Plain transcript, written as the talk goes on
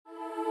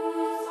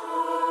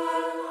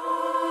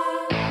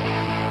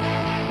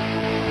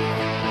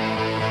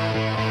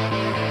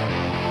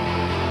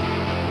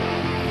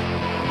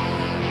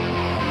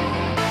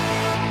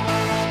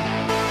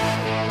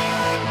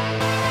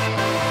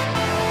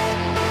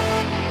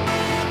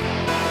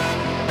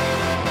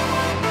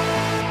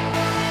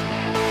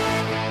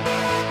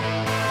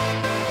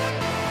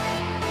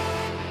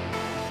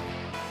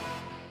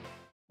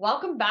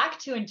Welcome back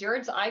to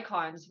Endurance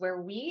Icons,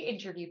 where we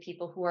interview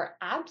people who are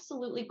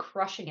absolutely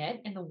crushing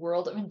it in the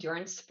world of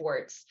endurance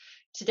sports.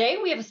 Today,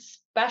 we have a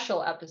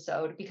special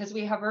episode because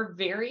we have our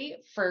very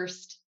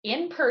first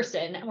in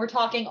person, and we're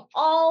talking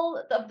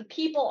all of the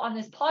people on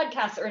this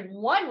podcast are in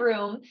one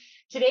room.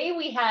 Today,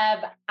 we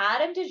have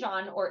Adam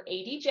DeJong, or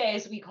ADJ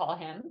as we call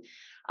him.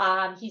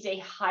 He's a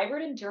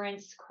hybrid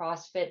endurance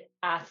CrossFit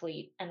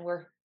athlete, and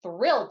we're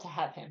thrilled to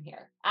have him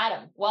here.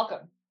 Adam,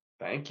 welcome.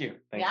 Thank you.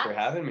 Thanks for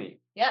having me.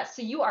 Yeah,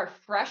 so you are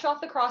fresh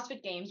off the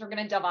CrossFit Games. We're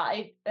going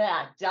to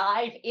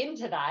dive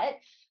into that.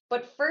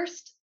 But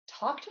first,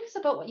 talk to us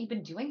about what you've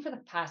been doing for the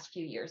past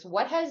few years.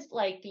 What has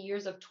the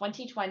years of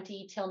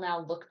 2020 till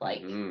now looked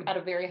like at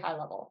a very high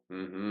level?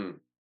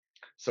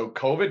 So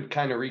COVID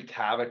kind of wreaked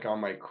havoc on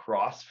my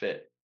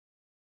CrossFit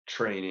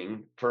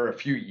training for a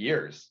few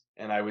years.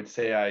 And I would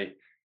say I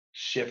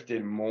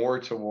shifted more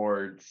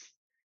towards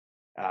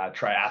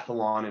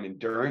triathlon and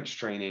endurance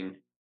training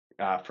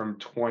from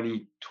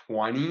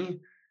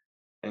 2020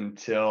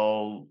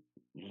 until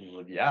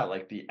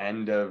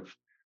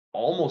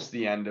almost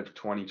the end of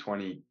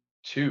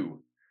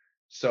 2022.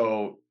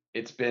 So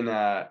it's been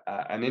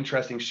an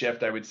interesting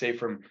shift, I would say,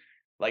 from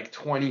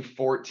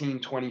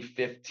 2014,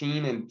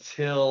 2015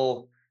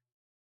 until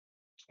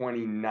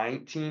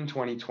 2019,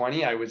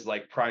 2020. I was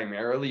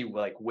primarily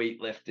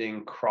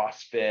weightlifting,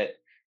 CrossFit,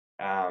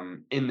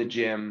 in the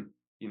gym,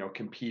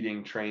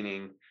 competing,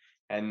 training,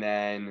 and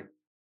then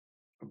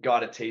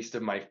got a taste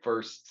of my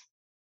first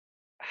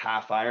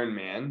half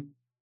Ironman,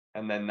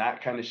 and then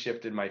that kind of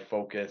shifted my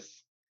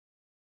focus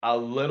a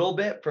little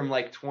bit from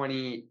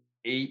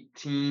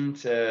 2018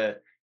 to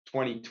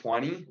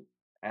 2020.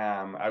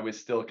 I was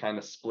still kind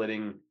of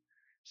splitting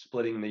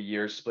the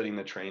years, splitting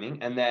the training,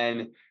 and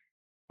then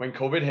when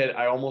COVID hit,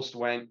 I almost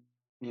went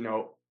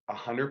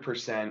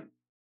 100%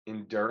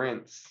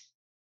 endurance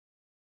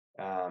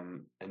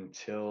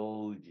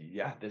until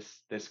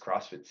this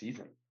CrossFit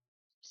season.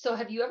 So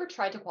have you ever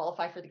tried to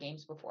qualify for the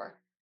games before?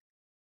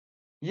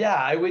 Yeah,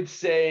 I would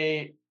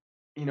say,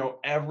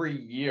 every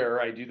year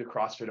I do the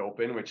CrossFit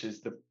Open, which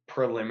is the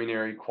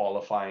preliminary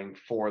qualifying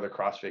for the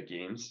CrossFit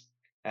Games.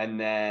 And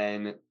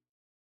then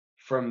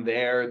from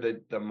there,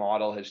 the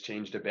model has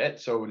changed a bit.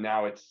 So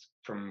now it's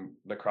from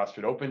the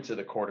CrossFit Open to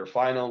the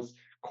quarterfinals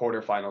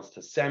to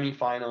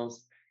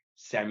semifinals,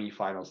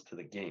 semifinals to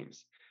the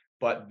games.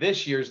 But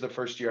this year's the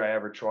first year I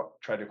ever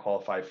tried to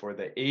qualify for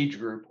the age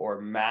group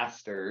or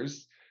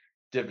masters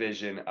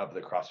division of the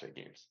CrossFit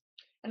Games.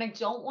 And I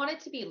don't want it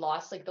to be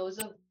lost. Those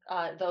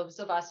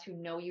of us who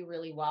know you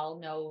really well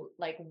know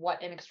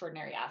what an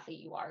extraordinary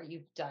athlete you are.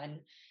 You've done,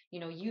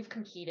 you've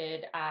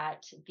competed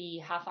at the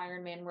half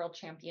Ironman World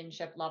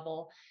Championship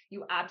level.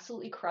 You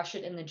absolutely crush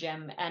it in the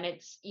gym, and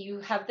you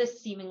have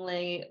this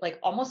seemingly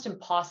almost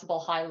impossible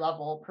high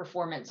level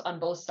performance on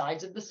both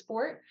sides of the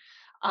sport.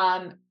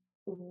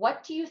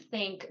 What do you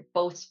think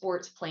both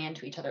sports play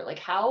into each other?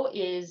 How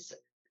is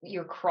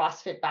your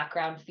CrossFit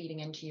background feeding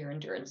into your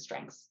endurance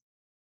strengths?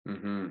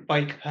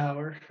 Bike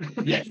power.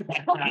 Yeah.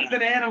 He's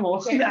an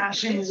animal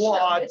smashing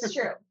watts. It's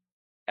true.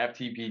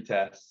 FTP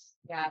tests.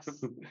 Yes.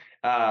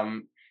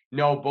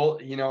 No,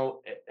 both,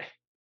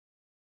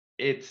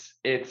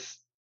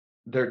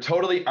 they're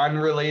totally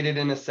unrelated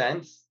in a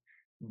sense,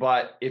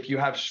 but if you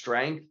have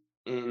strength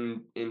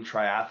in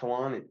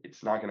triathlon,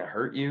 it's not going to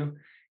hurt you.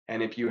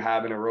 And if you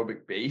have an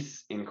aerobic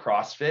base in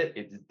CrossFit,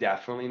 it's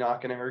definitely not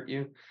going to hurt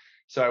you.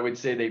 So I would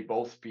say they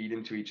both feed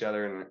into each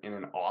other in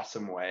an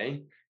awesome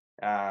way.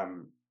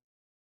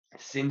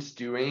 Since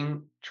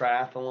doing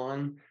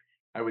triathlon,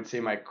 I would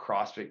say my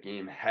CrossFit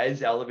game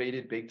has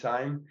elevated big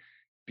time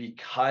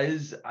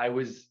because I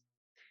was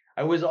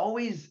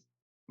always,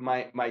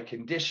 my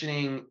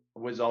conditioning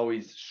was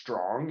always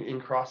strong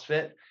in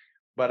CrossFit,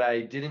 but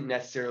I didn't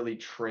necessarily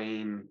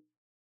train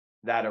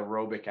that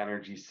aerobic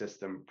energy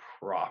system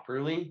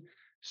properly.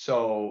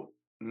 So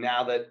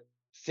now that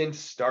since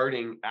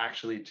starting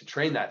actually to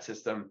train that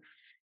system,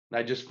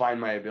 I just find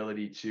my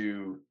ability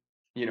to,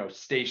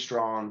 stay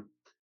strong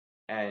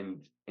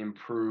and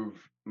improve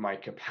my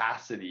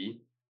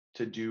capacity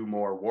to do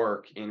more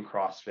work in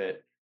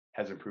CrossFit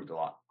has improved a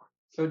lot.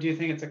 So do you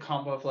think it's a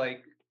combo of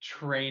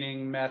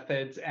training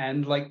methods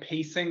and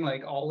pacing,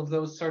 all of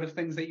those sort of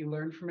things that you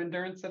learned from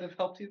endurance that have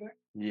helped you there?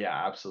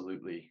 Yeah,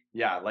 absolutely.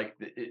 Yeah,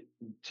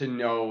 to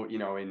know,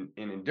 in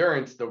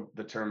endurance,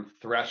 the term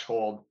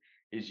threshold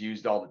is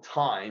used all the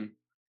time.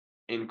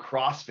 In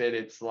CrossFit,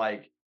 it's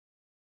the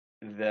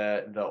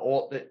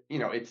old,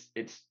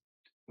 it's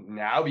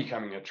now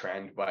becoming a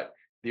trend, but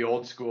the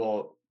old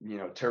school,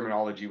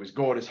 terminology was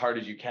go as hard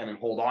as you can and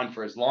hold on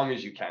for as long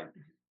as you can.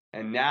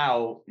 And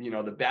now,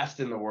 the best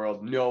in the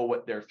world know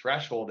what their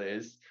threshold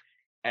is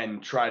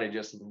and try to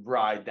just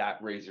ride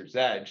that razor's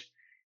edge.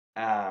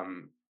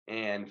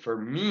 And for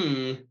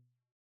me,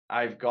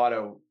 I've got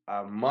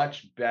a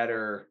much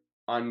better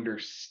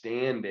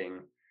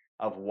understanding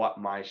of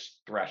what my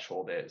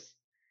threshold is.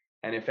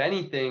 And if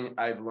anything,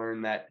 I've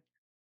learned that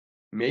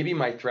maybe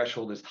my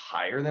threshold is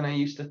higher than I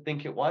used to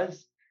think it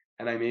was.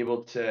 And I'm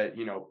able to,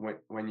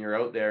 when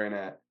you're out there in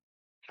a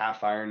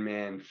half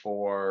Ironman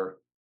for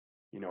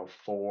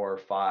 4,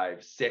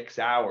 5, 6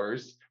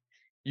 hours,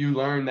 you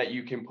learn that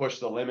you can push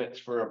the limits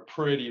for a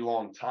pretty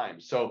long time.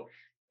 So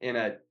in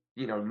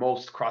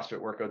most CrossFit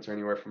workouts are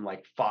anywhere from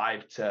like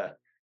 5 to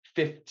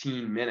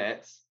 15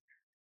 minutes.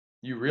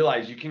 You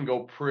realize you can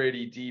go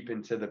pretty deep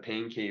into the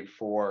pain cave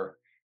for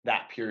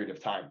that period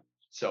of time.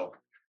 So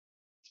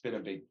it's been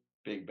a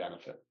big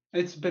benefit.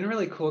 It's been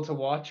really cool to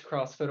watch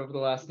CrossFit over the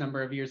last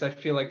number of years. I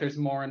feel like there's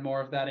more and more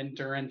of that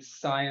endurance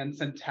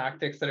science and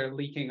tactics that are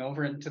leaking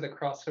over into the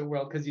CrossFit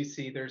world, because you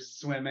see there's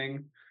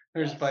swimming,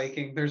 there's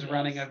biking, there's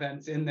running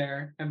events in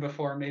there. And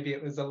before, maybe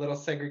it was a little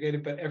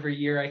segregated, but every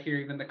year I hear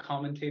even the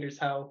commentators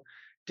how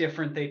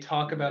different they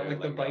talk about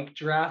like the bike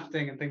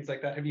drafting and things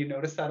like that. Have you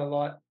noticed that a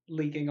lot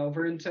leaking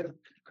over into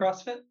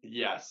CrossFit?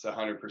 Yes,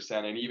 100%.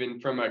 And even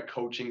from a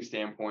coaching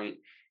standpoint,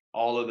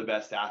 all of the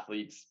best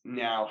athletes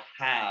now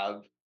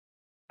have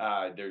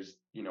there's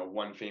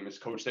one famous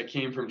coach that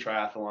came from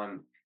triathlon,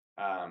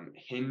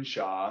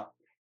 Hinshaw,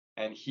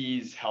 and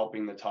he's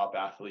helping the top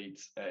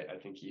athletes. I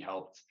think he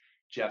helped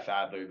Jeff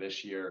Adler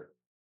this year,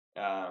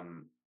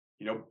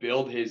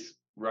 build his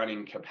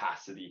running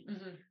capacity.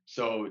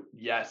 So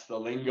yes, the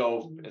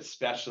lingo,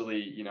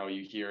 especially,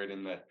 you hear it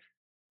in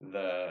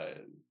the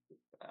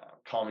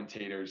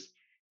commentators,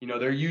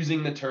 they're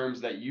using the terms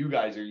that you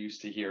guys are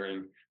used to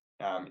hearing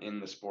in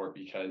the sport,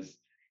 because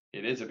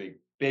it is a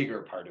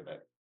bigger part of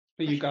it.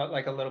 But you got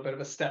like a little bit of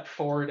a step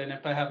forward in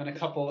it by having a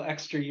couple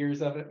extra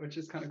years of it, which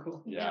is kind of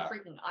cool. Yeah,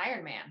 freaking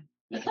Iron Man.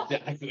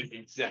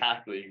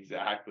 Exactly.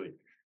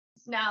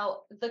 Now,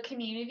 the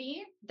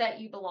community that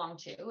you belong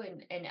to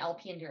in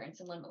LP Endurance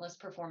and Limitless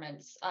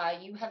Performance,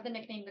 you have the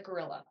nickname the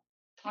Gorilla.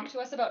 Talk to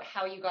us about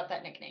how you got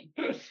that nickname.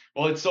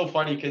 Well, it's so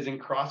funny because in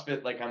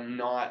CrossFit, like, I'm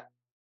not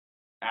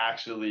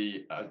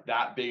actually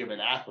that big of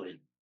an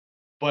athlete,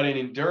 but in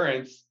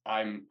endurance,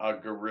 I'm a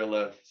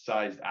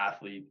gorilla-sized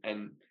athlete.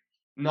 And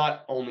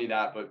not only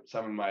that, but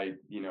some of my,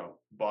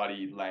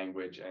 body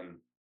language and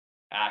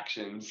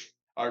actions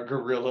are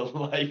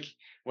gorilla-like.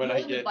 When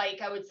I get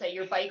bike, I would say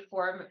your bike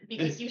form,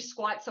 because you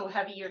squat so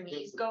heavy, your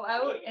knees go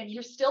out, and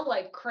you're still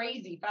like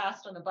crazy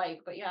fast on the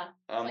bike. But yeah,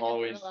 I'm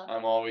always,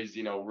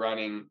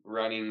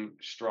 running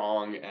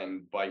strong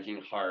and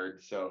biking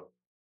hard. So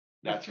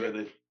that's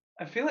where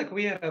I feel like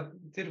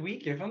did we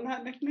give him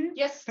that nickname?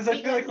 Yes. Because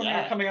I feel like when we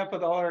were coming up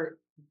with all our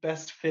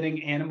best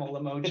fitting animal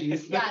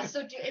emojis. Yeah,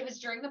 so it was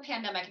during the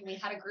pandemic and we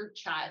had a group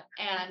chat,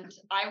 and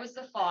I was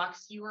the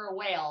fox, you were a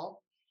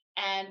whale,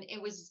 and it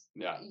was,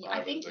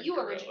 I think you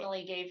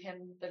originally gave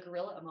him the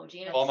gorilla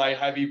emoji. And my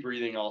heavy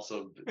breathing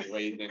also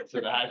weighs into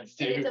that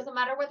too. It doesn't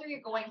matter whether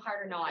you're going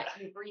hard or not,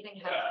 you're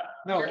breathing heavy.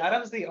 No,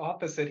 Adam's the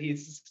opposite. He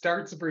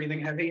starts breathing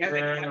heavy and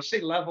then he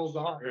actually levels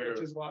off, which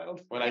is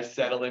wild. When I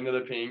settle into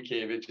the pain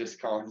cave, it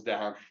just calms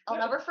down. I'll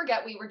never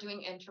forget, we were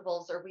doing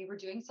intervals, or we were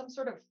doing some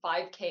sort of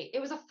 5K.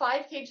 It was a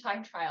 5K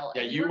time trial.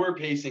 Yeah, you were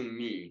pacing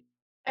me.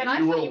 And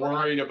you were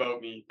worried about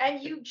me. And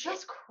you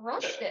just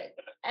crushed it.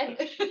 And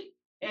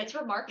it's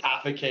remarkable.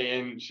 Half a K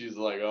in, she's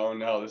like, oh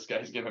no, this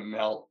guy's gonna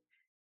melt.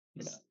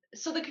 Yeah.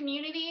 So the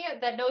community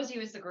that knows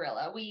you as the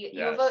Gorilla, you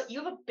have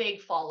a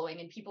big following,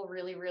 and people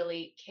really,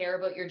 really care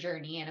about your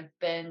journey and have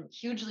been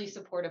hugely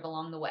supportive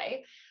along the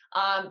way.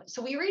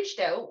 So we reached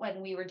out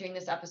when we were doing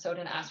this episode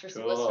and asked for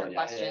some listener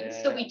questions.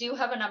 So we do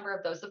have a number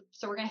of those.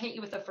 So we're going to hit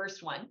you with the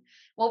first one.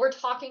 Well, we're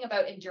talking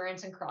about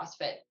endurance and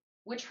CrossFit.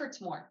 Which hurts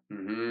more?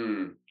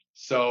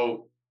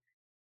 So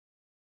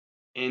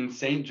in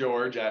St.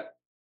 George at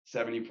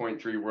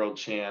 70.3 world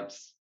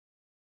champs,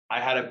 I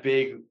had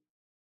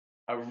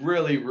a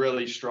really,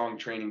 really strong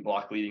training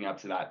block leading up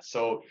to that.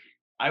 So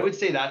I would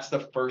say that's the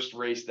first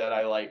race that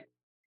I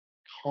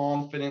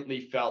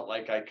confidently felt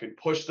like I could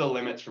push the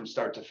limits from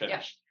start to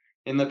finish.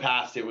 In the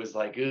past, it was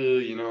like,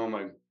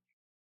 my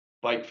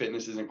bike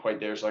fitness isn't quite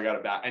there, so I got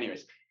it back.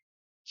 Anyways,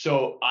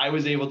 so I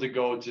was able to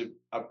go to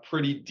a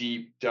pretty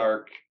deep,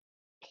 dark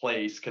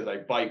place because I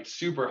biked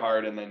super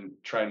hard and then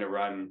trying to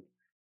run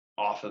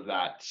off of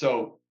that.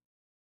 So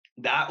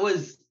that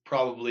was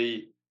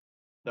probably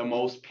the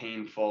most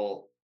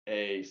painful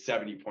a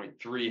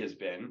 70.3 has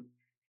been.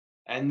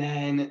 And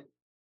then,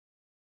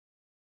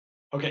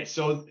 okay,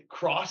 so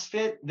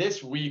CrossFit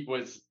this week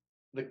was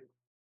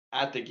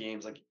at the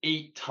games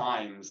 8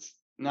 times,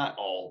 not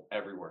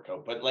every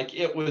workout, but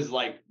it was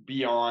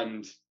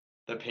beyond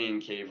the pain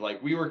cave.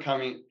 We were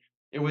coming,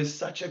 it was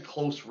such a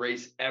close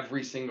race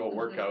every single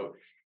workout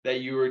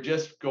that you were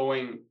just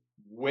going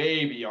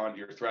way beyond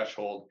your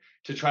threshold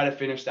to try to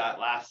finish that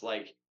last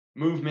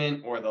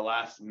movement or the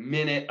last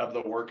minute of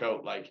the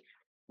workout,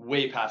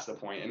 way past the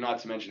point. And not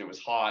to mention it was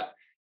hot.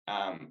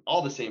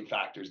 All the same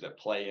factors that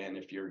play in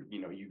if you're,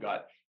 you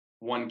got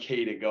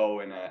 1K to go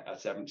in a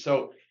 7.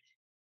 So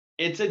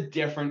it's a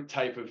different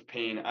type of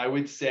pain. I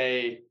would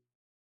say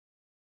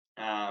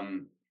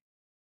in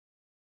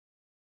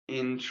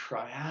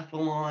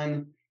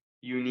triathlon,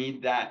 you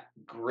need that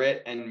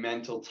grit and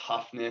mental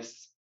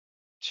toughness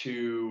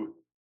to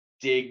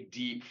dig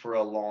deep for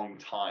a long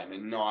time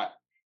and not,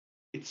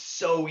 it's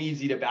so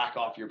easy to back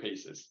off your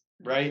paces,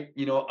 right?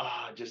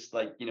 Just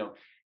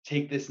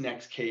take this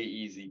next K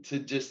easy, to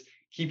just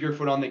keep your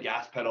foot on the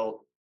gas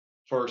pedal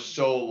for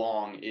so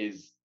long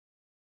is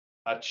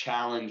a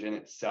challenge in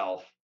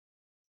itself.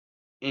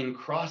 In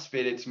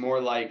CrossFit, it's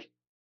more like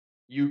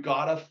you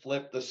gotta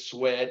flip the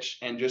switch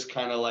and just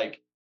kind of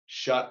like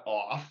shut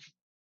off,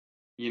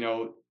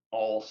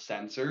 all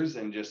sensors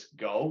and just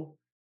go.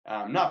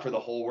 Not for the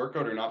whole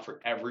workout or not for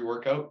every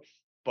workout,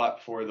 but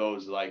for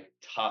those like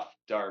tough,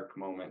 dark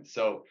moments.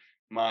 So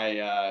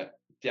my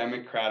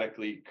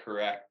politically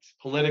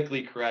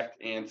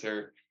correct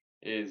answer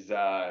is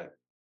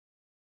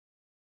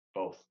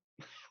both.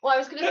 Well, I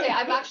was going to say,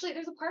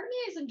 there's a part of me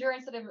is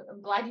endurance that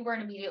I'm glad you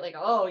weren't immediately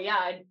like, oh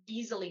yeah,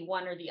 easily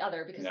one or the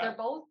other, because they're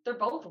both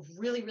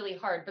really, really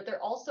hard, but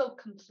they're also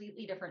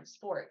completely different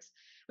sports.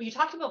 When you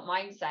talked about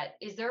mindset,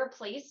 is there a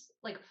place,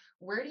 like,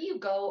 where do you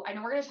go? I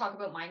know we're going to talk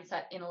about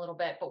mindset in a little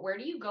bit, but where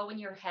do you go in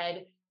your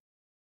head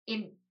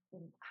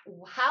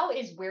how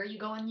is where you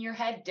go in your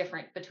head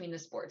different between the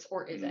sports,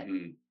 or is it?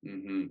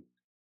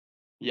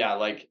 Yeah,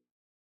 like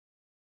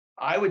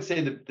I would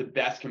say the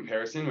best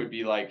comparison would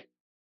be like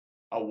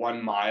a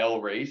 1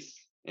 mile race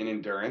in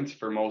endurance.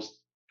 For most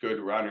good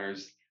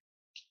runners,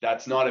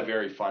 that's not a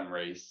very fun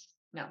race.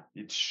 No.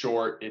 It's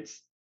short,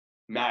 it's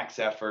max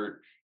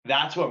effort.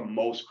 That's what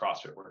most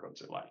CrossFit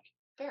workouts are like.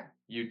 Fair.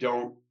 You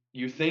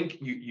think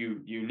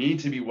you need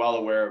to be well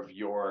aware of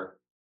your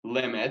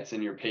limits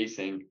and your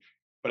pacing,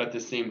 but at the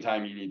same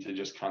time you need to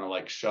just kind of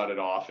like shut it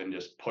off and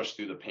just push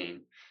through the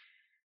pain.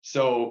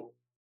 So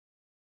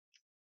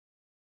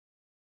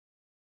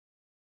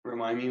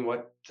remind me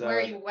what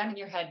where you went in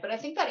your head, but I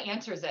think that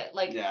answers it.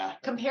 Like,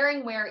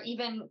 comparing where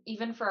even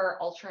for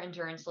our ultra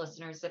endurance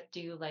listeners that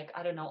do, like,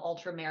 I don't know,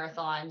 ultra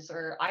marathons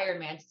or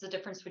Ironmans, it's the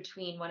difference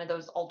between one of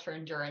those ultra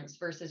endurance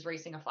versus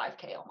racing a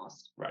 5K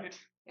almost. Right.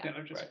 Yeah,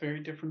 they're just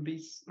very different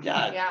beasts.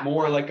 Yeah,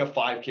 more like a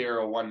 5K or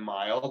a 1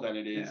 mile than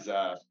it is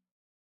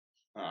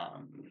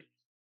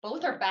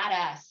both are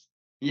badass.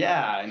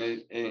 Yeah, and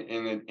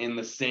in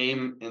the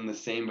same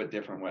but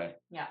different way.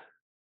 Yeah.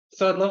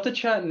 So I'd love to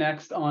chat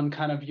next on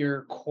kind of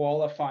your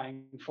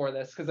qualifying for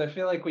this, because I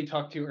feel like we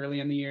talked to you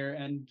early in the year,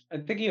 and I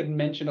think you had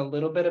mentioned a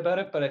little bit about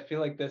it, but I feel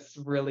like this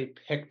really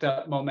picked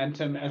up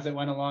momentum as it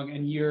went along,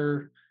 and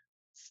your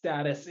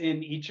status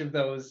in each of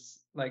those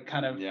like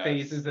kind of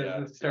phases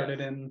as it started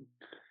in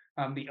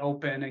the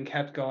open and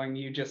kept going,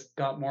 you just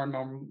got more and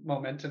more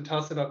momentum. Tell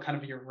us about kind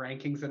of your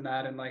rankings in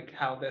that and like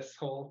how this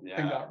whole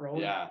thing got rolled.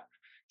 Yeah.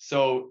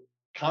 So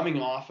coming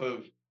off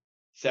of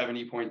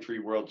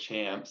 70.3 world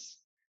champs,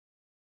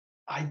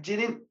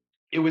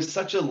 it was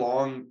such a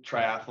long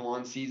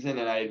triathlon season,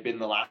 and I had been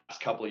the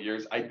last couple of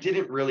years, I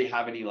didn't really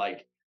have any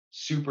like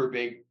super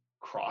big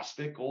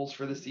CrossFit goals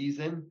for the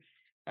season.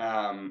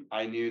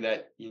 I knew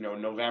that,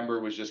 November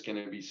was just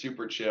going to be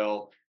super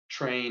chill,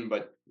 train,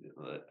 but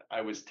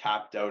I was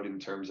tapped out in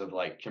terms of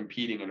like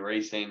competing and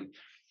racing.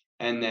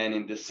 And then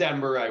in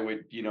December, I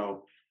would,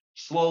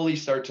 slowly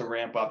start to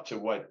ramp up to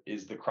what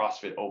is the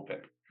CrossFit Open.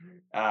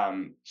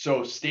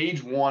 So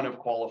stage 1 of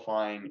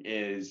qualifying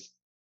is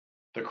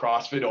the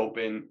CrossFit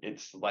Open.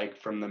 It's like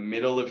from the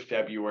middle of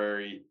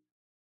February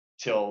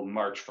till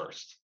March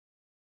 1st.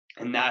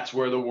 And that's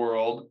where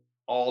all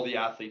the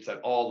athletes at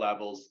all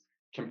levels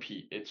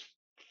compete. It's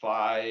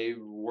 3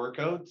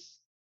 workouts.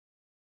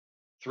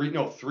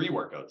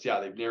 Yeah,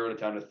 they've narrowed it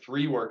down to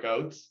 3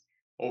 workouts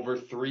over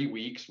 3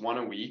 weeks, 1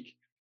 a week.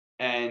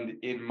 And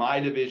in my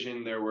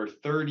division, there were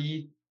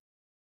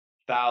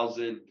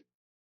 30,000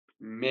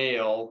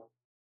 male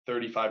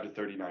 35 to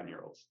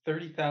 39-year-olds.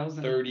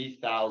 30,000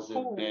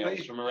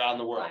 males from around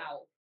the world.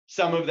 Wow.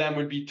 Some of them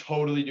would be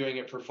totally doing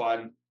it for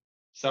fun.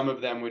 Some of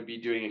them would be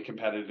doing it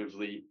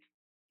competitively.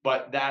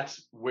 But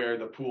that's where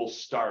the pool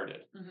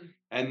started. Mm-hmm.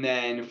 And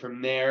then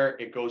from there,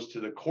 it goes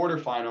to the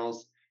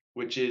quarterfinals,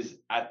 which was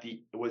at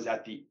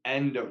the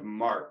end of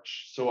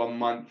March, so a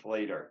month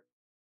later.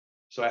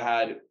 So I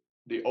had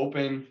the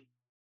Open,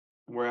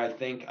 where I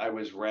think I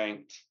was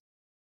ranked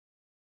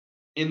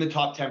in the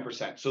top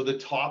 10%. So the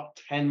top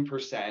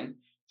 10%,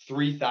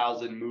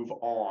 3,000 move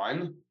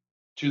on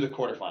to the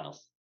quarterfinals.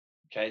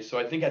 Okay, so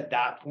I think at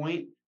that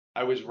point,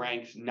 I was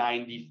ranked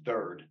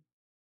 93rd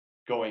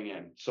going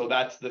in. So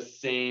that's the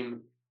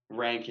same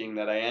ranking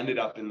that I ended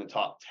up in the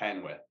top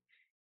 10 with.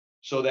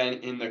 So then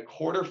in the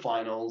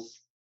quarterfinals,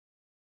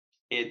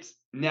 it's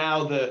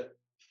now the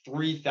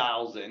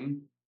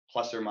 3,000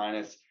 plus or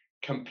minus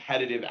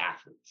competitive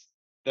athletes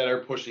that are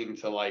pushing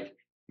to like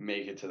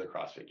make it to the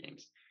CrossFit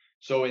Games.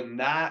 So in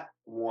that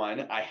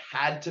one, I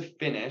had to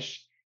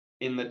finish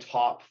in the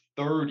top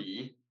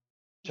 30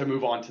 to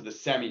move on to the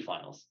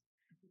semifinals.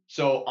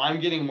 So I'm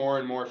getting more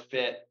and more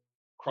fit,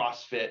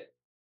 CrossFit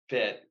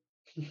fit,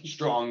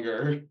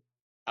 stronger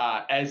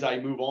as I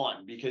move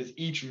on, because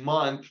each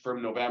month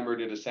from November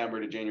to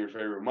December to January,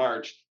 February,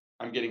 March,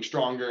 I'm getting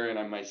stronger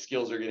and my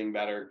skills are getting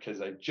better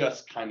because I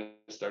just kind of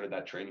started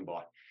that training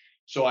block.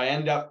 So I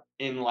end up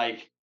in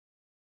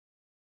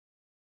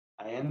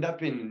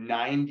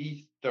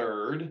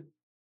 93rd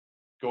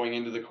going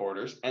into the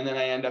quarters, and then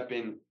I end up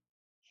in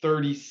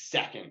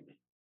 32nd.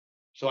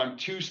 So I'm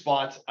 2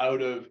 spots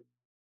out of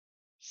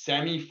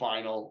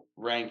semifinal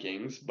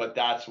rankings, but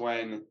that's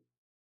when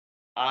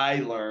I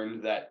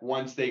learned that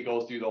once they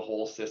go through the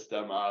whole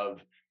system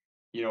of,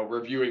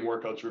 reviewing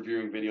workouts,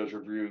 reviewing videos,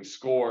 reviewing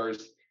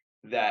scores,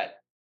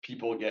 that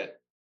people get,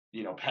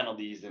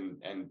 penalties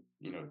and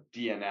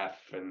DNF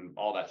and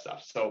all that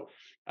stuff. So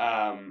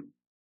I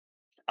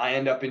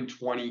end up in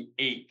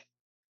 28th.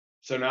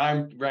 So now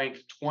I'm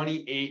ranked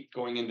 28th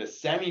going into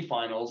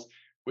semifinals,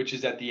 which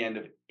is at the end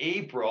of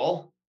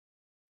April.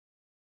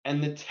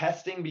 And the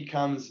testing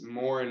becomes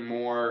more and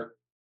more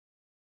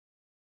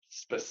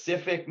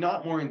specific,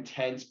 not more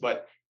intense,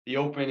 but the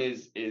open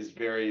is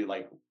very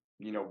like,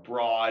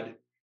 broad.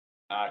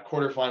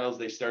 Quarterfinals,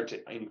 they start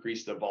to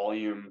increase the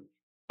volume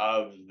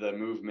of the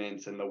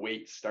movements and the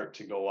weights start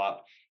to go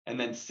up. And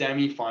then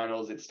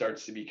semifinals, it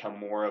starts to become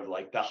more of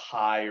like the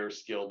higher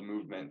skilled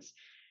movements.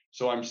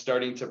 So I'm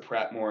starting to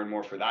prep more and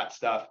more for that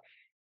stuff.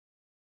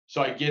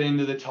 So I get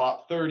into the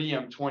top 30.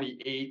 I'm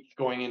 28th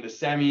going into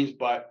semis,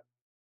 but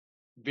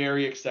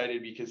very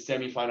excited because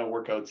semifinal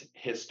workouts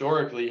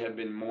historically have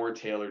been more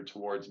tailored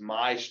towards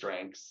my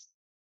strengths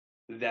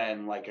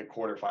than like a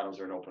quarterfinals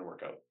or an open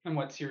workout. And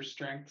what's your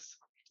strengths?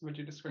 Would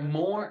you describe?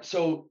 More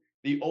so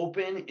the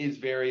open is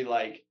very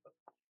like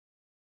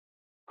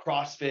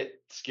CrossFit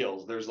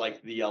skills. There's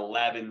like the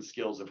 11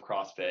 skills of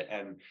CrossFit,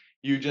 and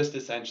you just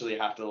essentially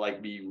have to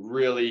like be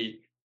really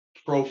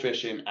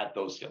proficient at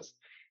those skills.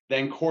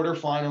 Then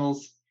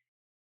quarterfinals,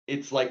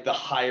 it's like the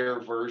higher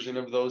version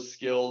of those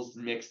skills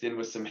mixed in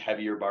with some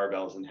heavier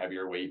barbells and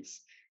heavier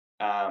weights.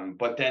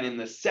 But then in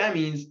the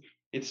semis,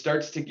 it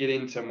starts to get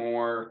into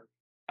more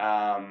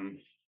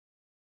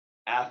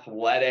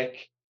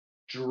athletic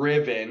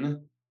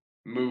driven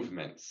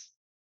movements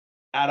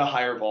at a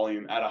higher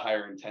volume, at a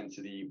higher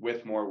intensity,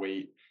 with more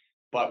weight.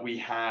 But we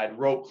had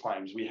rope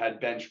climbs, we had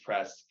bench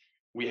press,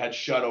 we had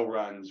shuttle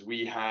runs,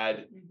 we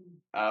had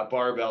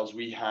barbells,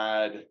 we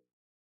had,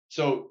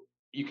 so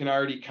you can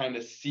already kind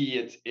of see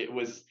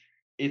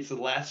it's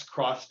less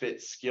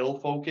CrossFit skill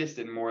focused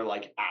and more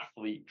like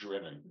athlete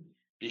driven,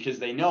 because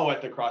they know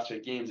at the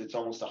CrossFit Games it's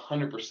almost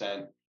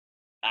 100%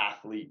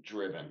 athlete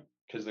driven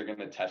because they're going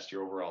to test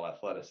your overall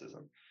athleticism.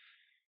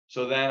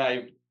 So then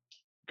I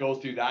go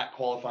through that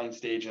qualifying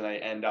stage and I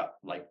end up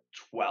like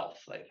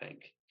 12th, I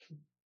think.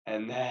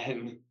 And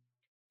then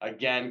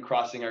again,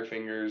 crossing our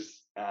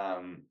fingers,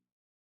 can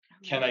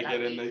I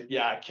get in the,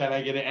 can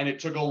I get in? And it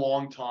took a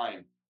long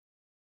time.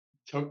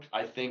 Took,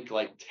 I think,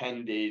 like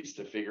 10 days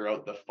to figure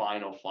out the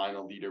final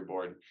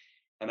leaderboard.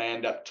 And I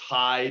end up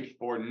tied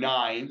for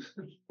 9th,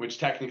 which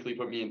technically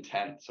put me in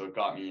 10th. So it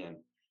got me in.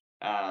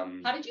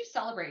 How did you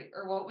celebrate,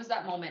 or what was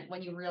that moment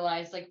when you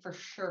realized like for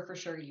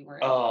sure you were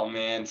in? Oh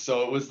man.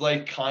 So it was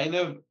like kind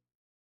of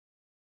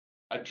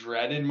a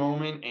dreaded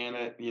moment, and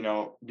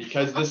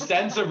because the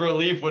sense of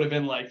relief would have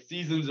been like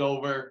season's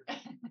over.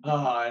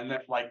 And then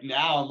like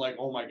now I'm like,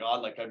 oh my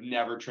God, like I've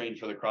never trained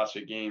for the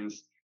CrossFit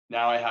Games.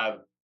 Now I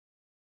have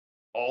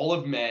all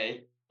of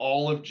May,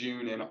 all of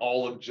June, and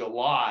all of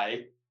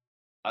July,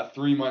 a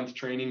 3-month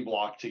training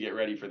block to get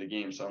ready for the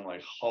game. So I'm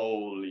like,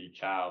 holy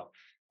cow.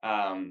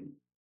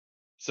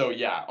 So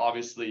yeah,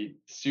 obviously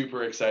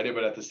super excited,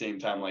 but at the same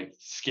time, like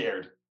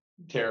scared,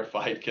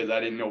 terrified, because I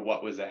didn't know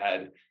what was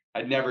ahead.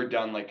 I'd never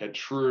done like I've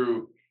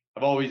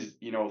always,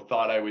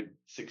 thought I would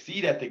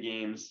succeed at the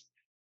games,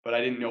 but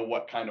I didn't know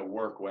what kind of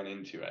work went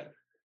into it.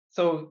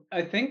 So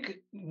I think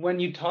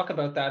when you talk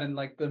about that and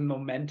like the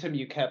momentum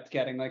you kept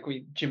getting, like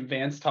Jim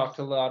Vance talked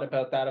a lot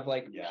about that, of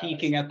like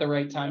peaking at the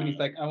right time. And he's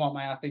like, I want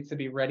my athletes to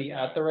be ready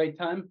at the right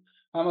time.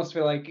 I almost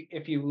feel like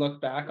if you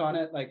look back on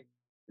it, like,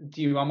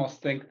 do you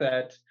almost think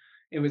that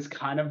it was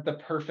kind of the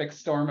perfect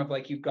storm of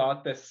like, you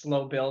got this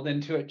slow build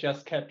into it,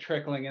 just kept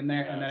trickling in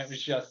there. And then it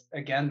was just,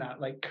 again,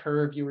 that like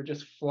curve, you were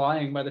just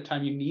flying by the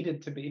time you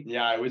needed to be.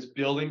 Yeah, I was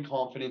building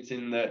confidence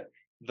in the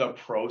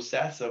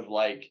process of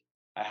like,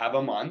 I have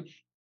a month.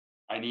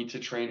 I need to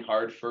train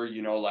hard for,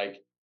 like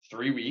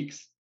 3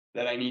 weeks.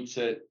 Then I need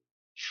to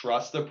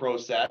trust the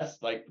process,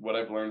 like what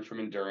I've learned from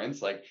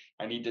endurance. Like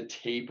I need to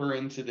taper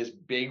into this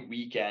big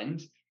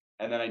weekend,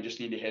 and then I just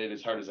need to hit it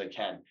as hard as I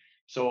can.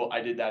 So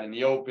I did that in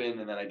the open,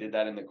 and then I did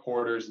that in the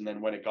quarters. And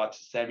then when it got to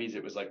semis,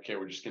 it was like, okay,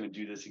 we're just going to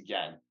do this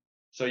again.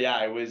 So yeah,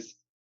 I was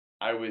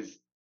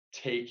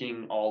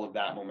taking all of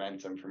that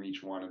momentum from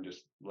each one and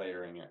just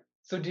layering it.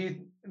 So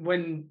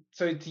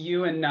it's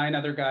you and 9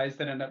 other guys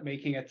that end up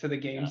making it to the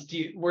games.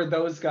 Were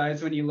those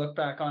guys, when you look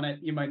back on it,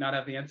 you might not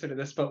have the answer to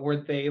this, but were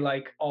they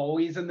like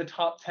always in the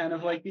top 10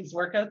 of like these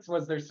workouts?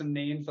 Was there some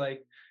names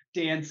like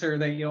Dancer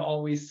that you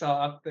always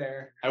saw up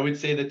there? I would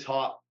say the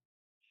top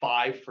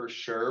 5 for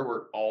sure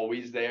were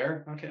always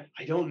there. Okay.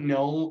 I don't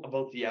know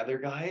about the other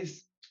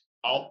guys.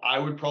 I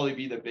would probably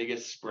be the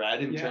biggest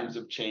spread in terms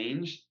of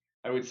change.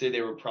 I would say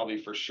they were probably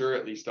for sure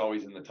at least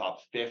always in the top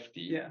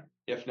 50,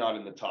 if not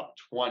in the top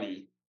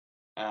 20.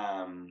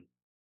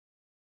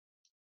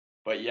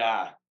 But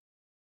yeah.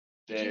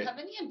 Did you have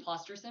any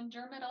imposter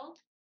syndrome at all?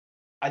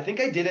 I think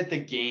I did at the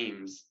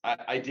games.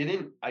 I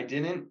didn't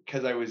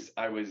because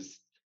I was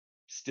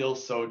still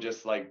so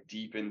just like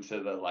deep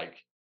into the like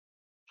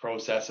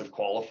process of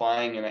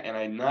qualifying, and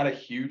I'm not a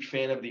huge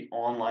fan of the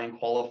online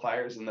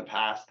qualifiers in the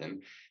past,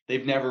 and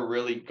they've never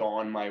really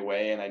gone my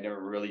way, and I never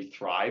really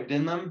thrived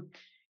in them.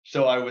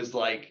 So I was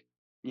like,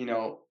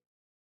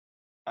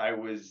 I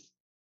was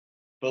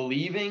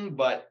believing,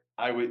 but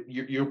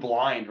you're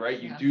blind, right?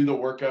 You do the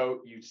workout,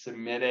 you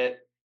submit it,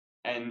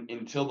 and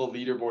until the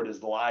leaderboard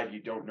is live,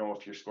 you don't know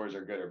if your scores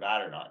are good or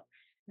bad or not.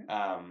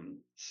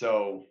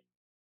 So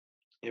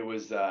it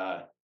was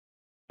a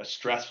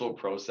stressful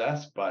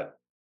process, but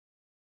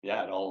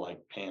yeah, it all like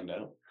panned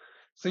out.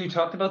 So you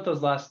talked about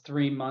those last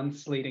 3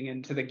 months leading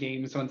into the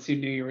games once you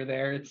knew you were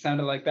there. It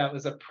sounded like that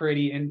was a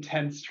pretty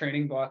intense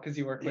training block because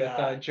you worked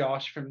with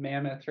Josh from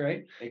Mammoth,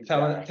 right?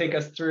 Exactly. Take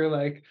us through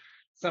like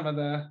some of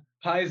the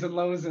highs and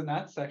lows in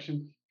that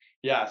section.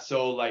 Yeah,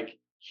 so like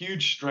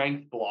huge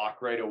strength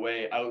block right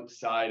away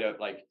outside of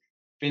like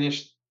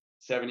finished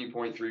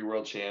 70.3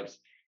 world champs,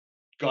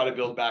 got to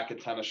build back a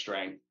ton of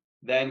strength,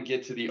 then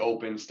get to the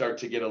open, start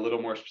to get a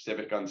little more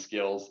specific on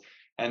skills,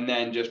 and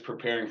then just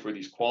preparing for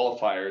these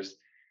qualifiers.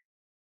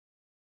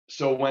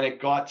 So when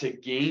it got to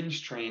games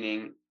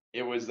training,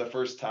 it was the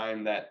first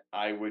time that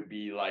I would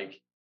be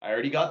like, I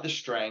already got the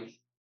strength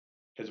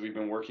because we've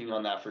been working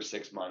on that for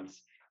 6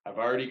 months. I've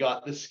already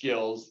got the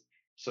skills.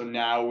 So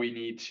now we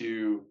need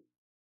to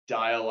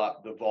dial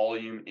up the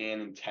volume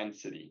and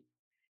intensity.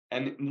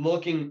 And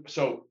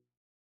so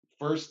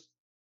first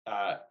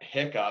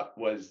hiccup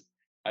was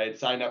I had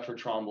signed up for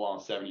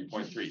Tremblant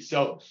 70.3.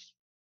 So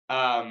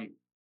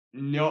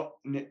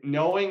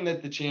knowing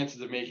that the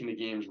chances of making the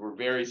games were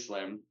very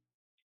slim,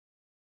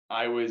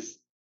 I was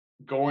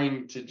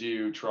going to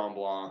do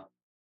Tremblant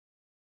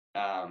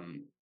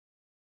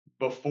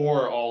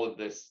before all of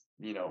this,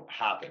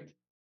 happened.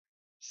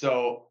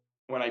 So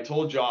when I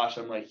told Josh,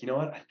 I'm like, you know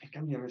what? I think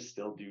I'm going to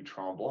still do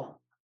Tremblant.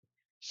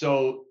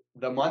 So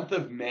the month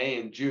of May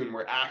and June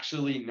were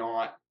actually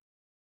not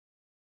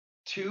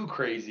too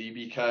crazy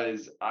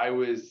because I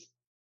was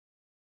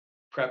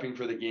prepping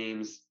for the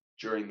games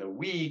during the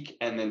week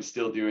and then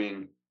still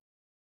doing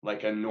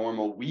like a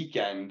normal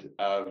weekend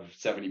of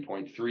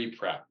 70.3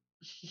 prep,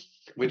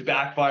 which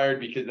backfired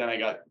because then I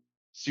got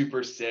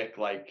super sick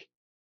like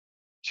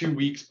 2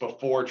 weeks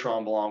before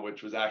Tremblant,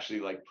 which was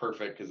actually like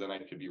perfect because then I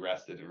could be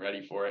rested and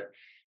ready for it.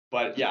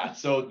 But yeah,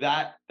 so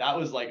that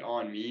was like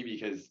on me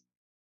because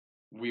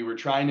we were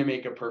trying to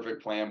make a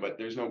perfect plan, but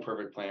there's no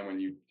perfect plan when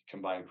you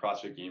combine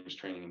CrossFit Games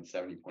training and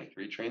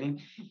 70.3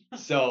 training.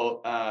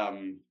 So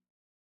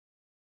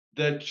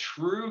the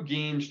true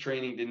games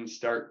training didn't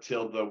start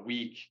till the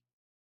week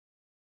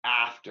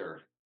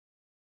after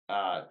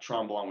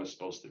Tremblant was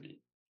supposed to be,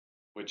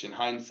 which in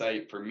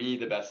hindsight, for me,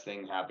 the best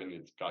thing happened.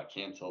 It got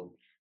canceled.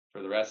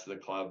 For the rest of the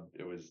club,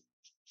 it was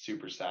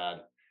super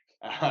sad.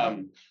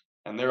 And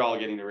they're all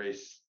getting to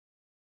race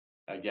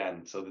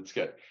again, so that's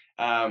good.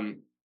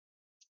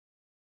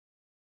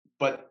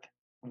 But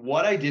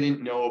what I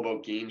didn't know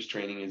about games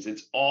training is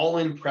it's all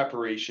in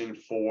preparation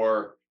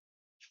for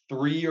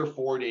 3 or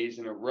 4 days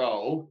in a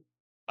row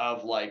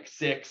of like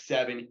 6,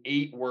 7,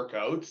 8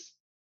 workouts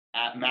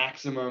at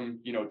maximum,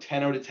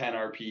 10 out of 10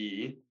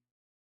 RPE,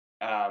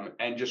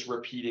 and just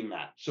repeating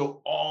that.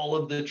 So all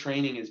of the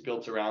training is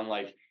built around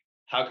like,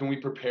 how can we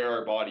prepare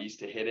our bodies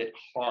to hit it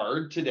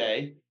hard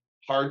today,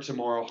 hard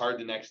tomorrow, hard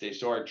the next day?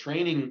 So our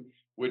training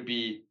would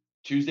be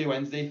Tuesday,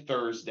 Wednesday,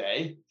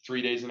 Thursday,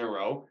 3 days in a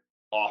row,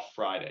 off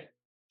Friday,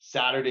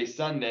 Saturday,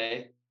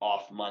 Sunday,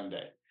 off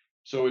Monday.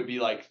 So it would be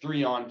like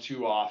 3 on,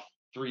 2 off,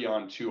 3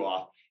 on, 2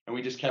 off. And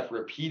we just kept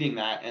repeating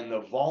that. And the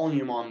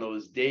volume on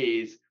those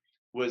days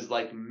was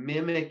like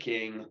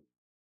mimicking,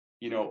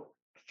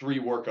 3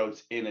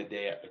 workouts in a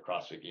day at the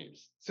CrossFit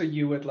Games. So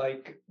you would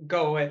like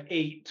go at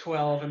 8,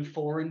 12, and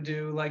 4 and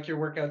do like your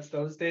workouts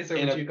those days, or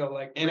would you go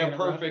like in a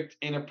perfect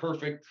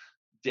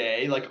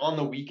day? Like on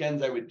the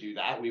weekends, I would do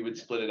that. We would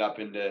split it up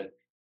into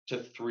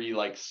 3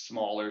 like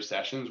smaller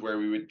sessions where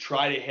we would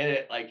try to hit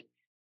it like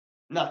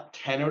not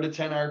 10 out of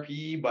 10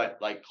 RPE, but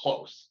like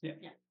close. Yeah.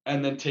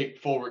 And then take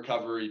full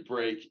recovery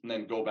break and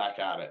then go back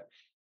at it.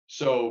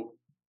 So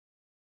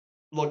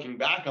looking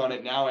back on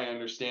it now, I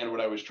understand what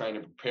I was trying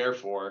to prepare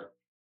for.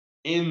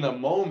 In the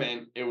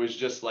moment, it was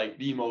just like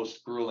the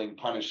most grueling,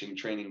 punishing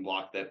training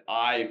block that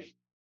I've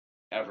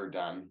ever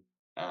done.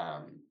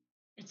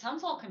 It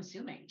sounds all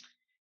consuming.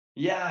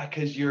 Yeah,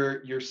 because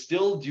you're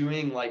still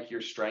doing like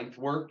your strength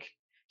work.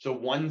 So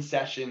one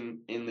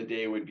session in the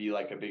day would be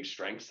like a big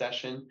strength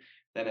session.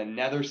 Then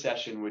another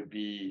session would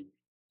be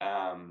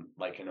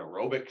like an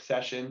aerobic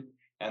session.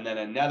 And then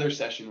another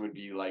session would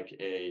be like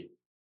a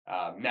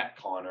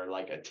Metcon or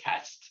like a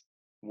test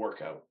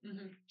workout.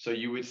 Mm-hmm. So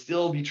you would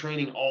still be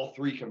training all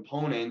 3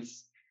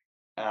 components,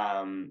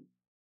 and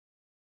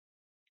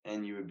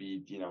you would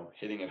be,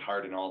 hitting it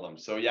hard in all of them.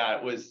 So yeah,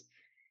 it was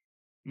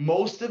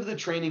most of the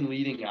training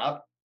leading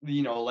up,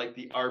 like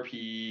the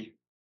RPE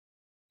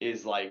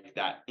is like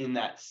that in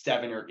that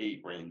 7 or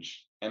 8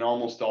 range. And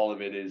almost all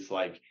of it is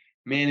like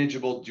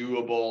manageable,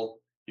 doable.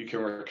 You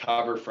can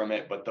recover from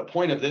it. But the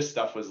point of this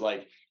stuff was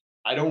like,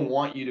 I don't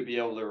want you to be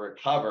able to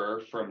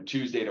recover from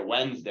Tuesday to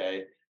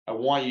Wednesday. I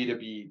want you to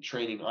be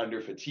training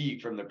under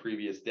fatigue from the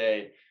previous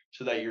day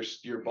so that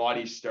your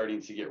body's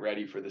starting to get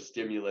ready for the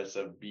stimulus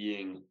of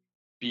being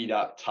beat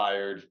up,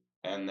 tired,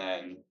 and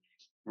then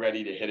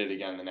ready to hit it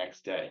again the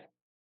next day.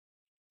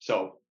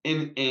 So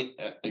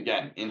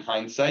again, in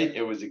hindsight,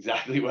 it was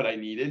exactly what I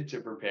needed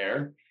to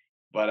prepare,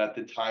 but at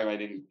the time I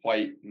didn't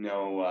quite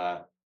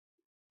know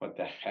what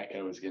the heck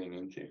I was getting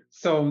into.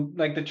 So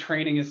like the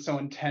training is so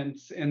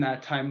intense in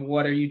that time.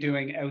 What are you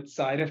doing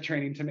outside of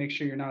training to make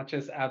sure you're not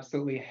just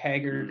absolutely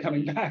haggard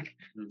coming back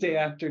day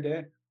after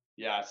day?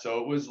 Yeah, so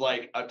it was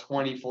like a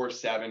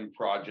 24/7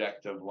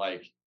 project of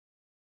like,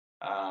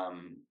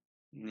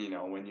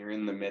 when you're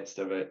in the midst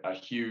of a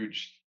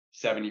huge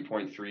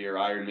 70.3 or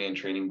Ironman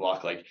training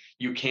block, like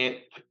you can't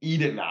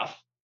eat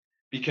enough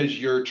because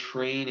you're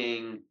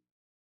training.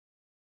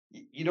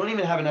 You don't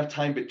even have enough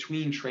time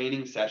between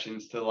training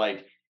sessions to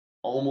like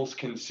almost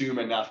consume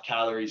enough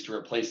calories to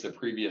replace the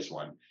previous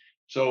one.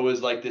 So it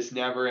was like this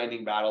never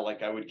ending battle.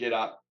 Like I would get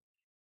up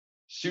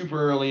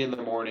super early in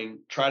the morning,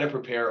 try to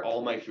prepare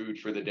all my food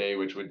for the day,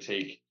 which would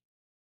take,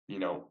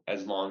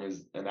 as long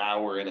as an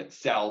hour in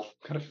itself.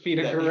 Gotta feed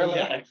a gorilla.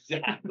 Yeah,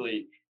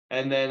 exactly.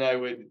 And then I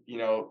would,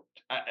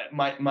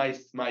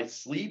 my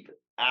sleep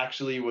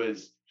actually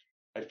was,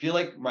 I feel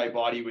like my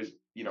body was,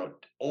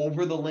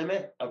 over the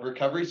limit of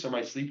recovery. So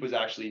my sleep was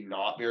actually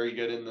not very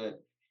good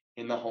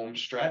in the home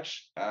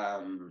stretch.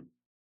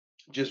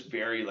 Just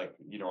very like,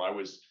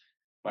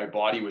 my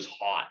body was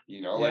hot,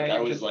 like I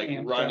was like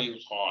running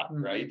hot,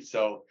 right?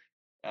 So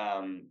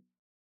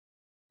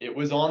it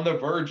was on the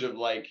verge of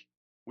like,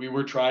 we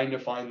were trying to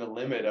find the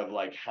limit of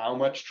like, how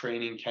much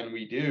training can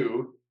we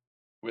do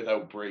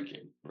without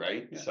breaking,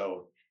 right? Yeah.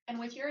 So, and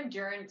with your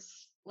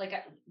endurance, like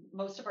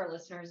most of our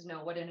listeners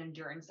know what an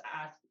endurance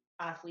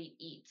athlete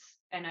eats.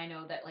 And I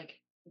know that like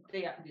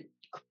they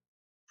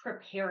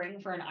preparing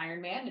for an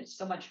Ironman, it's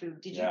so much food.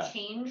 Did you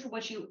change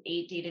what you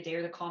ate day to day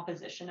or the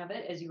composition of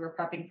it as you were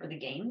prepping for the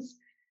games?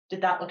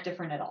 Did that look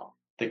different at all?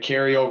 The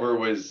carryover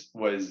was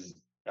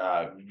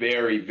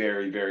very,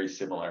 very, very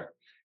similar.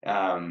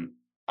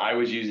 I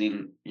was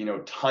using,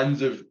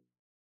 tons of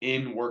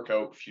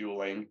in-workout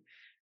fueling,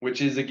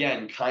 which is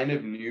again kind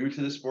of new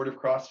to the sport of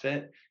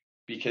CrossFit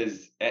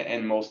because,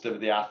 and most of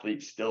the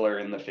athletes still are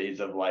in the phase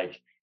of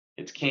like,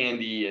 it's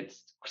candy,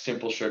 it's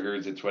simple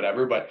sugars, it's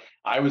whatever. But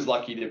I was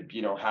lucky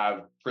to,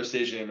 have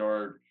Precision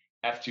or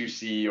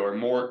F2C or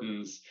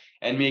Morton's,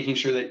 and making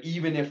sure that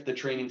even if the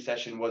training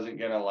session wasn't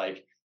going to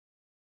like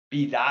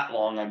be that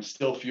long, I'm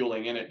still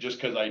fueling in it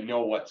just because I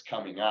know what's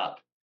coming up.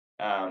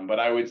 But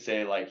I would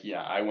say like,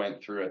 yeah, I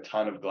went through a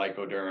ton of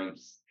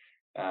glycodurance.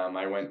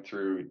 I went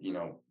through,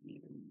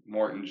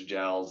 Morton's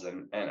gels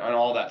and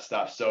all that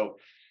stuff. So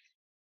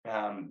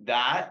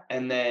that,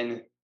 and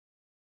then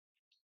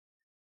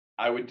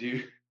I would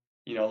do,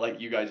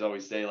 like you guys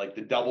always say, like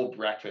the double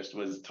breakfast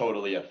was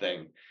totally a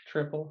thing.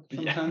 Triple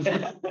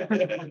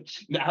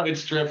sometimes. Now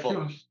it's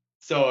triple.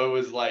 So it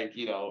was like,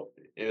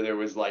 there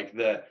was like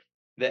the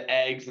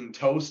eggs and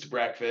toast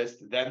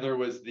breakfast. Then there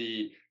was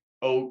the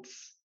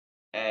oats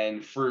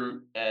and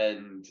fruit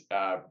and,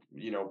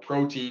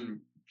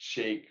 protein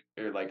shake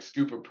or like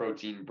scoop of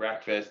protein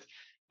breakfast.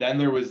 Then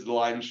there was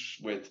lunch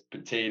with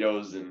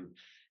potatoes and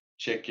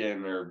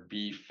chicken or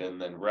beef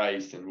and then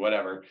rice and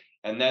whatever.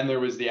 And then there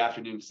was the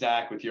afternoon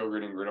snack with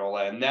yogurt and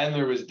granola. And then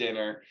there was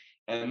dinner.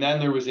 And then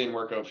there was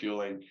in-workout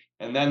fueling.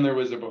 And then there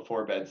was a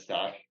before bed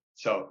snack.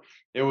 So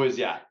it was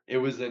a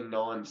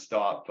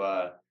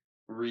nonstop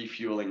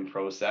refueling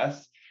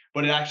process.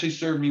 But it actually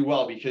served me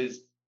well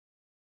because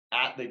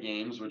at the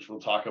games, which we'll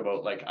talk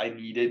about, like I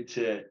needed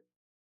to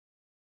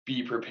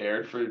be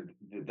prepared for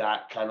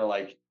that kind of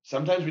like,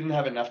 sometimes we didn't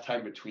have enough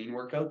time between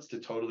workouts to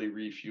totally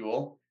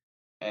refuel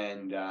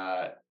and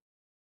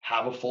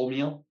have a full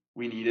meal.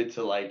 We needed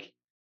to like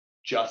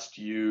just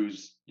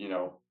use,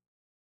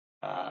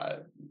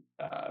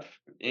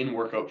 in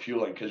workout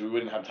fueling because we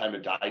wouldn't have time to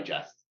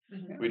digest.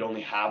 We'd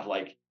only have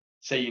like,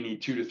 say you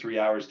need 2 to 3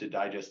 hours to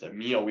digest a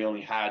meal. We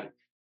only had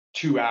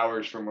 2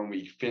 hours from when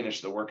we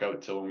finished the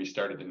workout till when we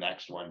started the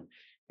next one.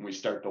 And we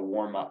start the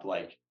warm up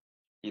like,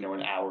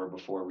 an hour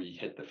before we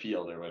hit the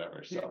field or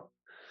whatever. So.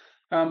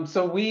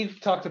 So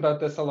we've talked about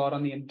this a lot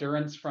on the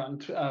endurance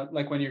front,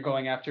 like when you're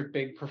going after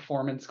big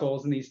performance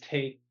goals and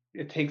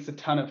it takes a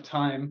ton of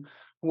time.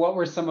 What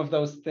were some of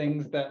those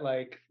things that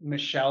like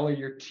Michelle or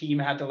your team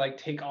had to like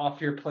take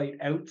off your plate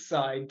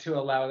outside to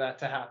allow that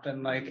to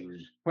happen? Like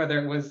whether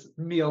it was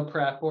meal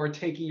prep or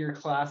taking your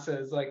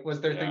classes, like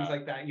was there things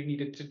like that you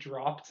needed to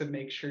drop to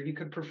make sure you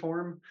could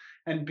perform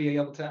and be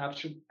able to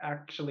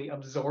actually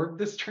absorb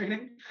this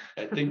training?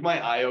 I think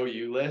my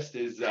IOU list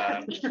is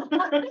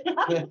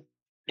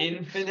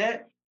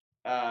infinite.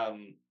 I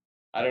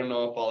don't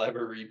know if I'll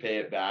ever repay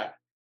it back.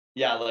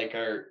 Yeah, like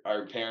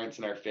our parents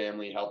and our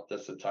family helped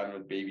us a ton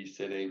with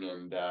babysitting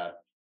and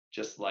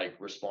just like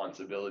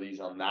responsibilities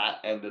on that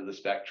end of the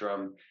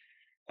spectrum.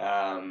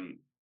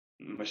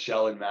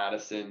 Michelle and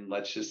Madison,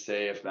 let's just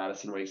say if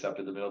Madison wakes up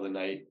in the middle of the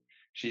night,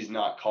 she's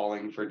not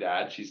calling for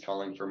dad, she's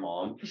calling for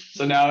mom.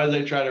 So now as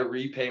I try to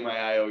repay my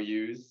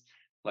IOUs,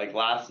 Like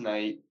last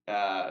night,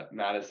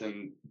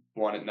 Madison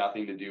wanted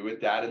nothing to do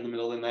with dad in the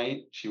middle of the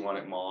night. She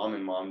wanted mom,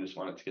 and mom just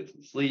wanted to get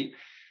some sleep.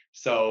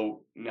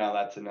 So now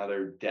that's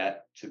another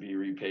debt to be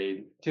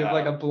repaid. Do you have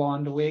like a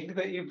blonde wig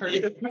that you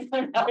purchased?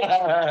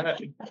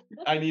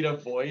 I need a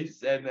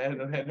voice and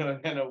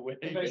a wig.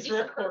 Nice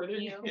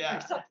recording.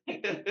 Yeah.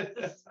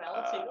 The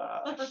smell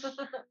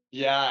too.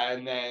 Yeah,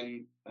 and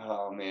then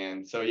oh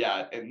man, so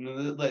yeah,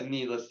 and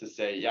needless to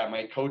say, yeah,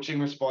 my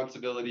coaching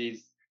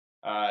responsibilities,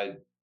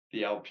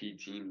 the LP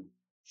team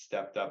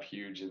stepped up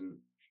huge, and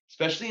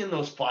especially in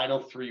those final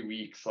 3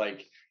 weeks,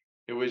 like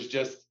it was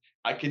just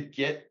I could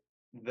get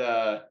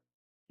the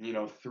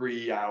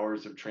 3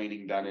 hours of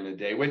training done in a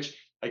day, which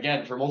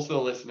again for most of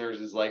the listeners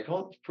is like,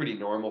 oh, it's pretty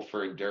normal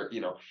for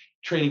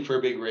training for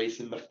a big race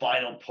and the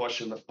final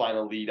push and the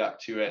final lead up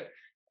to it.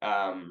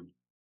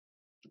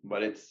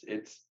 But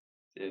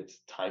it's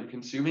time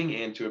consuming,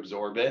 and to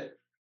absorb it,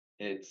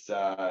 it's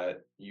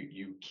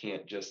you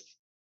can't just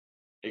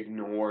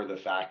ignore the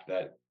fact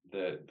that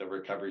the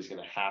recovery is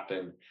going to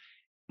happen.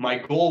 My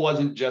goal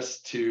wasn't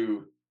just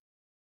to,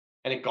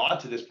 and it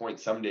got to this point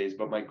some days,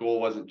 but my goal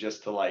wasn't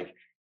just to like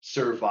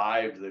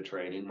survive the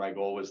training. My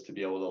goal was to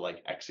be able to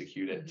like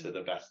execute it to the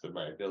best of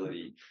my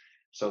ability.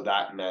 So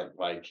that meant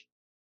like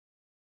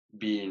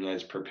being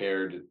as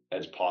prepared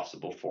as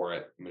possible for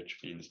it, which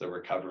means the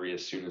recovery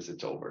as soon as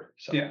it's over.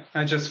 So yeah,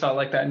 I just felt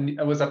like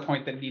that was a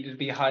point that needed to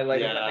be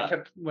highlighted.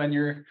 Yeah. When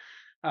your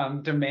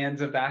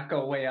demands of that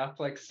go way up,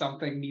 like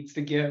something needs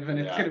to give, and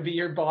it's Yeah. going to be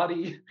your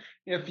body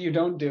if you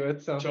don't do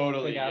it. So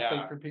Totally, big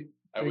athlete yeah. for big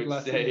I would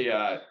lesson. say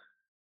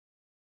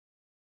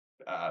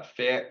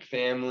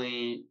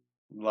family,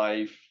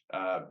 life,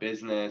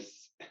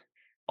 business,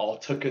 all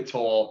took a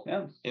toll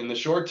Yeah. in the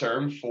short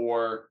term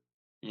for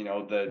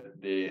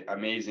the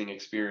amazing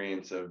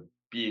experience of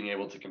being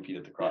able to compete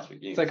at the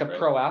CrossFit Games. It's like a right?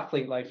 pro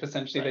athlete life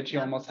essentially Right. that you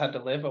almost had to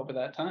live over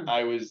that time.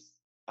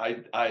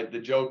 The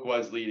joke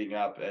was leading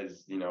up,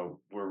 as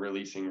we're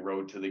releasing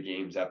Road to the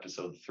Games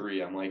episode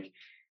 3. I'm like,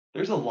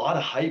 there's a lot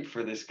of hype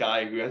for this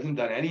guy who hasn't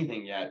done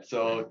anything yet.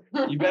 So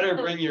you better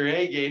bring your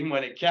A game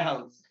when it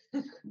counts.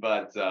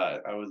 But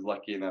I was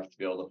lucky enough to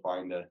be able to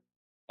find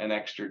an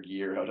extra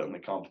gear out on the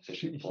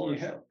competition floor. Yeah.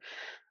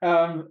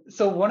 So.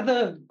 So one of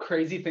the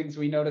crazy things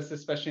we noticed,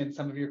 especially in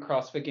some of your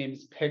CrossFit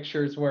Games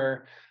pictures,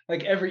 where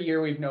like every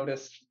year we've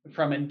noticed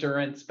from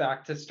endurance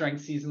back to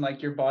strength season,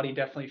 like your body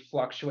definitely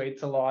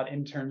fluctuates a lot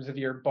in terms of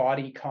your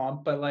body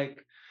comp. But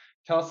like,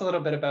 tell us a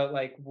little bit about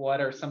like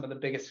what are some of the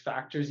biggest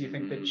factors you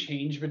think that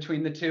change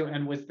between the two,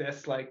 and was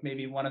this like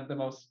maybe one of the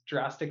most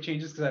drastic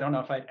changes? Because I don't know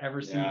if I'd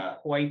ever seen you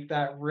quite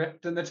that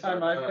ripped in the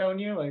time I've known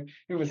you. Like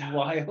it was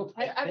wild.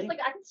 I was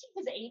like, I can see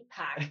his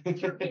 8-pack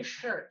through his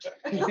shirt.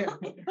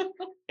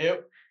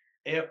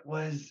 It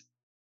was.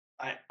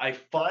 I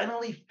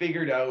finally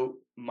figured out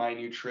my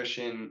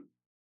nutrition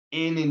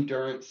in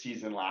endurance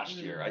season last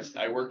year.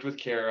 I worked with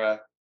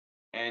Kara,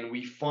 and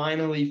we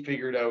finally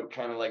figured out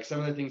kind of like some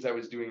of the things I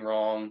was doing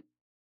wrong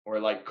or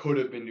like could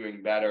have been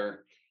doing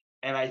better.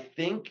 And I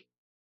think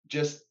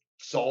just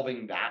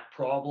solving that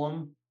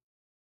problem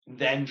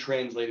then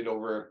translated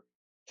over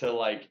to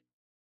like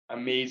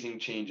amazing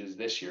changes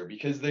this year,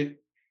 because the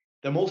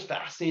most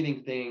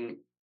fascinating thing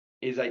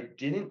is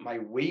my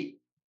weight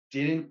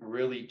didn't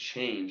really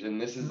change.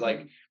 And this is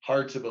like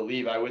hard to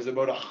believe. I was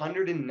about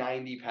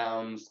 190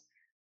 pounds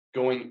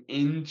going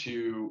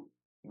into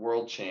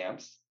World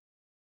Champs,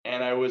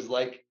 and I was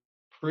like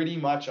pretty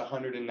much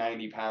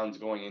 190 pounds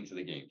going into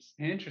the games.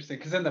 Interesting,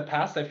 because in the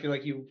past I feel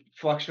like you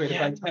fluctuated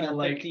by 10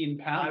 or 15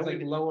 pounds,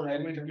 lower. I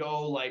would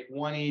go like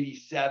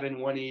 187,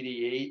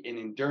 188 in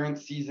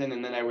endurance season,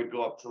 and then I would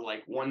go up to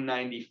like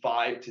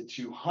 195 to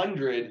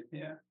 200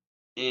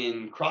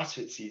 in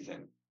CrossFit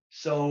season.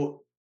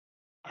 So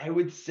I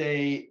would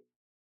say.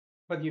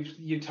 But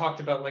you talked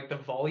about like the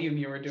volume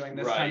you were doing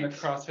this time at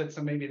CrossFit,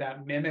 so maybe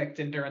that mimicked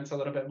endurance a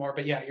little bit more.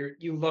 But yeah,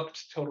 you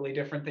looked totally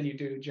different than you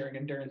do during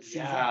endurance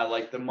season. Yeah,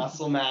 like the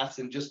muscle mass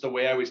and just the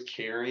way I was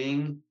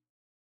carrying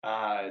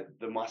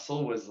the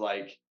muscle was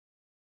like,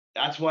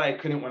 that's why I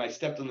couldn't, when I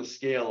stepped on the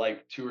scale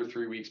like 2 or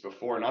 3 weeks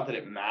before, not that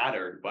it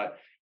mattered, but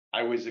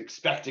I was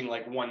expecting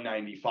like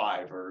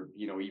 195 or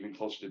even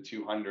closer to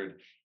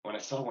 200. When I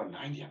saw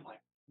 190, I'm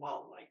like,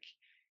 wow, like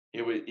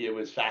it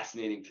was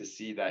fascinating to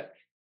see that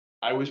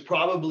I was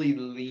probably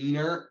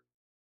leaner,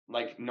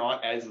 like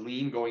not as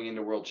lean going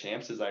into World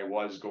Champs as I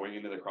was going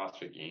into the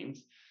CrossFit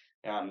Games.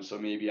 So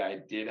maybe I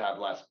did have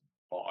less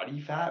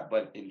body fat,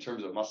 but in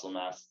terms of muscle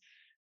mass,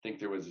 I think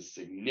there was a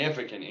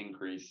significant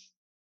increase.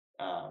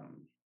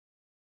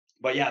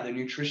 But yeah, the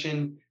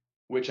nutrition,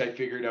 which I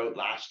figured out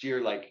last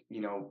year, like,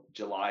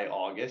 July,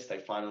 August, I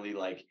finally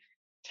like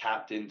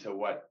tapped into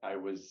what I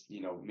was,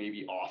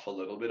 maybe off a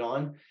little bit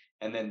on.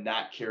 And then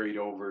that carried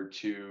over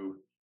to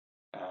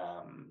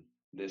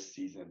this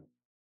season.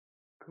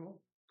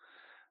 Cool.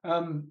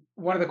 One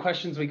of the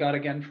questions we got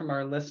again from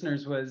our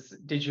listeners was,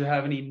 did you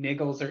have any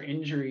niggles or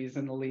injuries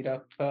in the lead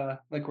up?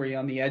 Like, were you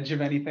on the edge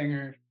of anything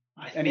or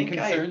any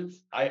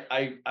concerns?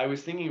 I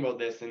was thinking about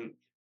this, and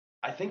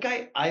I think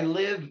I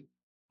live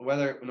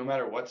no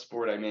matter what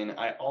sport I'm in,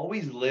 I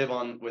always live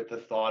on with the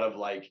thought of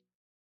like,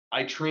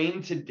 I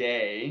train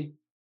today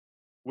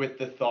with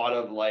the thought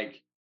of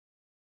like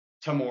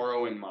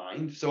tomorrow in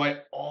mind. So I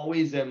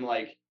always am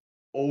like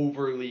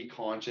overly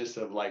conscious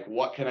of like,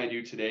 what can I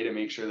do today to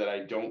make sure that I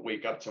don't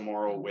wake up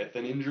tomorrow with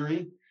an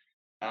injury,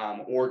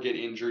 or get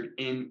injured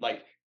in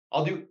like,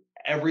 I'll do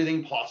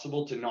everything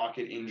possible to not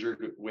get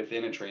injured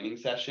within a training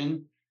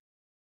session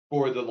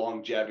for the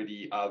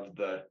longevity of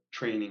the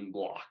training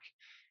block.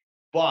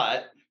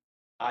 But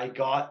I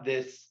got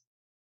this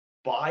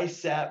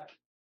bicep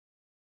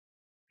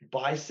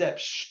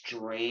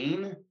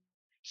strain.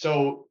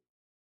 So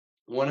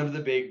one of the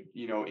big,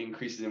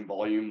 increases in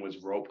volume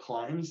was rope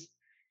climbs.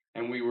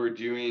 And we were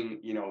doing,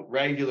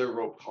 regular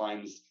rope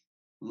climbs,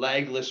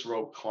 legless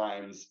rope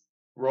climbs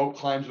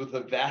with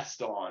a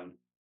vest on,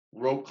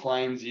 rope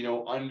climbs,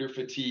 under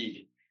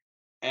fatigue.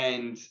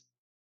 And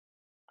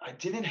it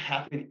didn't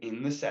happen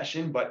in the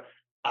session, but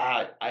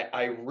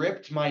I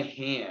ripped my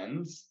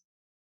hands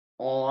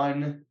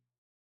on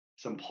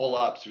some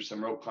pull-ups or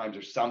some rope climbs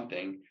or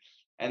something.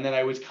 And then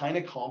I was kind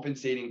of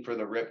compensating for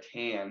the ripped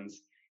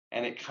hands,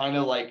 and it kind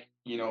of like,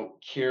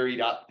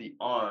 carried up the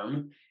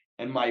arm,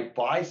 and my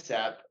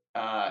bicep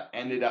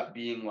ended up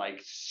being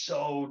like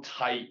so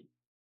tight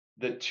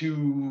the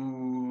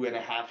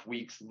 2.5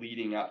 weeks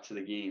leading up to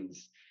the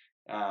games.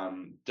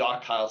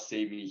 Doc Kyle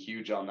saved me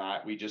huge on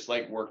that. We just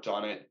like worked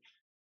on it.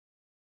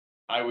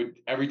 I would,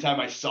 every time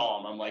I saw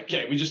him, I'm like,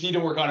 okay, we just need to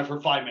work on it for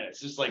 5 minutes.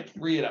 Just like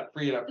free it up.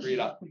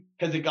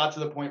 Because it got to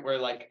the point where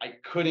like I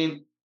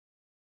couldn't,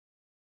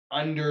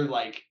 under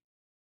like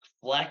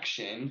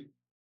flexion,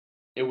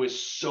 it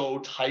was so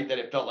tight that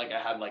it felt like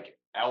I had like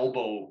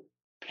elbow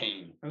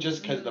pain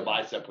just because the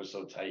bicep was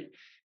so tight.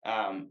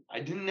 I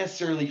didn't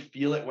necessarily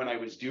feel it when I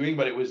was doing,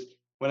 but it was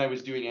when I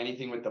was doing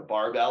anything with the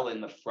barbell in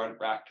the front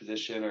rack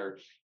position, or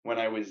when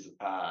I was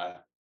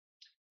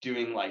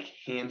doing like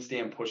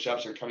handstand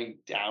push-ups or coming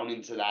down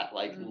into that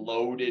like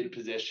loaded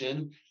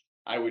position,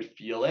 I would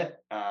feel it.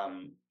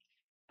 But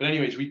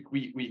anyways,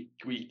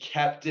 we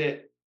kept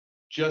it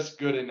just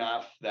good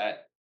enough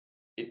that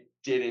it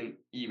didn't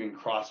even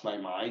cross my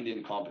mind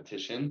in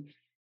competition.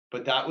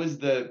 But that was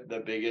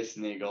the biggest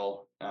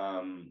niggle.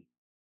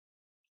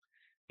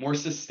 More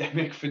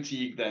systemic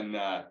fatigue than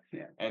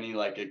any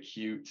like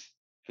acute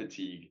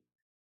fatigue.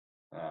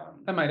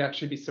 That might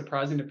actually be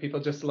surprising to people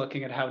just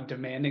looking at how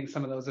demanding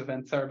some of those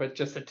events are, but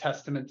just a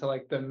testament to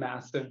like the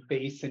massive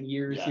base and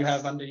years you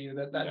have under you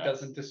that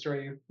doesn't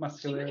destroy you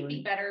muscularly. You would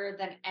be better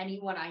than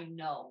anyone I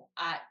know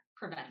at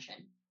prevention.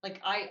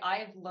 Like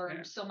I've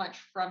learned so much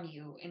from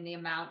you in the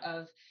amount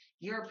of,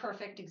 you're a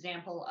perfect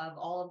example of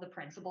all of the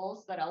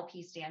principles that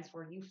LP stands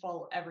for. You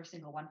follow every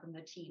single one from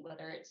the T,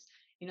 whether it's,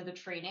 the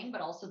training,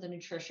 but also the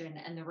nutrition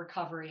and the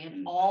recovery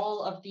and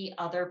all of the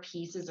other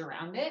pieces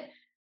around it.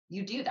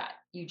 You do that.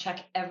 You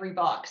check every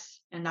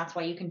box, and that's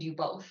why you can do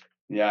both.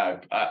 Yeah,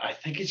 I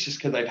think it's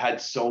just because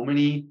I've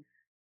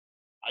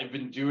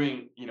been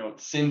doing,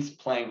 since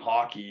playing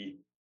hockey,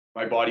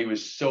 my body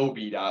was so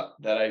beat up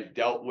that I've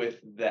dealt with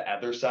the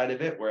other side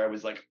of it where I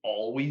was like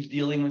always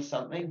dealing with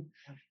something.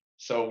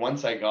 So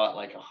once I got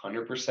like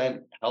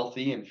 100%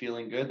 healthy and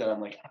feeling good, then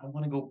I'm like, I don't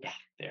want to go back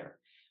there.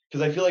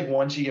 Because I feel like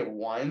once you get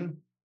one,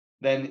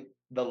 then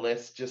the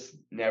list just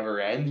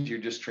never ends. You're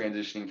just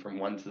transitioning from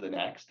one to the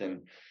next.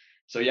 And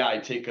so, yeah, I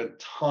take a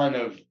ton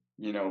of,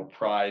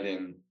 pride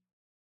in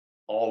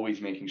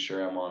always making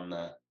sure I'm on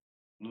the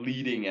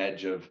leading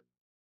edge of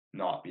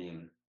not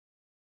being.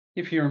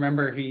 If you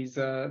remember, he's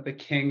the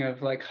king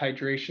of like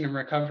hydration and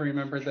recovery.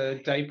 Remember the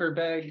diaper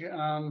bag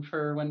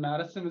for when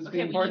Madison was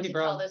being born? He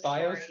brought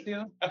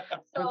BioSteel.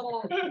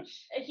 So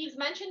he's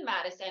mentioned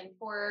Madison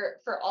for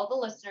all the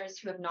listeners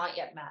who have not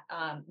yet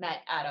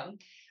met Adam.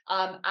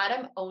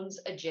 Adam owns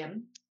a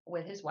gym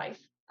with his wife,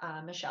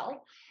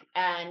 Michelle.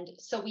 And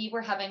so we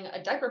were having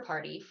a diaper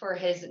party for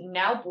his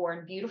now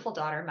born beautiful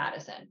daughter,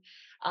 Madison.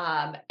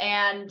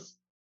 And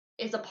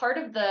is a part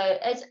of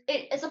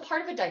as a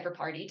part of a diaper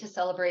party to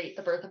celebrate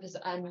the birth of his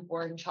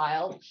unborn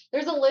child.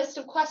 There's a list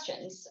of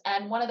questions,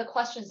 and one of the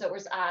questions that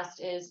was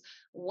asked is,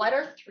 what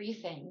are 3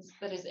 things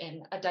that is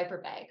in a diaper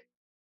bag?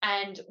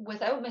 And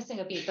without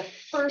missing a beat, the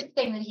first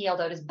thing that he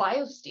yelled out is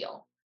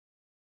BioSteel.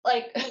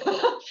 Like, and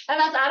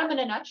that's Adam in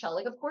a nutshell.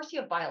 Like, of course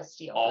you have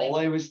BioSteel. All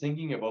I was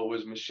thinking about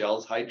was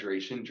Michelle's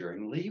hydration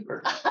during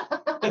labor.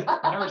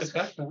 I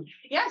respect that.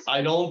 Yes.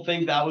 I don't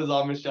think that was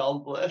on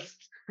Michelle's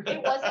list.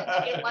 It wasn't.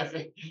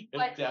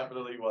 It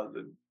definitely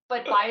wasn't.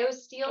 But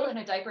BioSteel in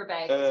a diaper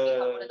bag has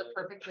become one of the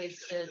perfect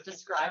ways to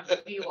describe who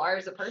you are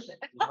as a person.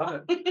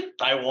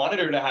 I wanted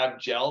her to have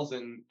gels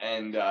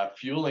and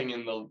fueling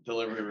in the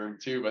delivery room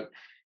too, but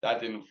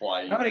that didn't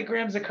fly. How many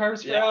grams of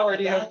carbs per hour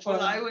do you have? That's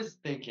what I was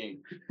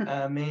thinking.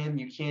 Ma'am,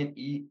 you can't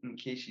eat in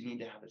case you need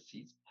to have a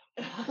seat.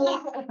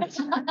 Let's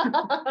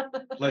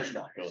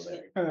not go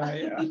there.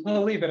 Yeah,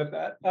 we'll leave it at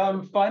that.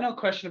 Final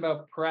question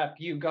about prep.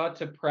 You got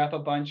to prep a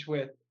bunch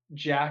with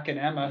Jack and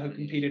Emma, who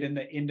competed in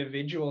the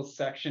individuals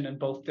section and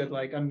both did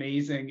like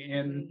amazing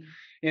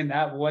in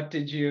that. What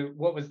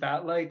was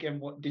that like?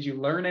 And what did you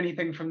learn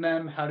anything from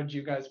them? How did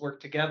you guys work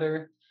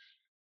together?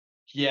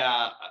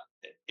 Yeah,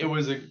 it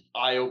was an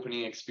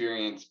eye-opening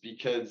experience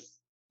because,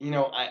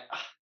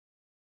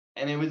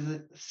 and it was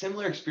a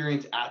similar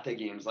experience at the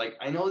games. Like,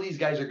 I know these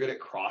guys are good at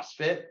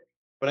CrossFit,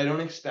 but I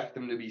don't expect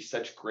them to be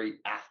such great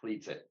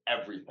athletes at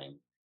everything.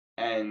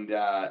 And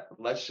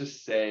let's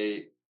just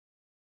say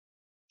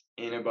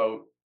in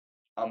about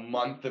a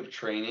month of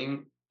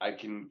training, I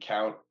can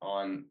count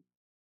on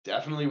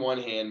definitely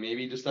one hand,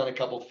 maybe just on a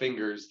couple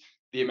fingers,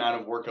 the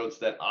amount of workouts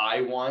that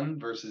I won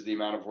versus the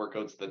amount of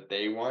workouts that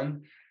they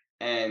won.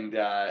 And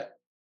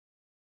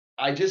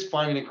I just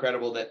find it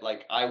incredible that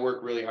like I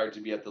work really hard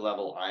to be at the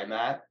level I'm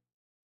at.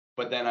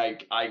 But then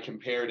I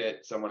compared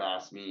it, someone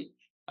asked me,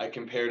 I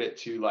compared it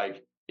to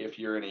like if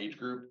you're an age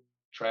group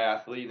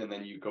triathlete and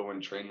then you go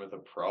and train with a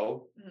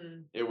pro,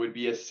 it would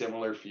be a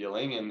similar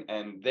feeling.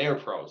 And they're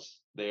pros.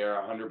 They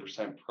are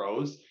 100%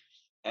 pros.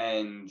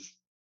 And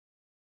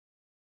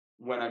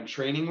when I'm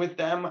training with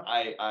them,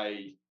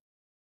 I'm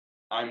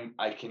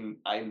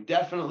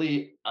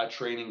definitely a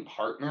training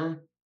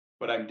partner,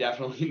 but I'm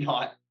definitely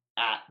not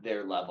at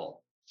their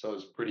level. So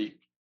it's pretty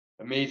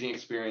amazing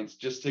experience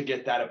just to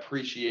get that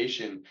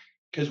appreciation.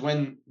 Because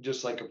when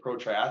just like a pro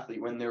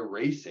triathlete, when they're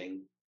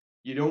racing,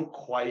 you don't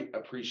quite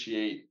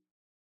appreciate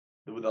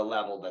the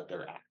level that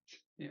they're at.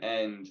 Yeah.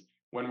 And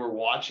when we're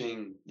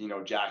watching,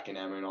 Jack and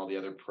Emma and all the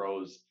other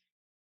pros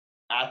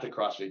at the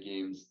CrossFit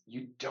Games,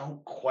 you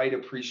don't quite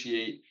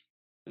appreciate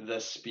the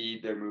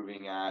speed they're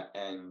moving at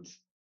and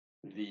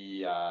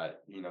the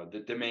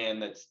the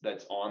demand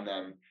that's on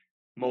them.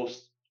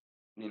 Most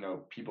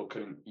people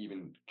couldn't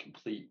even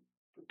complete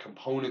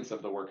components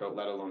of the workout,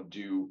 let alone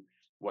do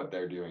what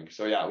they're doing.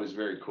 So yeah, it was a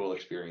very cool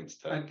experience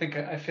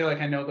I feel like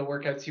I know the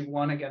workouts you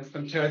won against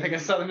them too. I think I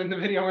saw them in the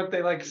video where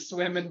they like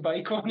swim and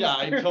bike ones. Yeah,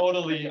 I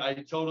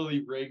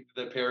totally rigged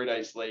the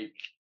Paradise Lake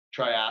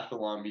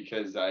triathlon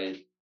because I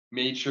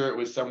made sure it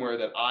was somewhere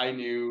that I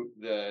knew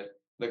the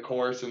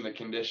course and the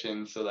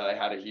conditions so that I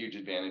had a huge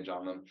advantage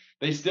on them.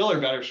 They still are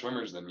better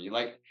swimmers than me.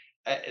 Like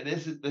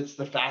that's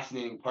the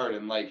fascinating part.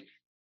 And like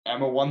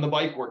Emma won the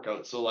bike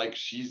workout. So like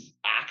she's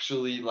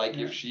actually like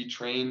if she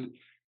trained,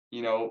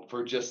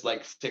 for just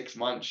like 6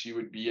 months, she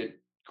would be a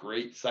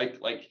great psych.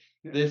 Like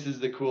this is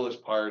the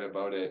coolest part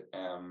about it.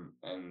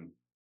 And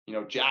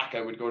Jack,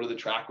 I would go to the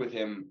track with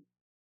him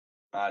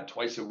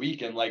twice a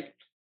week and like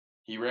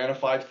he ran a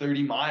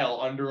 5:30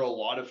 mile under a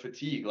lot of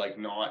fatigue, like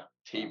not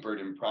tapered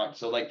and prompt.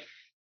 So like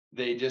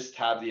they just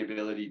have the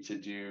ability to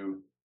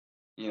do,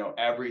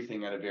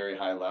 everything at a very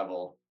high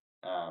level,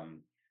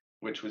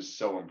 which was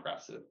so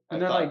impressive.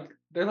 And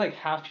they're like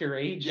half your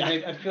age. Yeah.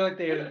 And I feel like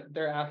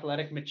their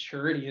athletic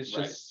maturity is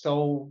just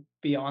so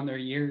beyond their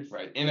years.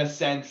 Right. In a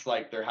sense,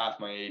 like they're half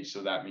my age,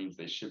 so that means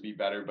they should be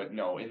better. But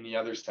no, in the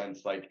other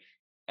sense, like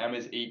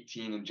Emma's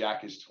 18 and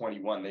Jack is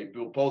 21. They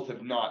both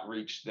have not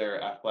reached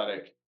their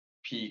athletic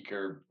peak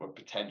or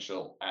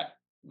potential at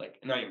like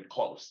not even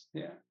close.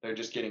 Yeah. They're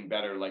just getting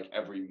better like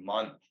every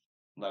month,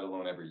 let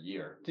alone every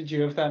year. Did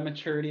you have that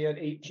maturity at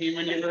 18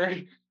 when you were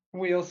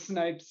wheel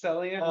snipe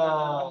Selly?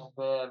 Oh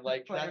man,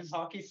 like that's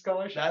hockey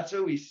scholarship. That's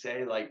what we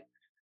say. Like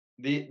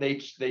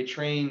they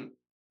train,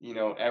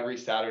 every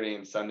Saturday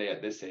and Sunday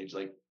at this age.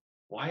 Like,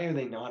 why are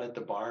they not at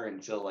the bar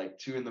until like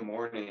 2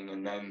 a.m.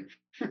 and then,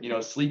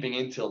 sleeping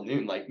until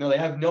noon? Like, no, they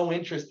have no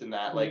interest in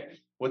that. Like,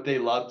 what they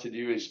love to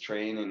do is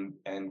train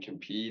and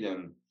compete,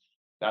 and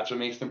that's what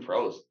makes them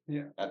pros.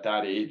 Yeah. At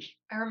that age.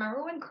 I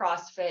remember when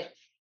CrossFit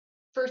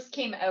first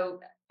came out,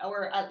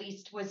 or at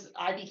least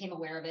I became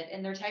aware of it,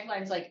 and their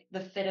tagline's like the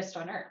fittest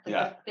on earth,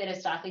 like the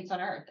fittest athletes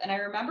on earth. And I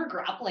remember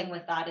grappling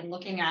with that and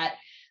looking at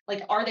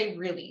like, are they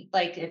really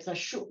like it's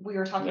we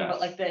were talking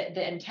about like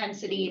the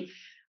intensity.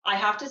 I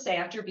have to say,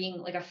 after being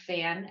like a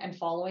fan and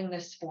following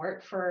this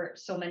sport for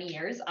so many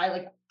years, I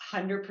like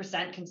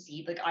 100%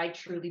 concede. Like I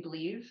truly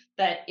believe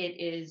that it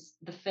is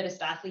the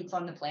fittest athletes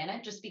on the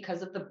planet just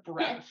because of the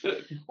breadth.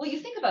 Well, you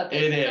think about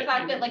this, the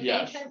fact that like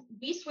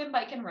we swim,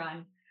 bike, and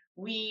run.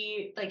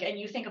 We like, and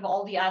you think of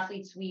all the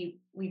athletes we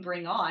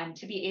bring on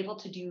to be able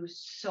to do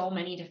so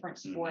many different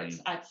sports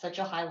at such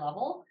a high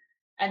level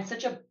and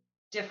such a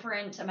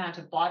different amount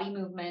of body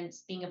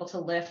movements, being able to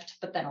lift,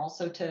 but then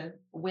also to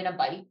win a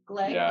bike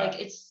leg. Like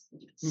it's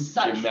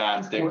such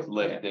gymnastics,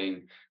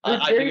 lifting.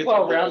 I think it's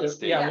well rounded.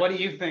 Yeah. What do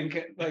you think?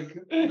 Like,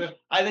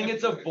 I think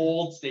it's a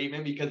bold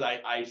statement because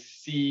I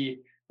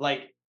see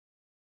like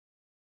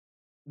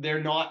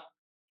they're not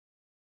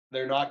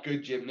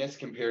good gymnasts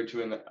compared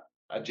to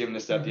a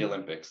gymnast at the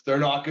Olympics. They're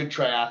not good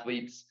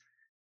triathletes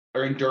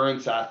or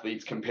endurance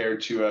athletes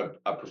compared to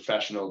a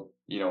professional,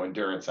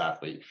 endurance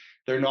athlete.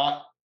 They're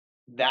not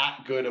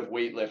that good of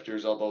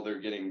weightlifters, although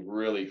they're getting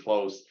really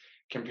close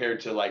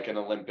compared to like an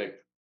Olympic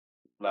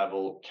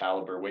level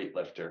caliber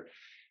weightlifter.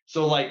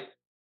 So like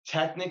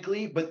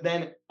technically, but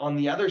then on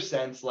the other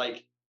sense,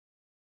 like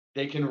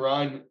they can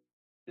run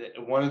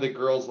one of the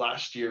girls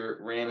last year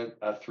ran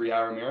a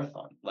 3-hour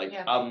marathon, like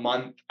a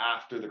month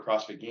after the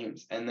CrossFit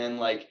Games. And then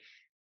like,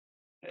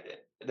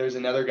 there's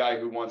another guy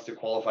who wants to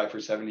qualify for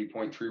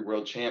 70.3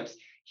 world champs.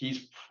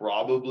 He's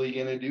probably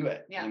going to do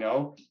it, you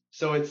know?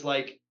 So it's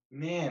like,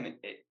 man,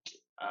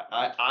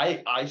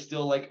 I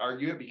still like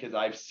argue it because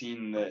I've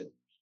seen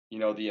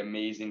the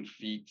amazing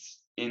feats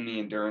in the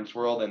endurance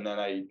world. And then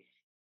I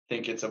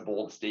think it's a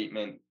bold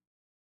statement,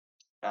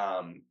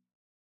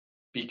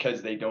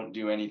 because they don't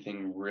do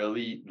anything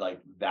really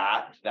like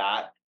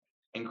that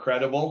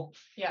incredible.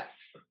 Yeah.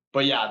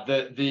 But yeah,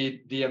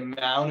 the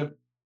amount of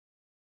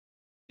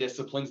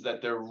disciplines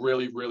that they're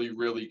really, really,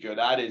 really good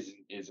at is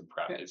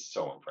impressive. It's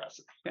so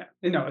impressive. Yeah,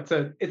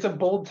 it's a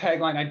bold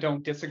tagline. I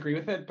don't disagree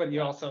with it, but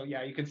you also,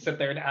 you could sit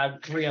there and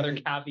add 3 other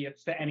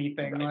caveats to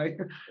anything, like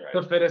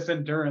the fittest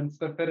endurance,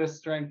 the fittest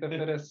strength, the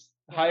fittest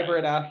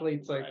hybrid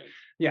athletes. Like,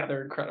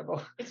 they're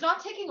incredible. It's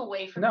not taking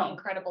away from the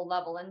incredible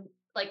level, and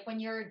like when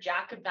you're a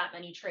jack of that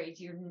many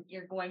trades,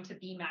 you're going to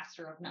be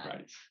master of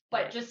none.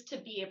 But just to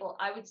be able,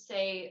 I would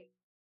say,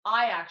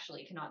 I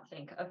actually cannot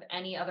think of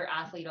any other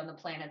athlete on the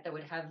planet that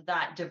would have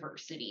that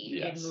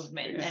diversity in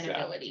movement and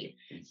ability.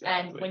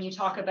 And when you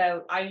talk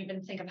about, I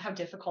even think of how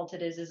difficult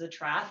it is as a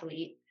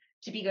triathlete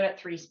to be good at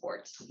 3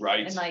 sports.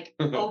 And like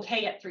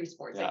okay at 3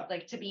 sports.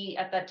 Like to be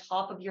at the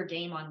top of your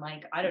game on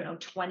like, I don't know,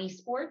 20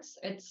 sports.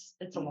 It's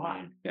a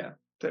lot. Yeah.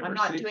 I'm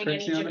not doing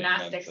any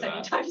gymnastics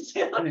anytime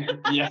soon.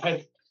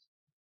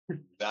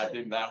 That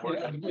didn't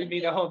work. We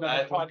need a whole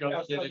nother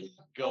podcast. Didn't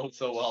go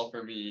so well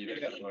for me either.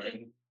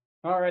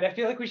 All right, I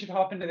feel like we should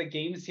hop into the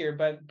games here,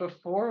 but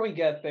before we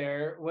get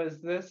there,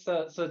 was this,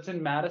 so it's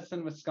in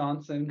Madison,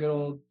 Wisconsin, good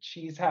old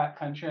cheese hat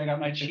country. I got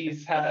my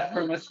cheese hat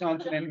from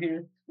Wisconsin in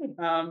here.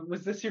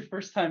 Was this your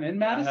first time in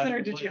Madison,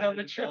 or did you have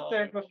a trip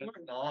there before?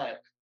 Not.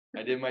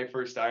 I did my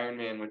first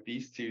Ironman with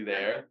these two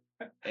there,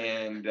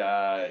 and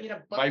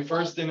my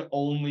first and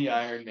only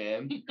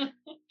Ironman.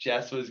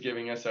 Jess was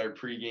giving us our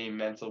pregame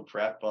mental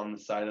prep on the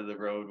side of the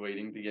road,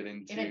 waiting to get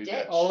into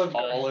the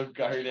Olive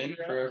Garden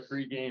for a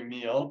pregame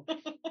meal.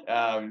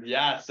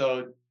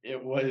 So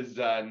it was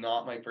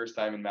not my first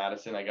time in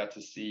Madison. I got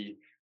to see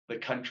the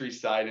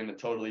countryside in a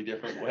totally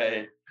different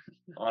way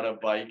on a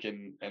bike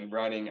and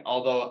running.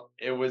 Although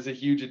it was a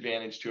huge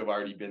advantage to have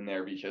already been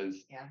there, because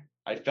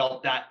I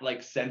felt that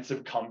like sense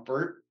of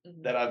comfort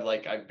that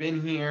I've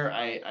been here.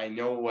 I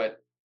know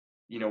what,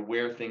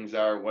 where things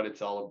are, what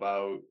it's all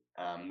about.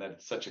 That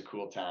it's such a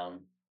cool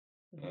town.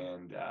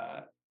 And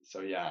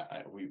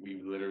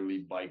we literally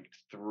biked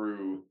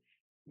through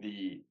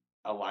the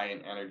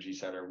Alliant Energy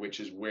Center, which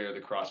is where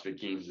the CrossFit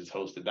Games is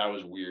hosted. That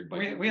was weird.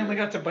 We only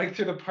got to bike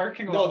through the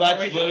parking lot. No,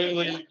 that's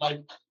literally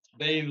like,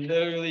 they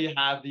literally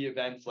have the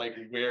events like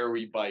where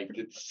we biked.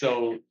 It's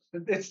too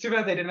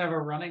bad they didn't have a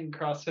running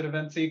CrossFit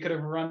event, so you could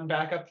have run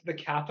back up to the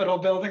Capitol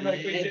building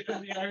like we did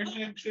in the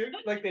Ironman too,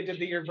 like they did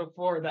the year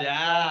before.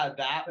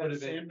 That would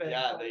have been. They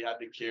had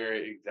to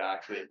carry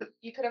exactly.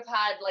 You could have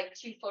had like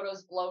 2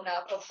 photos blown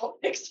up of whole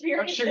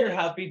experience. I'm sure you're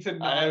happy to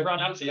not run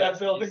up to that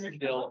building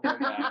again.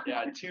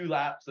 2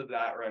 laps of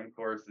that run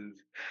courses.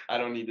 I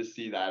don't need to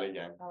see that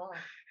again. Oh,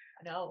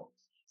 no.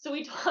 So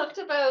we talked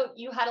about,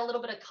 you had a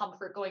little bit of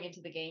comfort going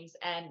into the games,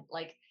 and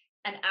like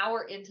an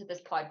hour into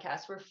this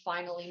podcast, we're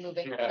finally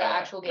moving to the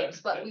actual games,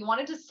 but we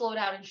wanted to slow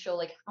down and show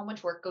like how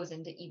much work goes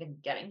into even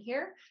getting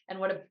here and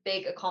what a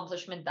big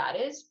accomplishment that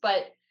is.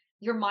 But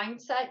your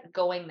mindset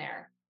going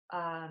there,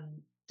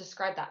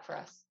 describe that for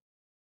us.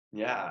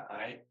 Yeah,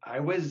 I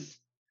was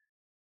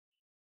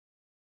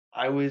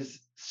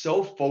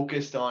so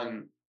focused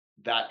on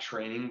that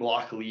training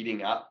block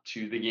leading up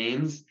to the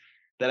games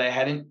that I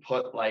hadn't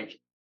put like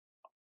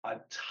a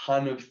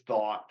ton of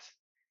thought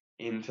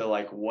into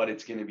like what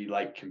it's going to be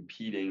like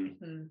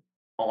competing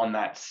on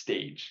that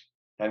stage.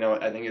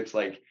 I think it's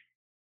like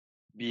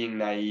being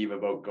naive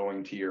about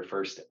going to your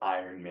first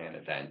Ironman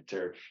event,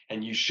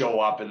 and you show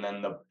up and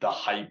then the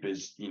hype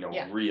is,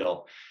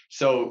 real.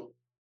 So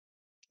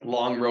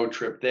long road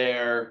trip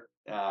there,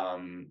 got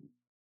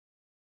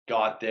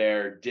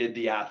there, did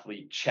the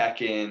athlete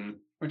check-in,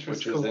 which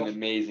was cool. An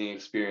amazing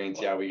experience.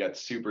 Yeah, we got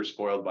super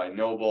spoiled by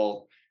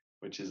Noble,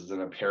 which is an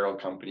apparel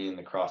company in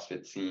the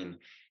CrossFit scene.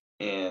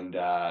 And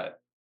that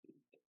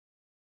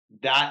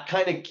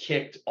kind of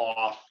kicked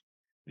off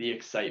the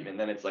excitement.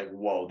 Then it's like,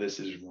 whoa, this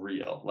is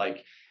real.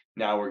 Like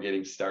now we're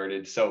getting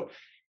started. So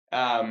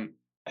I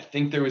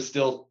think there was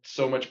still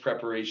so much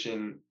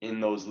preparation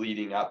in those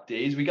leading up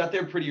days. We got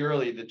there pretty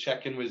early. The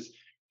check-in was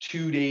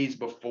 2 days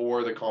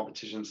before the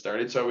competition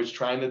started. So I was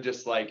trying to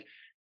just like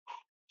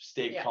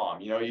stay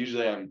calm.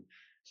 Usually I'm,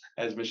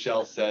 as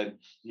Michelle said,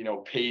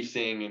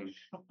 pacing and,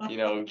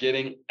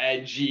 getting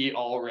edgy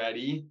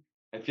already.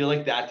 I feel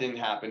like that didn't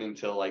happen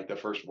until like the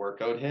first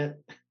workout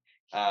hit.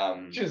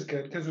 Which is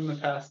good, because in the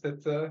past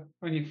it's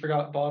when you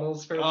forgot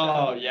bottles for See,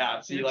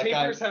 your like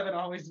tapers haven't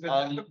always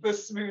been the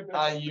smoothest.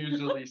 I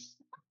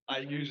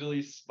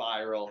usually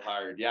spiral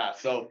hard. Yeah.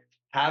 So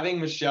having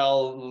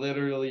Michelle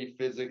literally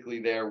physically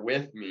there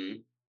with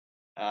me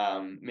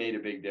made a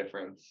big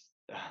difference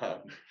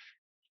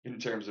in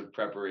terms of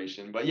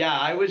preparation. But yeah,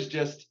 I was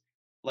just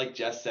like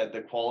Jess said,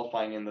 the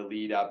qualifying and the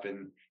lead up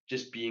and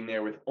just being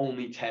there with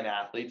only 10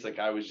 athletes, like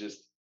I was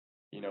just,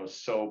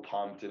 so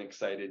pumped and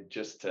excited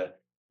just to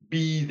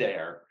be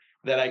there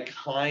that I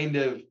kind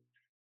of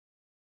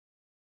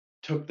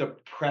took the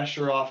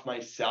pressure off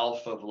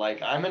myself of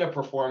like, I'm going to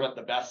perform at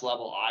the best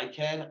level I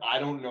can. I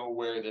don't know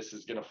where this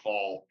is going to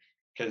fall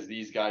because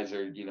these guys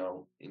are,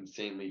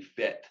 insanely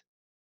fit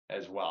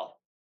as well.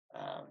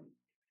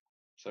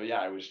 So yeah,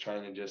 I was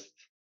trying to just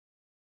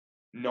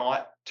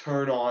not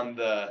turn on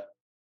the,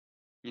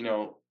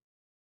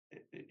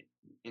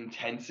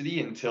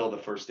 intensity until the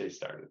first day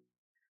started.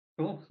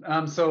 Cool.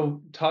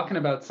 So talking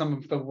about some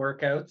of the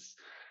workouts,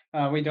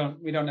 we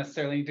don't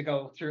necessarily need to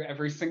go through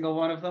every single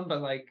one of them,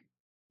 but like,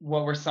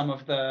 what were some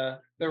of the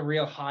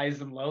real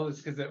highs and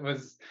lows?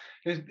 Because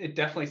it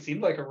definitely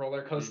seemed like a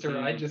roller coaster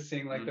ride, just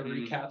seeing like the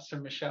recaps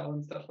from Michelle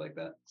and stuff like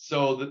that.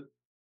 So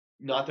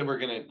not that we're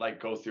gonna like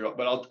go through it,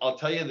 but I'll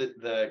tell you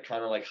the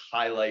kind of like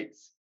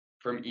highlights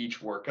from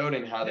each workout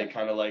and how they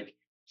kind of like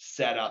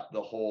set up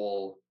the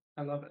whole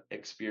I love it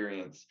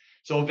experience.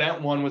 So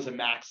event 1 was a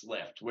max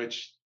lift,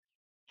 which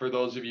for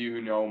those of you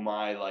who know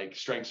my like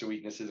strengths or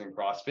weaknesses in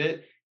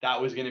CrossFit,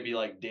 that was going to be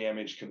like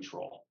damage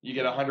control. You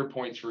get 100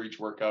 points for each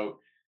workout.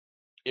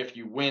 If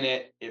you win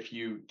it, if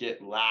you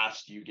get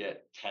last, you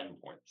get 10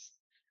 points.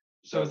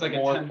 So it's like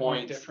more a 10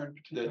 point difference.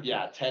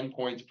 10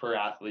 points per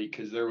athlete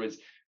because there was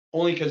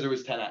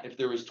 10. If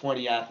there was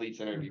 20 athletes,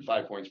 then it would be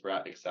 5 points per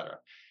athlete, etc.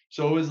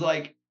 So it was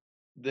like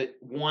the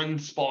one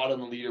spot on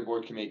the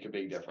leaderboard can make a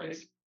big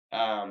difference.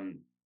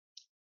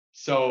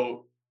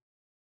 So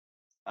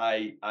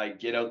I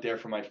get out there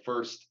for my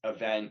first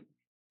event.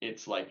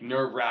 It's like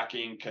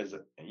nerve-wracking because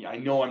I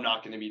know I'm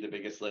not going to be the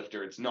biggest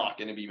lifter. It's not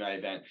going to be my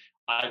event.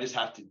 I just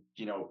have to,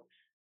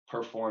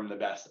 perform the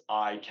best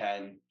I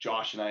can.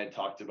 Josh and I had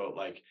talked about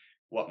like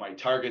what my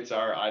targets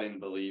are. I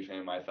didn't believe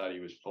him. I thought he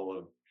was full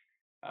of,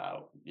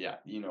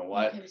 you know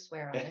what? You can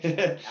swear on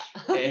it.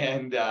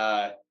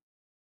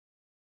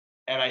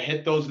 and I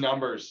hit those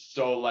numbers.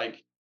 So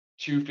like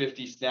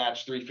 250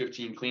 snatch,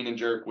 315 clean and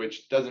jerk,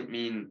 which doesn't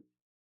mean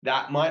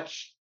that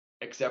much,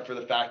 except for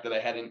the fact that I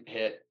hadn't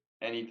hit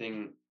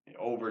anything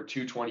over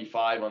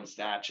 225 on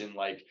snatch in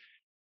like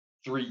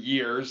 3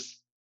 years.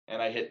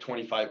 And I hit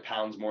 25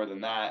 pounds more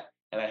than that.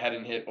 And I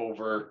hadn't hit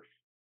over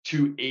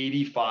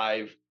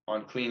 285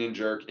 on clean and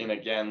jerk in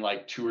again,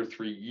 like 2 or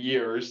 3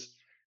 years.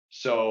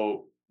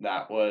 So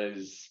that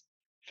was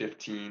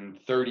 15,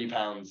 30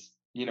 pounds,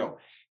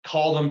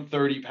 call them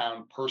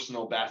 30-pound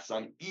personal bests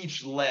on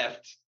each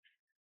lift.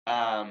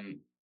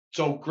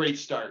 So great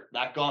start.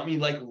 That got me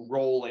like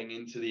rolling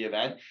into the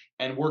event.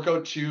 And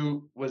workout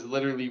 2 was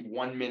literally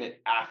 1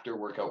 minute after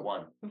workout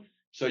 1.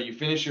 So you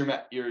finish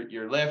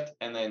your lift,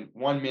 and then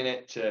 1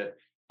 minute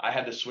I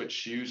had to switch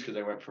shoes because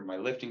I went from my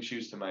lifting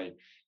shoes to my,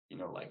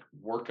 like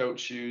workout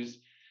shoes.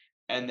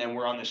 And then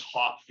we're on this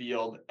hot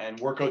field, and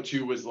workout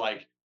 2 was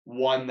like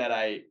one that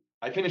I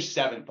finished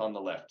 7th on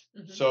the lift.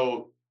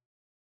 So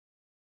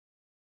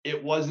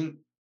it wasn't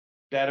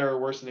better or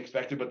worse than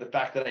expected, but the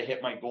fact that I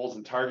hit my goals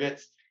and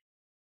targets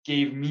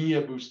gave me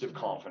a boost of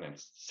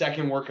confidence.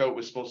 Second workout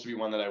was supposed to be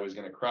one that I was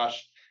going to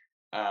crush.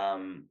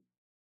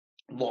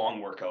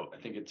 Long workout. I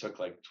think it took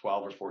like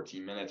 12 or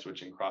 14 minutes,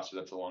 which in CrossFit,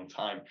 that's a long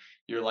time.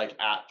 You're like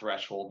at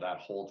threshold that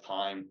whole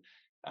time.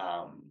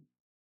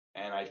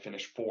 And I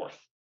finished 4th.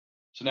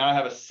 So now I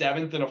have a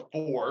 7th and a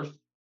 4th.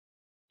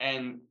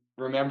 And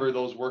remember,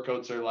 those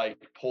workouts are like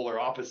polar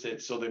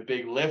opposites. So the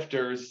big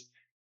lifters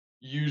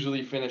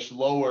usually finish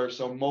lower.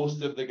 So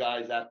most of the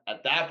guys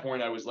at that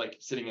point, I was like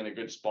sitting in a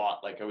good spot.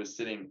 Like I was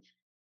sitting,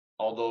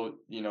 although,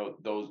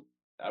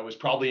 I was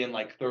probably in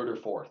like 3rd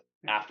or 4th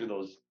after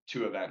those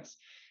 2 events.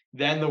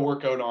 Then the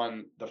workout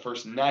on the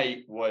first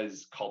night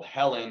was called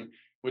Helen,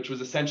 which was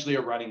essentially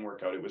a running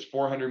workout. It was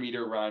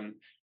 400-meter run,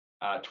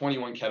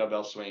 21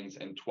 kettlebell swings,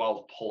 and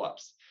 12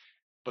 pull-ups.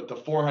 But the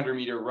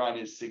 400-meter run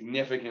is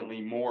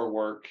significantly more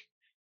work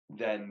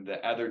than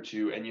the other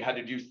 2. And you had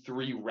to do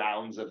 3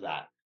 rounds of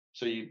that.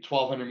 So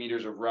 1,200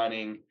 meters of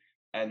running.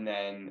 And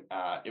then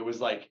it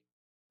was like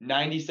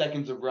 90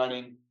 seconds of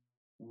running,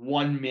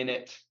 1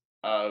 minute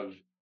of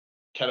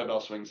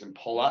kettlebell swings and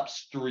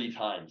pull-ups 3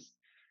 times.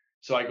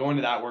 So I go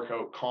into that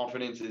workout,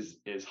 confidence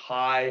is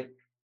high,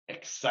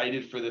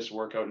 excited for this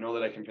workout, know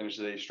that I can finish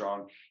the day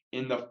strong.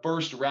 In the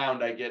first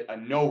round, I get a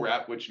no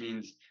rep, which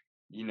means,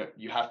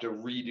 you have to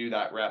redo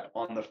that rep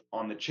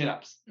on the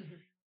chin-ups.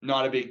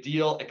 Not a big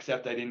deal,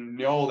 except I didn't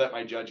know that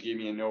my judge gave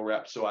me a no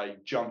rep. So I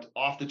jumped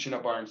off the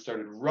chin-up bar and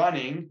started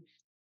running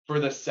for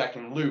the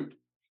second loop.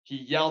 He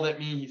yelled at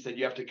me. He said,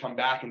 you have to come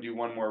back and do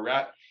 1 more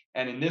rep.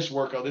 And in this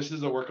workout, this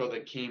is a workout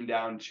that came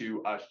down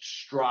to a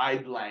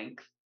stride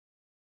length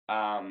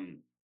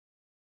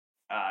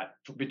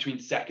between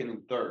 2nd and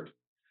 3rd.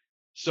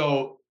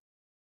 So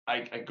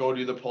I go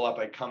do the pull-up,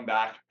 I come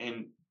back,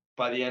 and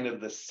by the end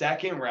of the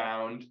 2nd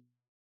round,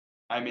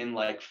 I'm in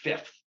like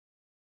 5th.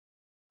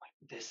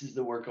 This is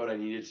the workout I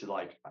needed to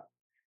like,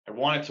 I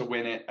wanted to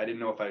win it. I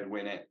didn't know if I'd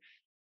win it.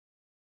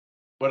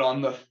 But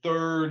on the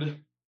 3rd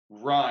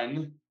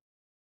run,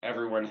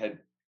 everyone had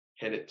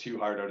hit it too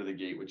hard out of the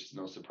gate, which is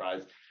no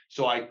surprise.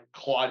 So I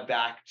clawed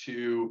back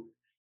to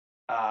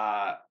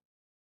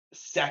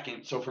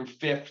second. So from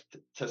fifth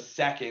to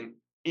second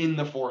in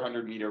the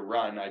 400-meter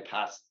run, I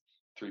passed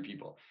 3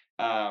 people.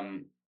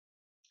 And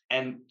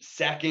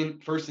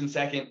first and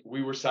second,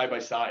 we were side by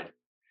side.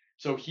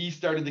 So he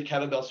started the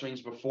kettlebell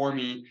swings before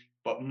me,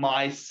 but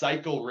my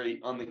cycle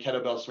rate on the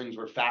kettlebell swings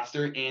were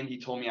faster. And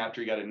he told me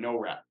after he got a no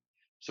rep.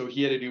 So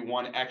he had to do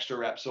 1 extra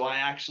rep. So I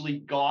actually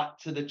got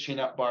to the chin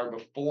up bar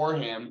before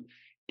him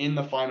in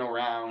the final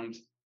round,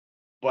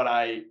 but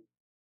I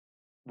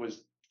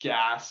was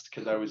gassed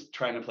because I was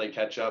trying to play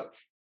catch up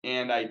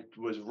and I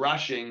was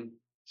rushing.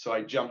 So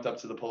I jumped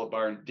up to the pull-up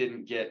bar and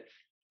didn't get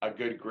a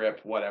good grip,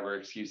 whatever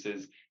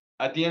excuses.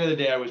 At the end of the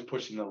day, I was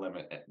pushing the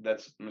limit.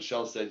 That's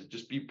Michelle says,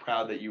 just be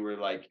proud that you were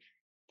like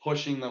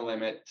pushing the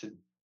limit to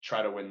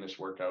try to win this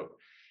workout.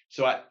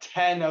 So at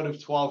 10 out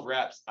of 12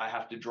 reps, I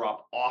have to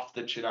drop off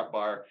the chin up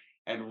bar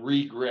and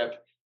re-grip.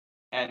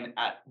 And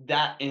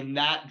in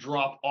that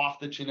drop off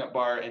the chin up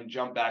bar and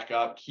jump back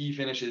up, he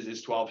finishes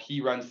his 12.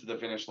 He runs to the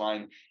finish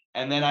line.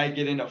 And then I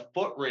get in a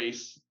foot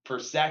race for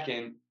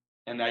second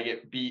and I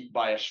get beat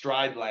by a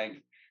stride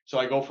length. So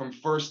I go from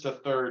first to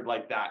third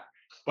like that,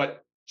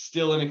 but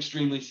still an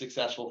extremely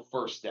successful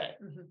first day.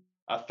 Mm-hmm.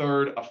 A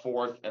third, a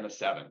fourth, and a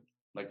seventh.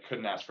 Like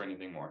couldn't ask for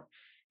anything more.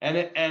 And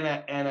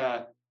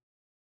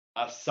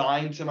a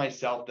sign to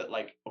myself that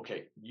like,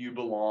 okay, you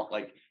belong,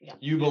 like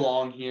you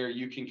belong here.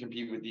 You can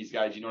compete with these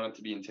guys. You don't have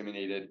to be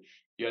intimidated.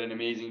 You had an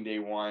amazing day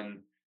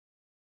 1.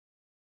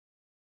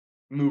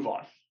 Move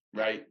on,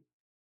 right?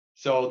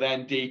 So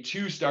then day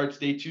 2 starts.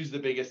 Day 2 is the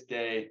biggest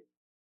day.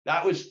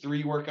 That was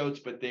 3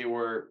 workouts, but they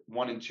were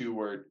 1 and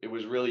 2 it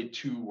was really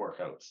 2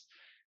 workouts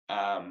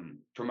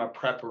from a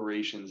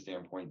preparation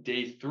standpoint.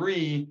 Day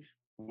 3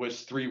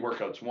 was 3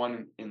 workouts,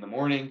 1 in the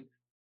morning,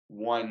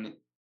 1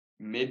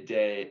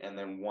 midday, and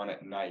then 1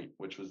 at night,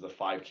 which was the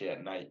 5K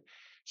at night.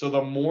 So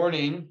the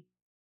morning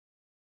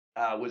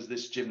was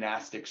this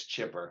gymnastics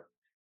chipper.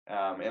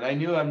 And I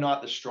knew I'm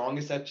not the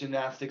strongest at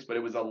gymnastics, but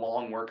it was a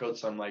long workout.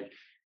 So I'm like,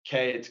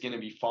 okay, it's going to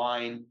be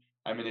fine.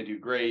 I'm going to do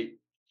great.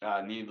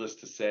 Needless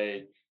to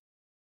say,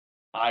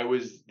 I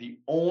was the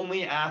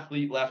only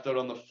athlete left out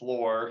on the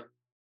floor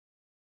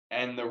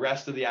and the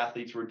rest of the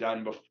athletes were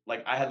done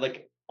like I had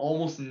like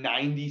almost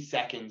 90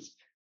 seconds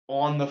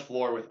on the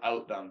floor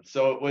without them.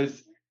 So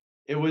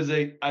it was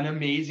an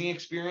amazing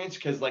experience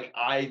because like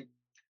I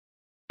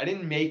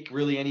didn't make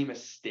really any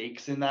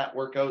mistakes in that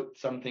workout.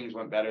 Some things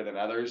went better than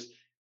others,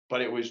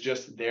 but it was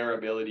just their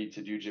ability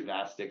to do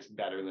gymnastics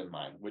better than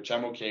mine, which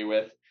I'm okay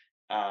with.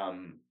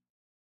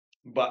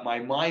 But my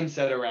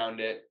mindset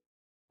around it,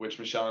 which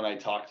Michelle and I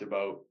talked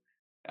about,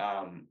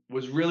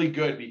 was really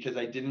good because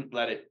I didn't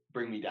let it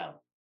bring me down.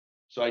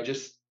 So I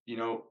just,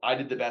 I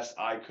did the best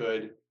I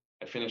could.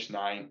 I finished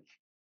 9th.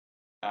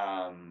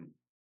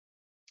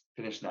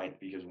 Finished 9th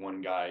because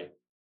one guy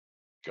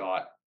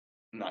got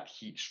not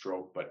heat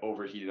stroke, but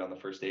overheated on the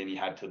first day and he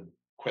had to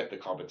quit the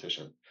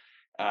competition.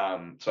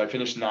 So I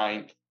finished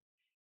 9th.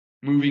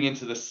 Moving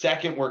into the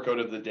second workout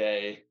of the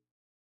day,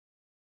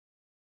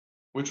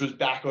 which was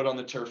back out on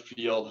the turf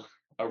field,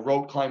 a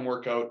rope climb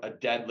workout, a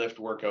deadlift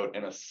workout,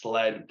 and a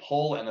sled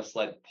pull and a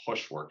sled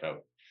push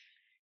workout.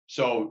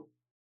 So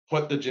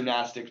put the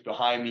gymnastics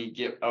behind me,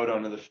 get out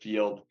onto the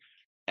field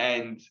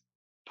and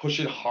push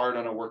it hard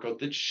on a workout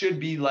that should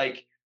be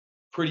like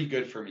pretty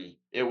good for me.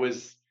 It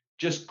was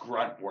just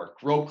grunt work.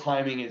 Rope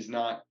climbing it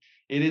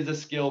is a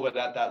skill, but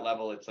at that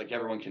level, it's like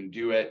everyone can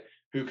do it.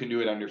 Who can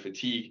do it under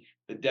fatigue?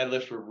 The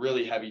deadlifts were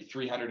really heavy,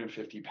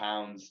 350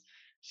 pounds.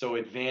 So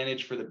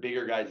advantage for the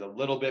bigger guys a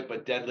little bit,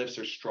 but deadlifts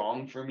are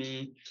strong for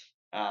me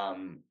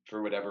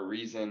for whatever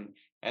reason.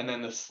 And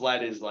then the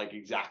sled is like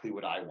exactly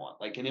what I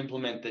want, like an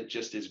implement that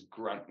just is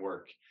grunt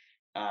work.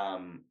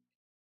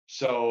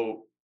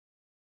 So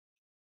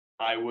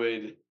I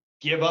would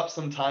give up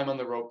some time on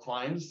the rope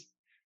climbs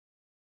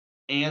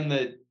and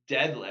the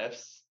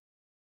deadlifts,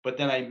 but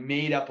then I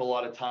made up a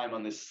lot of time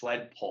on this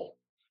sled pull.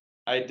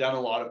 I had done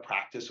a lot of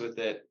practice with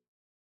it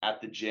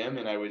at the gym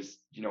and I was,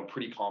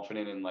 pretty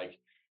confident in like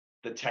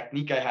the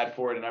technique I had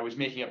for it and I was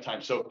making up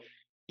time. So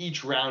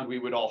each round we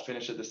would all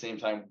finish at the same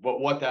time. But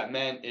what that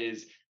meant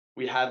is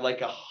we had like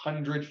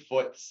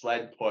 100-foot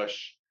sled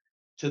push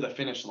to the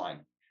finish line.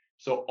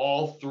 So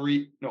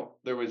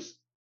there was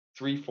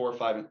 3, 4,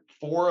 5,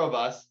 4 of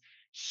us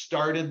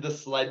started the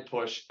sled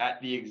push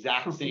at the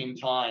exact same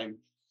time.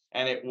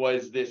 And it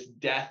was this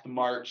death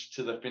march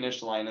to the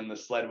finish line. And the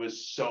sled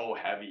was so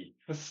heavy.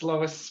 The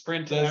slowest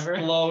sprint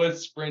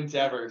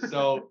ever.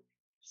 So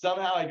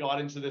somehow I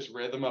got into this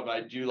rhythm of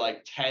I'd do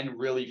like 10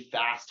 really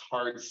fast,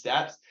 hard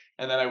steps.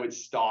 And then I would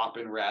stop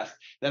and rest.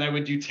 Then I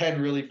would do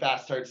 10 really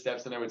fast, hard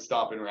steps. And I would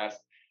stop and rest.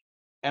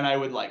 And I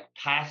would like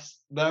pass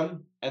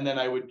them. And then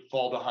I would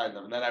fall behind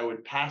them. And then I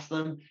would pass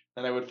them.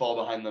 And I would fall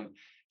behind them.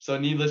 So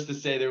needless to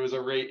say, it was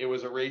a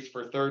race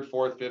for 3rd,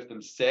 4th, 5th,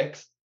 and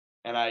 6th.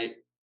 And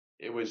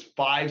it was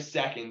 5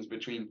 seconds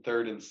between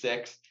third and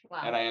sixth,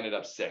 and I ended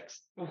up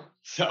sixth.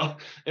 So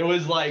it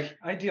was like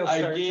Ideal I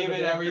start to gave the it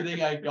day.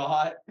 everything I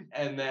got,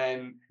 and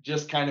then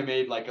just kind of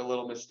made like a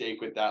little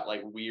mistake with that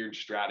like weird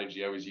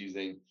strategy I was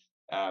using.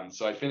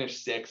 So I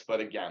finished sixth, but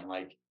again,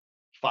 like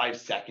 5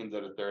 seconds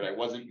out of third. I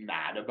wasn't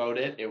mad about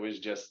it. It was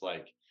just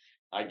like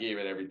I gave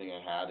it everything I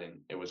had,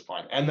 and it was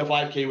fine. And the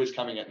 5K was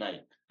coming at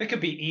night. It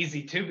could be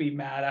easy to be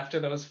mad after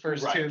those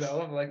first two, Right,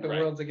 though. Like the right.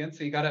 world's against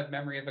you. You got to have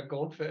memory of a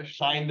goldfish.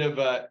 Kind of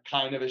a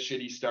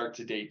shitty start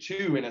to day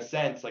two in a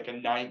sense, like a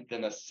ninth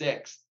and a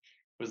sixth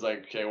was like,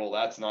 okay, well,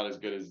 that's not as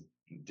good as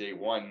day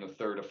one, the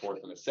third, a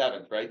fourth, and a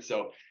seventh, right?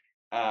 So,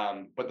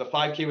 but the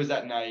 5K was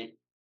at night,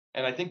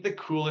 and I think the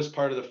coolest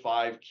part of the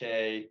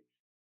 5K,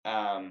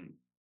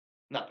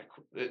 not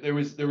the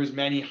there was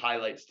many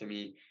highlights to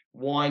me.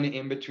 One,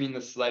 in between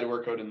the sled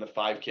workout and the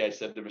 5K, I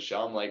said to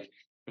Michelle, I'm like,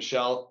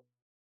 Michelle,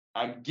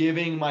 I'm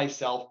giving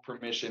myself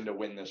permission to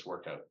win this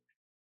workout.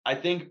 I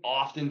think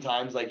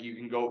oftentimes like you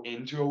can go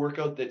into a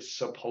workout that's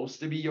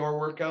supposed to be your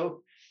workout,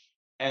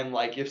 and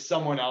like if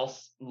someone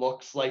else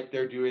looks like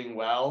they're doing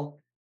well,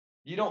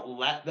 you don't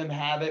let them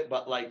have it,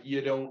 but like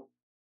you don't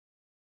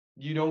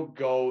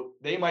go,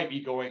 they might be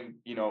going,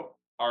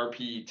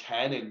 RP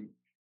 10 and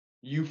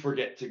you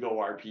forget to go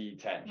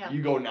RP 10. Yeah.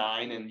 You go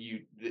 9 and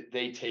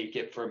they take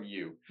it from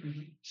you.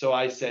 Mm-hmm. So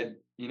I said,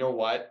 you know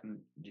what?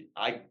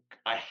 I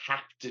have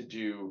to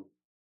do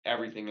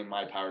everything in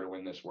my power to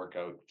win this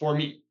workout for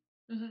me.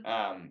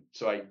 Mm-hmm.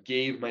 So I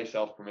gave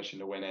myself permission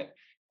to win it.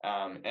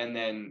 And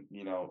then,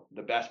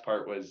 the best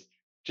part was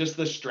just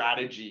the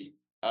strategy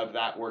of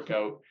that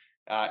workout.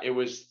 It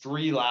was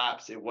 3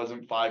 laps. It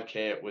wasn't 5K.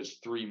 It was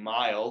 3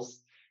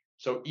 miles.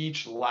 So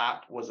each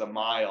lap was a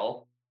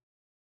mile,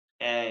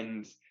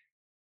 and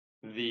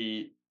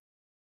the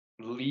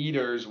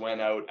leaders went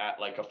out at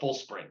like a full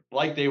sprint,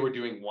 like they were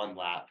doing 1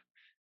 lap.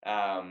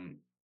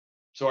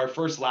 So our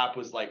first lap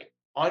was like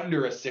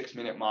under a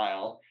 6-minute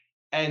mile.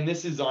 And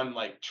this is on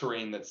like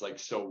terrain that's like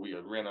so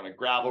weird. We ran on a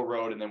gravel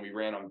road, and then we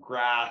ran on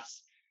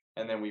grass,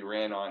 and then we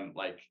ran on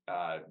like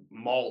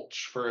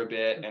mulch for a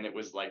bit. And it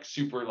was like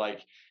super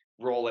like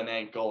roll an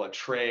ankle, a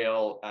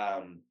trail.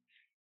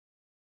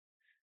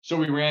 So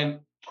we ran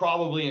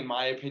probably, in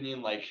my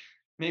opinion, like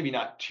maybe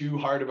not too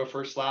hard of a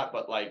first lap,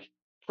 but like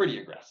pretty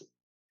aggressive.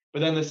 But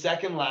then the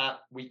second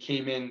lap, we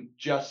came in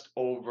just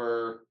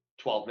over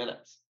 12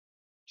 minutes.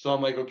 So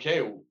I'm like,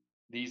 okay,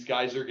 these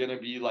guys are going to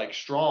be like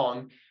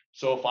strong.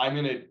 So if I'm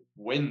going to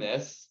win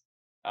this,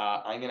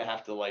 I'm going to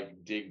have to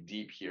like dig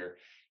deep here.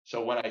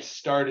 So when I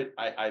started,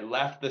 I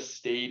left the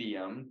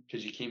stadium,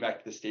 because you came back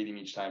to the stadium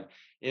each time,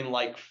 in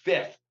like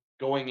 5th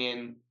going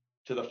in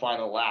to the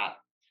final lap,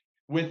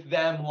 with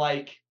them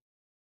like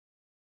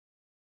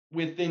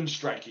within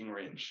striking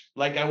range.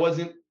 Like I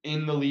wasn't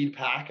in the lead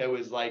pack. I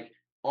was like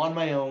on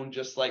my own,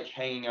 just like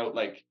hanging out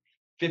like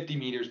 50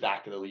 meters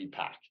back of the lead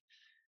pack,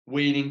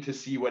 waiting to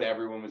see what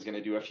everyone was going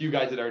to do. A few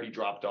guys had already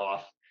dropped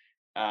off.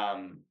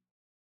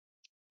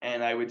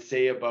 And I would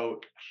say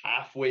about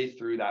halfway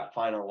through that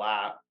final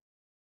lap,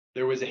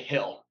 there was a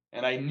hill.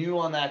 And I knew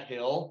on that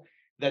hill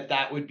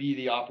that would be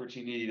the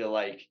opportunity to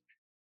like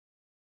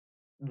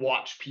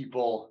watch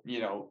people,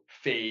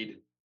 fade.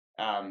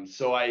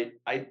 So I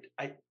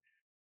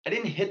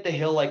didn't hit the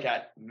hill like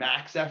at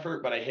max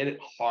effort, but I hit it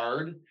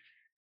hard.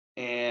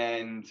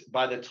 And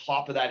by the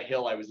top of that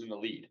hill, I was in the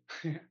lead.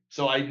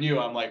 So I knew,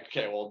 I'm like,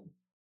 okay, well,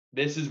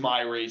 this is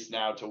my race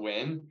now to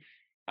win.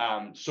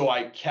 So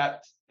I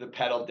kept the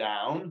pedal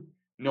down,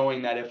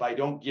 knowing that if I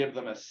don't give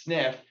them a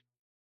sniff,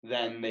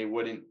 then they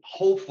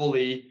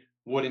hopefully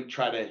wouldn't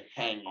try to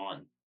hang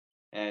on.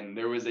 And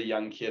there was a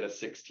young kid, a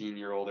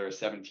 16-year-old or a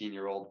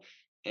 17-year-old.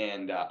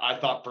 And I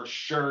thought for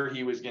sure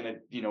he was going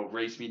to,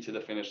 race me to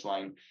the finish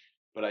line.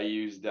 But I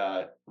used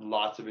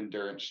lots of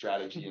endurance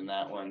strategy in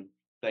that one,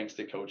 thanks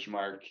to Coach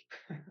Mark.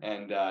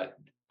 And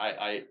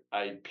I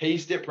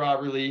paced it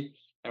properly.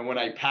 And when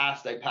I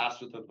passed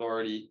with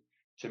authority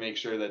to make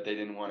sure that they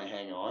didn't want to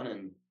hang on,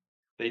 and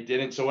they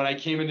didn't. So when I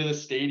came into the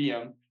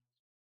stadium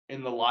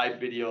in the live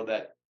video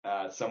that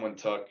someone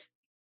took,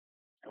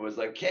 I was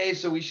like, okay,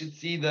 so we should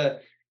see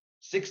the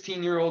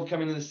 16-year-old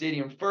coming to the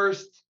stadium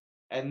first.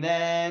 And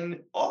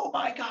then, oh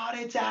my God,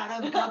 it's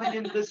Adam coming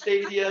into the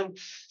stadium.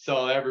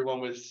 So everyone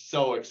was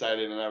so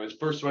excited. And I was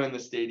first one in the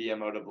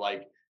stadium out of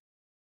like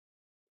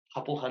a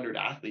couple hundred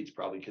athletes,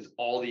 probably, because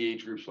all the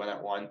age groups went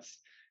at once.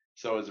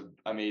 So it was an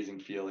amazing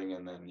feeling.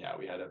 And then, yeah,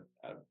 we had a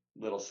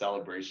little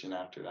celebration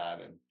after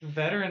that. And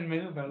Veteran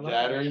move. I love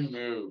veteran it.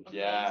 move.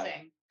 Yeah.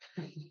 Amazing.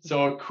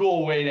 So a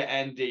cool way to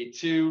end day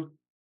 2.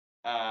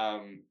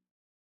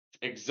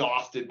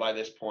 Exhausted by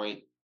this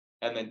point.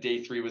 And then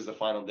day 3 was the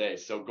final day.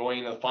 So going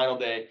into the final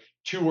day,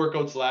 2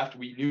 workouts left.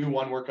 We knew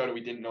one workout and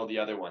we didn't know the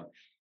other one.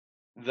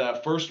 The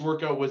first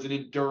workout was an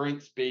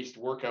endurance-based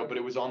workout, but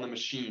it was on the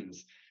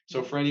machines.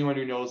 So for anyone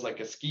who knows, like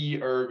a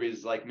ski erg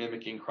is like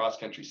mimicking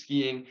cross-country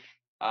skiing,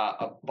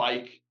 a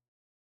bike,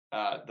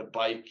 the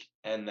bike,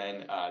 and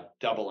then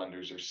double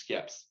unders or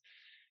skips.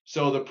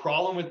 So the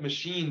problem with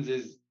machines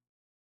is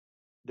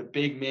the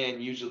big man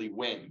usually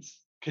wins.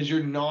 because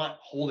you're not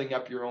holding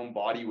up your own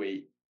body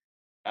weight.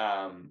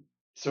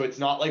 So it's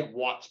not like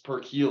watts per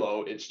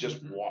kilo, it's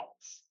just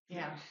watts.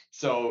 Yeah.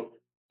 So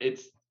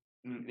it's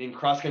in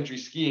cross country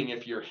skiing,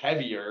 if you're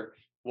heavier,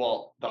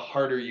 well, the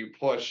harder you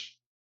push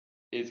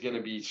is going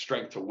to be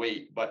strength to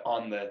weight. But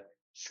on the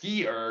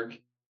ski erg,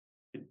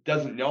 it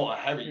doesn't know how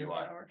heavy you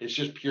are. It's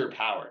just pure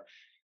power.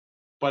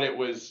 But it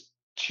was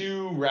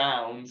 2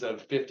 rounds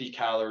of 50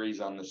 calories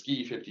on the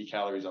ski, 50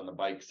 calories on the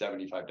bike,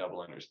 75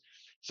 double unders.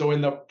 So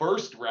in the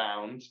first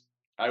round,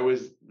 I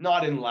was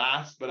not in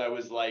last, but I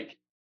was like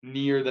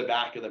near the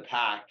back of the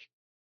pack,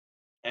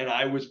 and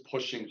I was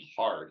pushing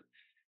hard.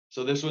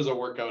 So this was a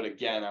workout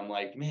again. I'm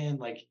like, man,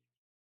 like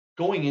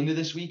going into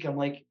this week, I'm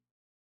like,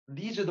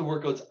 these are the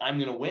workouts I'm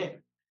going to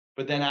win.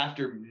 But then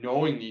after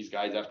knowing these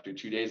guys after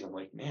 2 days, I'm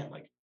like, man,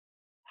 like,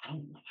 I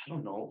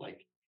don't know.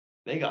 Like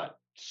they got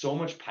so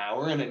much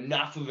power and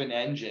enough of an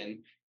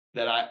engine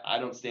that I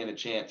don't stand a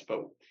chance.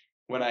 But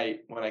when I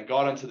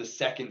got onto the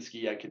second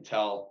ski, I could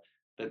tell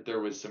that there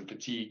was some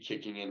fatigue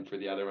kicking in for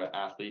the other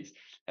athletes.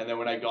 And then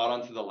when I got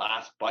onto the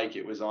last bike,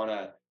 it was on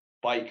a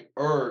bike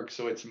erg.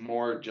 So it's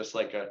more just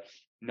like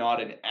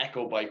not an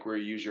echo bike where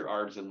you use your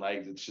arms and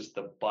legs. It's just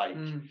the bike.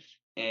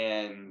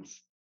 And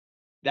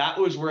that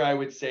was where I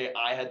would say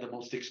I had the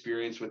most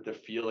experience with the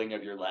feeling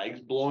of your legs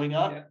blowing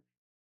up.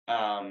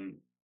 And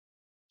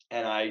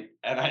I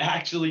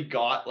actually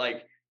got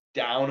like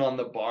down on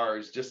the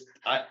bars just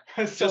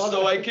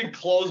so I could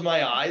close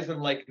my eyes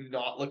and like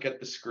not look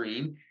at the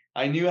screen.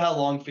 I knew how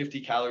long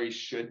 50 calories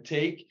should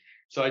take.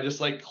 So I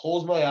just like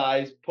closed my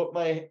eyes, put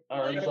my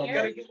arms on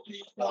the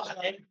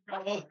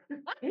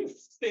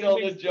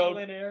joke.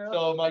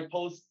 So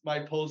my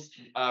post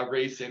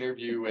race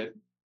interview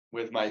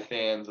with my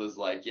fans was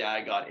like, yeah,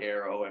 I got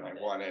arrow and I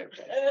won it.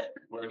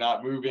 We're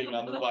not moving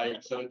on the bike,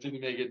 so it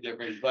didn't make a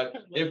difference, but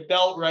it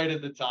felt right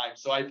at the time.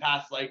 So I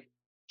passed like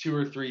 2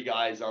 or 3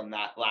 guys on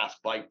that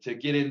last bike to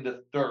get into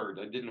third.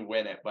 I didn't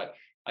win it, but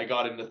I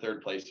got into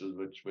third place,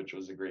 which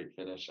was a great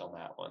finish on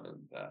that one,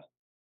 and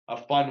a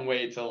fun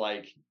way to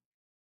like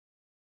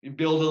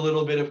build a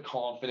little bit of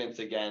confidence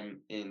again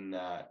in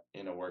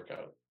a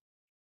workout.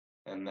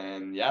 And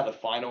then the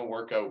final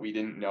workout, we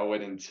didn't know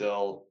it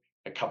until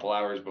a couple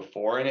hours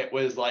before, and it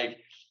was like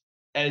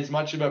as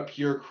much of a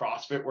pure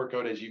CrossFit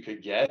workout as you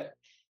could get.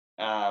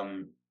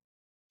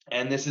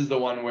 And this is the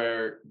one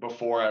where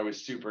before I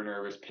was super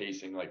nervous,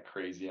 pacing like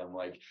crazy. I'm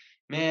like,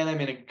 man,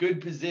 I'm in a good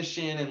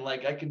position and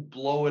like I could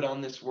blow it on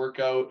this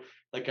workout.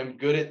 Like I'm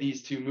good at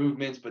these 2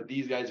 movements, but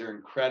these guys are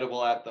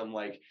incredible at them.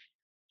 Like,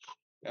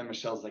 and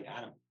Michelle's like,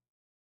 Adam,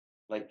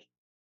 like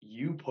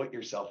you put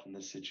yourself in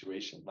this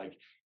situation. Like,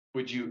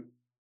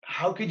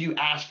 how could you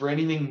ask for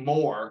anything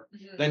more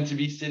than to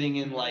be sitting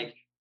in like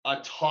a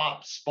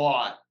top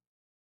spot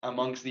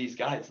amongst these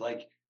guys?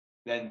 Like,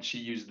 then she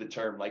used the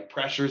term like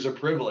pressure is a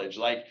privilege,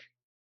 like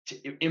to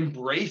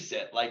embrace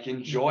it, like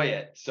enjoy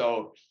it.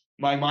 So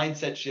my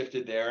mindset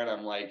shifted there, and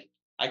I'm like,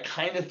 I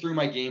kind of threw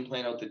my game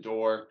plan out the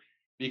door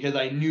because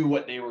I knew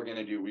what they were going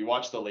to do. We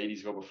watched the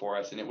ladies go before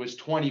us, and it was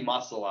 20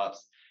 muscle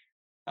ups,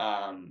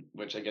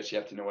 which I guess you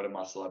have to know what a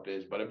muscle up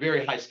is, but a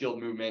very high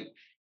skilled movement.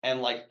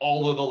 And like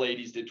all of the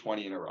ladies did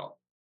 20 in a row.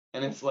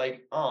 And it's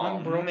like, oh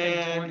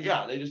man, 20.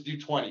 Yeah, they just do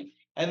 20.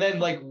 And then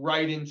like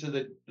right into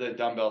the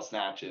dumbbell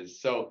snatches.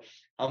 So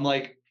I'm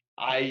like,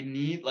 I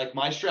need, like,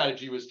 my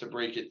strategy was to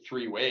break it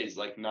 3 ways,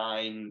 like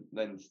 9,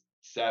 then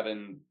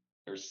 7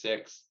 or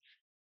 6,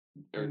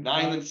 or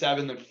 9, then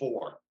 7, then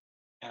 4.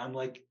 And I'm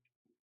like,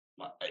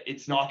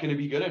 it's not going to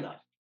be good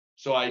enough.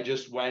 So I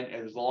just went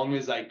as long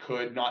as I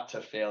could, not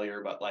to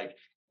failure, but like,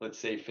 let's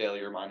say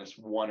failure minus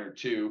 1 or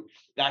 2.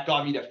 That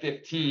got me to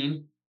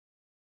 15.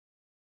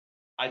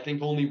 I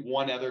think only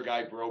one other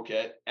guy broke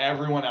it.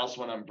 Everyone else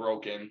went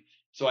unbroken.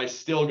 So I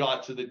still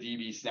got to the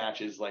DB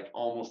snatches like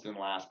almost in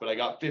last, but I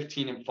got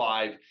 15 and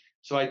 5.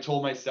 So I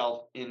told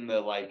myself in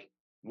the like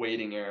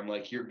waiting area, I'm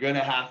like, you're going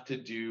to have to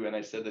do, and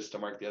I said this to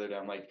Mark the other day,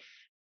 I'm like,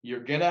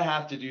 you're going to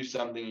have to do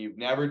something you've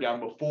never done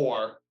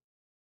before,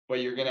 but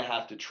you're going to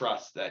have to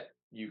trust that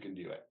you can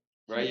do it,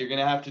 right? You're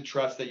going to have to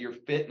trust that your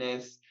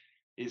fitness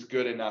is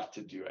good enough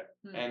to do it.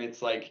 And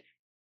it's like,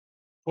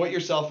 put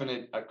yourself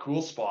in a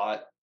cool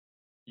spot.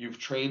 You've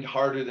trained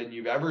harder than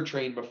you've ever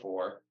trained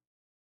before.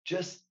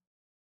 Just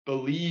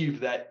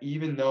believe that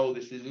even though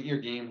this isn't your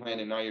game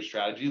plan and not your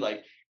strategy,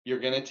 like you're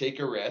going to take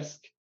a risk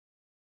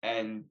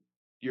and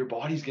your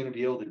body's going to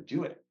be able to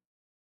do it.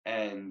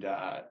 And,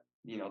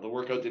 the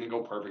workout didn't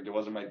go perfect. It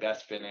wasn't my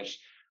best finish,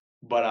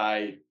 but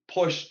I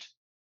pushed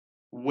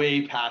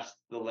way past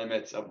the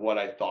limits of what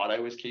I thought I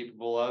was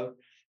capable of.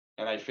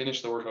 And I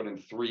finished the workout in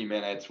 3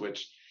 minutes,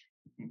 which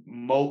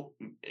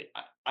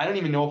I don't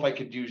even know if I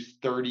could do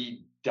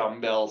 30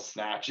 dumbbell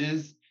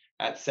snatches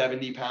at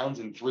 70 pounds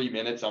in 3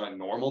 minutes on a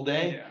normal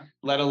day,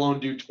 let alone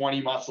do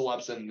 20 muscle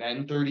ups and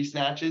then 30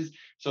 snatches.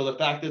 So the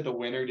fact that the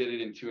winner did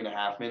it in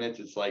 2.5 minutes,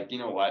 it's like, you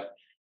know what?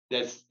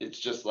 It's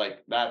just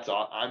like, that's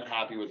all. I'm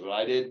happy with what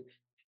I did.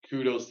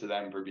 Kudos to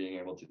them for being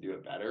able to do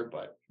it better.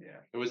 But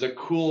it was a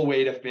cool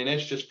way to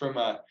finish, just from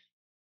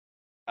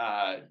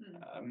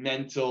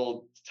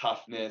mental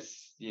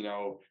toughness,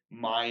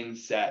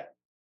 mindset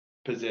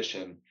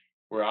position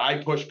where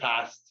I push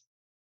past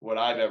what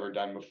I've ever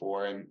done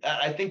before. And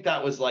I think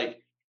that was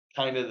like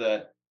kind of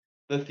the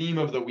theme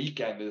of the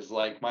weekend is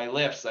like my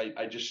lifts.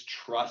 I just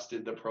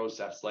trusted the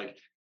process. Like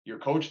your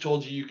coach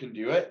told you can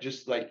do it,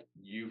 just like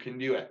you can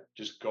do it.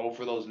 Just go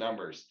for those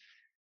numbers.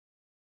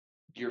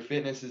 Your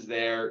fitness is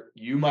there.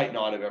 You might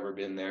not have ever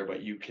been there,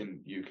 but you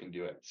can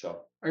do it.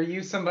 So are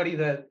you somebody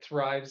that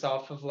thrives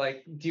off of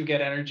like, do you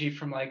get energy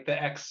from like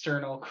the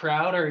external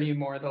crowd, or are you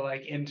more the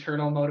like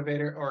internal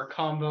motivator or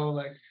combo?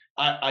 Like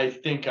I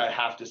think I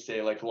have to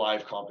say like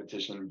live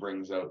competition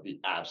brings out the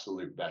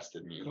absolute best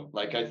in me.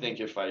 Like I think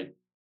if I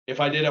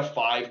did a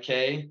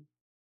 5K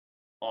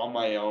on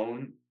my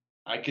own,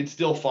 I could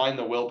still find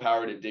the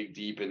willpower to dig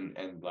deep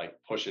and like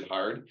push it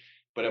hard.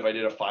 But if I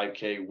did a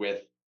 5K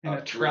with in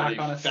a track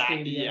on a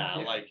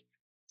stadium, like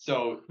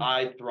so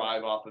I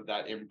thrive off of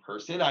that in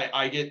person.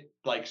 I get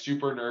like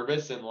super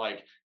nervous and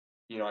like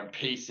I'm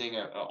pacing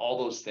all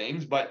those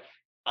things, but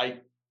I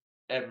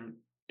am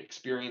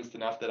experienced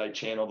enough that I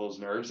channel those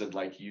nerves and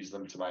like use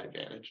them to my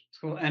advantage.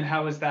 Cool. And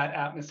how is that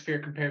atmosphere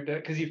compared to,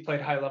 because you've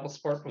played high level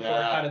sport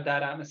before, how did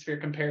that atmosphere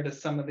compare to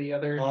some of the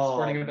other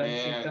sporting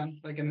events you've done,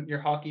 like in your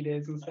hockey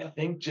days and stuff? I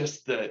think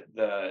just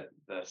the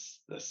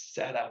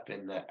setup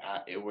and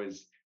it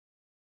was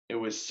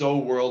so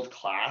world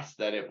class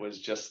that it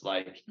was just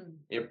like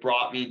it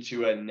brought me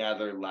to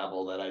another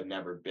level that I'd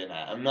never been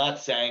at. I'm not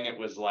saying it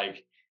was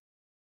like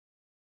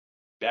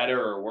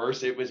better or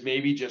worse. It was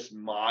maybe just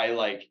my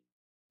like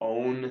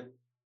own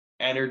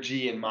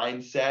energy and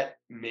mindset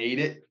made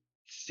it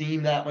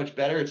seem that much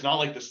better. It's not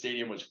like the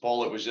stadium was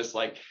full. It was just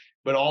like,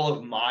 but all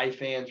of my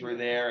fans were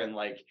there and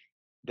like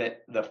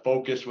that the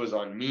focus was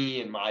on me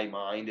and my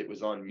mind. It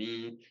was on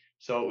me.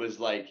 So it was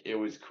like, it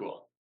was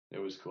cool. It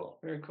was cool.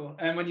 Very cool.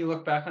 And when you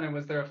look back on it,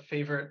 was there a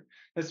favorite,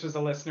 this was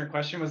a listener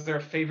question, was there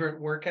a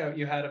favorite workout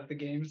you had of the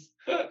games?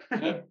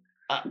 The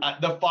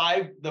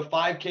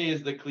 5K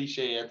is the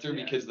cliche answer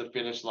because the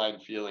finish line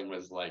feeling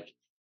was like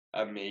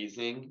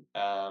amazing.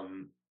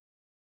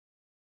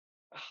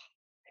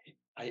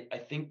 I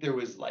think there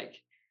was like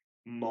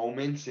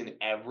moments in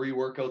every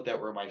workout that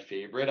were my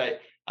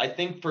favorite. I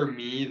think for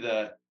me,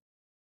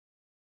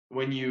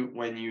 when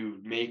you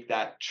make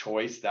that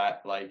choice,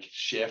 that like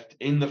shift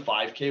in the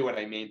 5K, when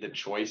I made the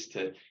choice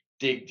to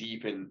dig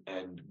deep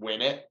and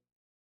win it,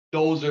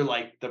 those are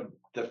like the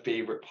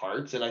favorite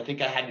parts. And I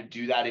think I had to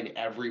do that in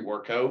every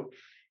workout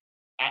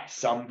at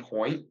some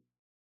point.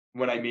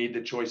 When I made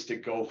the choice to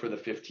go for the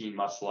 15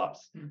 muscle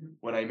ups,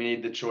 when I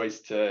made the choice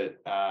to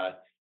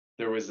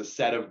there was a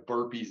set of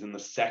burpees in the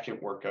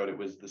second workout. It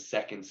was the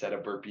second set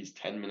of burpees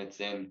 10 minutes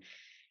in.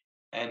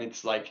 And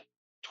it's like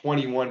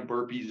 21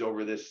 burpees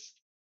over this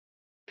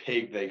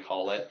pig, they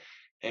call it.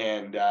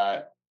 And,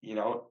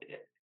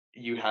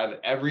 you have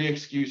every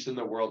excuse in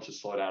the world to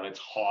slow down. It's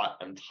hot.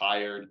 I'm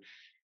tired.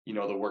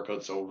 The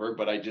workout's over.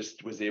 But I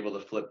just was able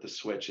to flip the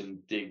switch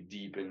and dig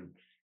deep and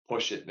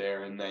push it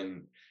there. And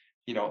then,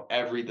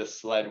 the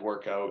sled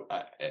workout,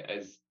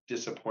 as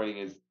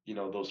disappointing as,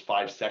 those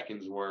 5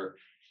 seconds were,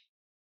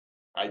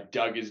 I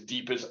dug as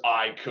deep as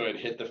I could,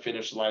 hit the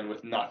finish line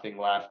with nothing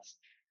left.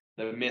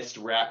 The missed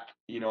rep,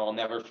 I'll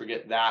never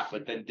forget that.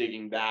 But then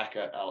digging back,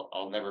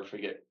 I'll never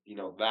forget,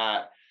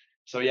 that.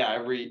 So yeah,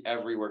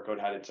 every workout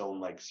had its own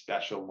like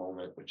special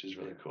moment, which is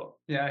really cool.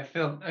 Yeah,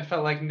 I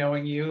felt like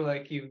knowing you,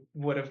 like you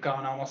would have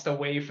gone almost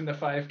away from the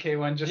 5K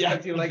one just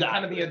because you like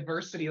kind of the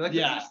adversity. Like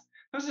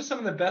those are some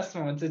of the best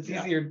moments. It's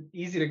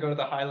easy to go to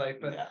the highlight,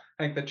 but I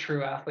think the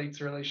true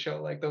athletes really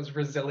show like those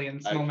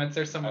resilience moments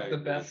are some of the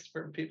best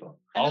for people.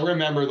 I'll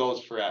remember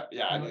those forever.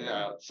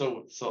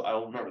 So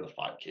I'll remember the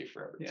 5K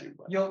forever too.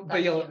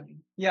 But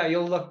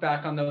you'll look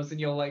back on those and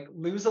you'll like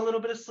lose a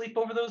little bit of sleep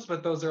over those,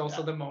 but those are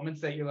also the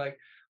moments that you're like,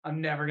 I'm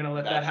never gonna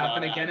let that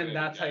happen again. And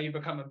that's how you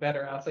become a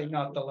better athlete,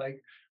 not the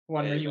like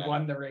one where you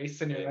won the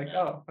race and you're like,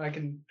 oh, I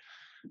can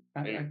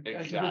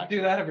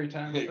do that every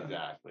time. So.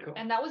 Exactly. Cool.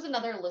 And that was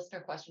another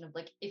listener question of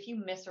like, if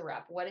you miss a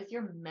rep, what is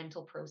your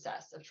mental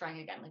process of trying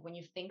again? Like when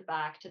you think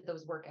back to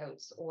those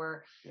workouts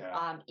or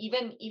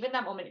even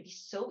that moment, it'd be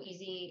so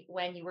easy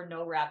when you were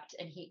no repped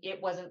and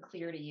it wasn't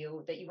clear to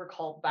you that you were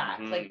called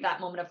back. Like that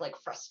moment of like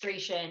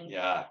frustration.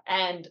 Yeah.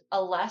 And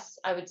a less,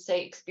 I would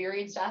say,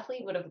 experienced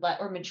athlete would have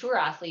or mature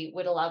athlete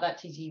would allow that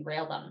to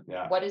derail them.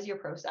 Yeah. What is your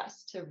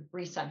process to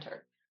recenter?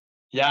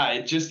 Yeah,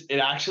 it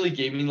actually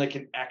gave me like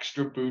an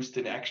extra boost,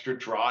 an extra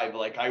drive.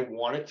 Like I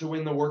wanted to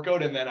win the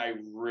workout and then I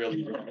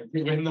really wanted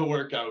to win the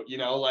workout,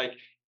 like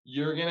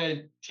you're going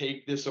to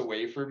take this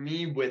away from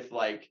me with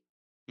like,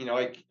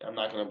 like I'm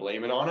not going to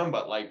blame it on them,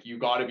 but like, you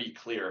got to be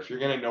clear. If you're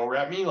going to no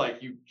rep me,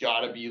 like you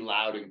got to be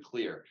loud and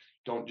clear.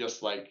 Don't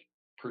just like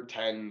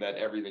pretend that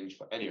everything's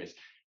fine. Anyways,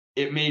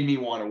 it made me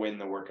want to win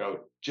the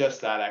workout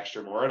just that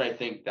extra more. And I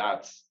think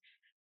that's,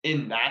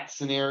 in that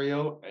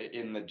scenario,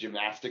 in the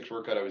gymnastics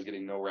workout, I was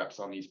getting no reps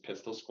on these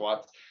pistol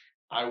squats.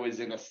 I was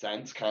in a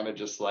sense kind of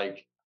just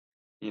like,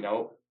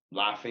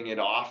 laughing it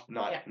off,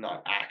 not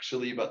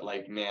actually, but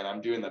like, man, I'm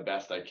doing the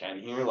best I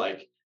can here.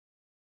 Like,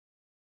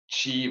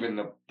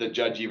 the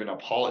judge even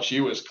apologized.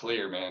 She was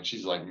clear, man.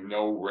 She's like,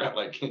 no rep,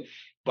 like,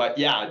 but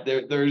yeah,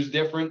 there's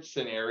different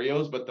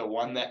scenarios, but the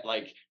one that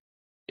like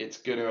it's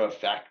going to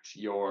affect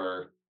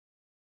your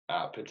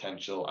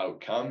potential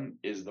outcome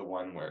is the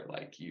one where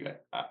like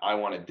I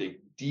want to dig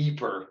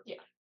deeper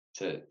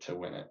to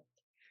win it.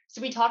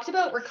 So we talked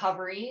about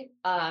recovery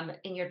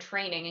in your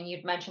training, and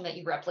you'd mentioned that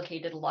you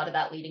replicated a lot of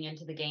that leading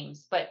into the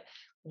games, but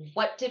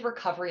what did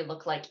recovery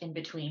look like in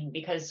between?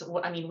 Because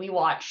I mean, we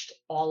watched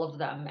all of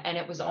them and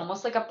it was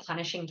almost like a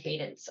punishing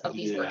cadence of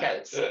these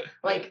workouts.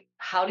 Like,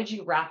 how did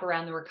you wrap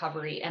around the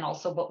recovery? And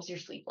also, what was your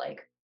sleep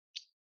like?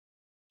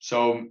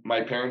 So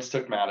my parents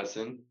took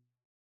Madison,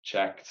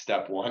 check,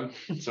 step one.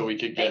 So we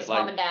could get Thanks,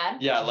 Mom and Dad.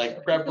 Yeah,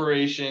 like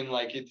preparation,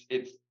 like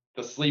it's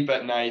the sleep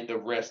at night, the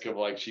risk of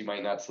like she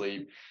might not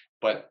sleep,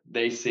 but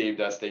they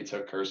saved us, they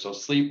took her. So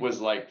sleep was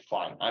like,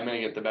 fine, I'm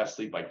gonna get the best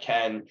sleep I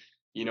can.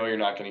 You know, you're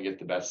not gonna get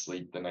the best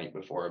sleep the night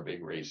before a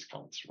big race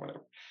comes or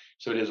whatever.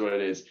 So it is what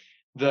it is.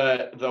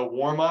 The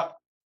warm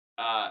up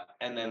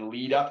and then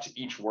lead up to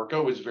each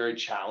workout was very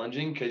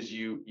challenging because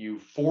you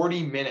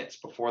 40 minutes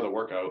before the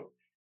workout,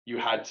 you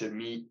had to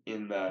meet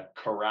in the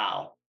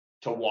corral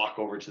to walk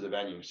over to the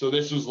venue. So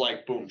this was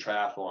like, boom,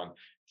 triathlon.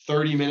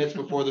 30 minutes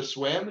before the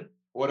swim,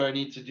 what do I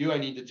need to do? I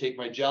need to take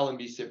my gel and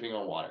be sipping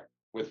on water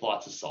with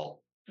lots of salt.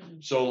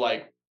 Mm-hmm. So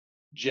like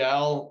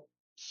gel,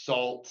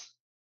 salt,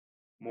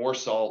 more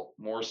salt,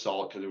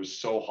 because it was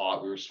so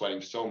hot. We were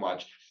sweating so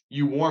much.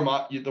 You warm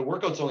up. The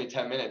workout's only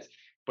 10 minutes,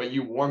 but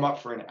you warm up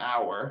for an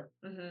hour.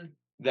 Mm-hmm.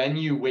 Then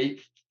you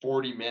wait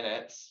 40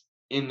 minutes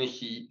in the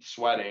heat,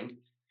 sweating.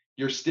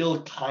 You're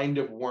still kind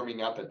of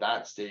warming up at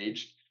that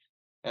stage.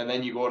 And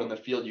then you go out on the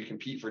field, you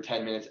compete for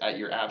 10 minutes at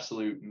your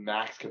absolute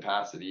max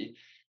capacity.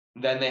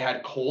 Then they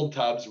had cold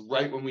tubs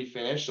right when we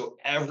finished. So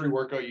every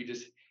workout, you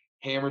just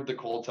hammered the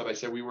cold tub. I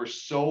said we were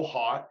so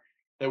hot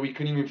that we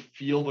couldn't even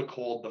feel the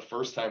cold the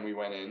first time we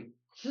went in.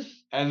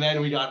 And then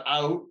we got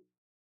out.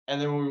 And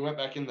then when we went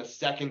back in the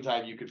second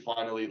time, you could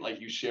finally, like,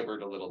 you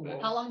shivered a little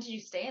bit. How long did you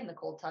stay in the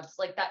cold tubs?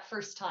 Like that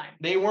first time?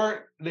 They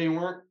weren't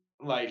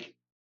like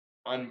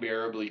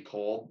unbearably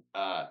cold.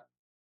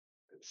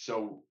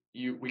 So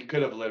we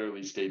could have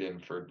literally stayed in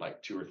for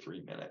like 2 or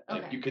 3 minutes.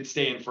 Okay. Like you could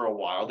stay in for a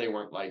while. They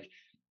weren't like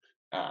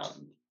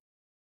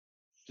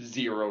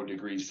 0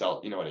 degrees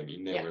Celsius. You know what I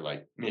mean? They were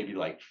like maybe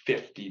like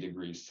 50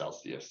 degrees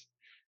Celsius.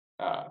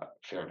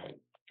 Fahrenheit.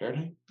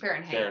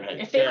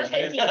 If they were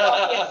 50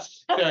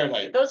 Celsius.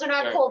 Fahrenheit. Those are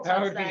not cold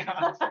tubs then.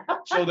 Awesome.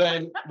 So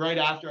then right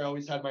after, I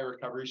always had my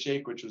recovery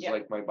shake, which was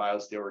like my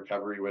BioSteel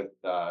recovery with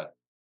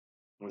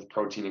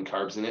protein and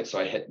carbs in it. So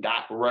I hit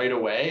that right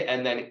away.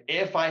 And then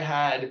if I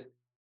had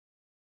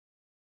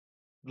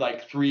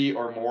like 3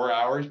 or more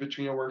hours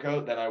between a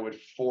workout, then I would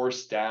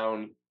force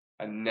down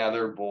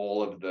another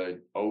bowl of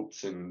the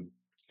oats and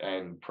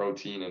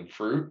protein and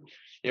fruit.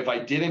 If I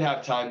didn't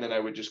have time, then I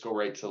would just go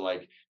right to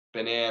like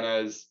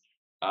bananas,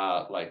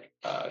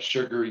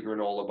 sugary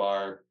granola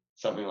bar,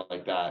 something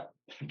like that.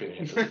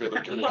 Bananas really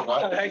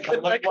granola. I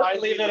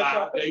couldn't leave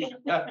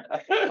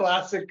it.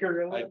 Classic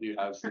gorilla. I do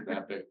have some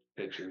epic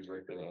pictures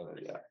with bananas.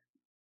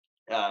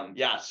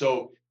 Yeah.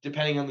 So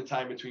depending on the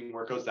time between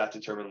workouts, that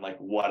determined like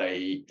what I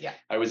eat. Yeah.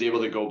 I was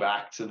able to go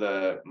back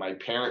to my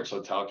parents'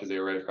 hotel because they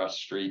were right across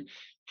the street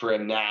for a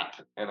nap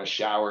and a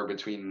shower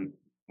between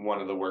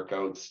one of the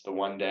workouts the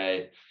one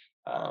day.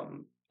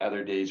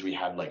 Other days we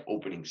had like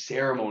opening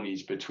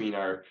ceremonies between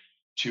our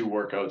 2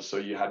 workouts. So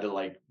you had to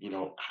like,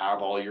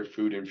 have all your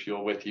food and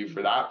fuel with you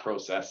for that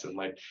process. And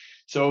like,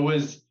 so it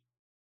was,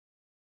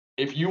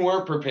 if you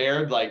weren't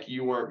prepared, like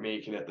you weren't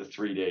making it the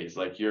 3 days,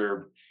 like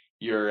your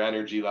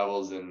energy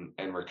levels and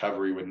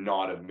recovery would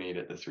not have made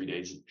it the 3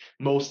 days.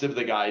 Most of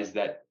the guys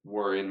that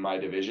were in my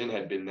division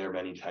had been there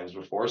many times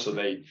before, so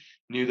they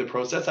knew the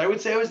process. I would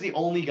say I was the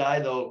only guy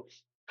though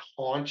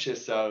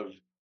conscious of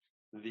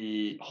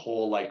the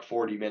whole like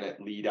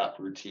 40-minute lead up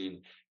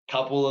routine.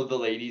 Couple of the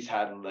ladies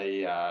had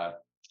the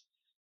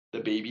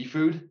baby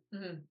food,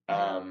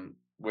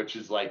 which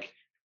is like,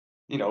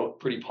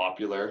 pretty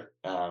popular.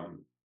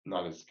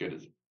 Not as good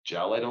as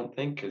gel, I don't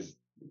think, because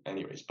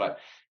anyways, but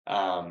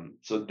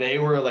so they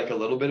were like a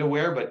little bit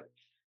aware, but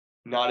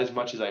not as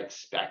much as I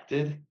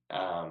expected.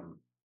 So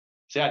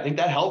yeah, I think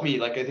that helped me.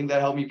 Like, I think that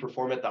helped me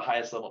perform at the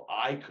highest level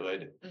I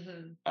could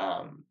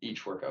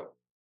each workout.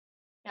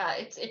 Yeah,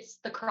 it's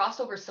the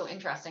crossover is so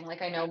interesting.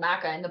 Like I know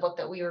Macca in the book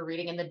that we were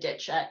reading in the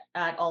ditch at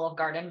Olive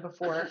Garden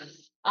before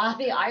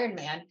the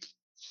Ironman,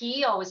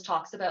 he always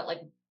talks about like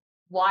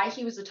why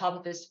he was the top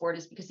of his sport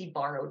is because he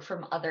borrowed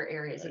from other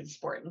areas of the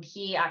sport. And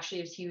he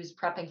actually, as he was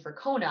prepping for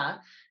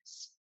Kona,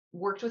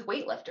 worked with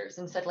weightlifters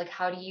and said like,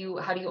 how do you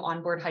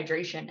onboard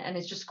hydration? And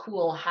it's just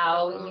cool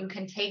how you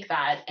can take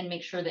that and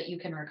make sure that you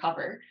can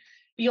recover.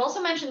 But you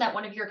also mentioned that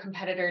one of your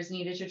competitors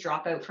needed to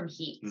drop out from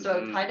heat.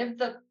 So outside of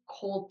the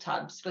cold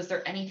tubs, was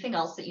there anything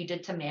else that you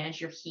did to manage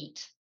your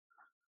heat?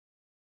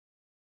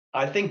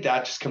 I think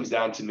that just comes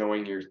down to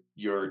knowing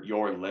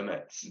your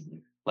limits.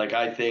 Like,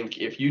 I think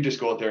if you just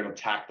go out there and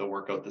attack the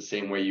workout the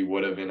same way you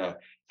would have in a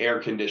air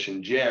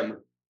conditioned gym,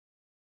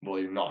 well,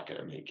 you're not going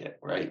to make it,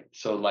 right?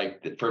 So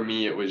like for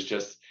me, it was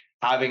just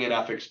having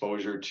enough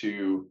exposure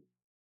to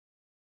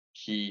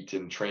heat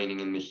and training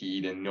in the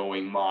heat and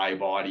knowing my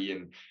body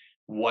and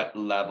what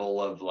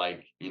level of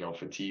like,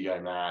 fatigue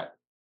I'm at,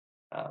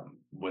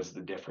 was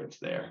the difference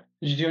there.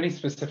 Did you do any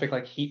specific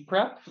like heat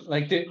prep?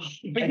 Like but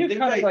I you're think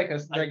kind of I- like a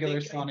I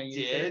regular think sauna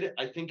user.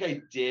 I think I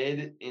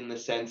did in the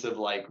sense of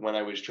like when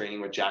I was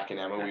training with Jack and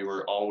Emma, we Nice.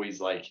 were always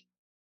like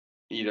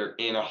either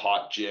in a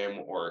hot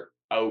gym or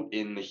out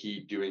in the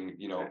heat doing,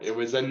 it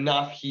was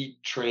enough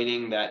heat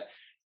training that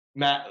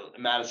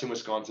Madison,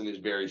 Wisconsin is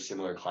very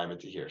similar climate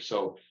to here.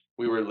 So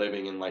we were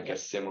living in like a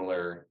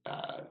similar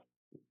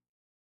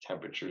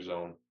temperature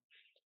zone.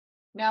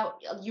 Now,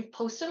 you've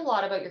posted a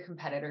lot about your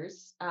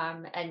competitors,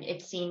 and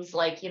it seems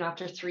like,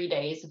 after 3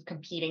 days of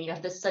competing, you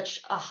have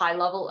such a high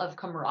level of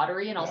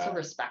camaraderie and also Yeah.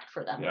 respect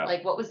for them. Yeah.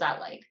 Like, what was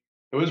that like?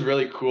 It was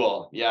really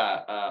cool.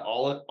 Yeah.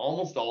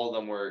 Almost all of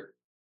them were,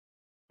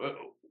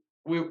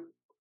 we,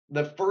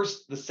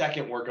 the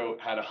second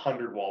workout had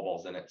 100 wall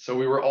balls in it. So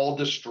we were all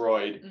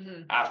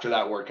destroyed after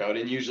that workout.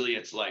 And usually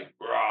it's like,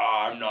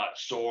 rah, I'm not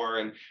sore.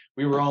 And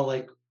we were all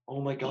like, oh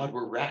my God,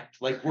 we're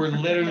wrecked. Like we're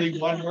literally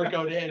one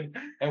workout in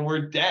and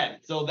we're dead.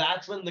 So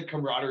that's when the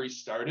camaraderie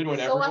started. When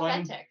So everyone,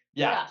 authentic.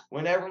 yeah,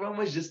 when everyone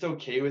was just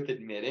okay with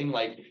admitting,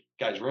 like,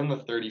 guys, we're in the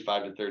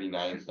 35 to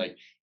 39. Like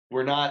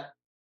we're not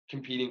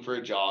competing for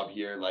a job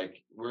here.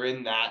 Like we're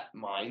in that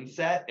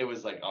mindset. It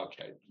was like,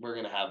 okay, we're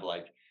going to have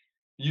like,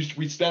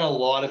 we spent a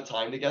lot of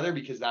time together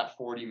because that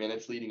 40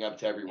 minutes leading up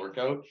to every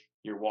workout,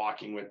 you're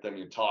walking with them,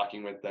 you're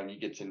talking with them, you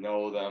get to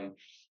know them.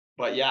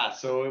 But yeah,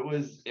 so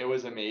it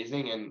was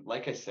amazing. And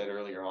like I said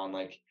earlier on,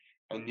 like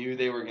I knew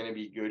they were going to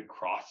be good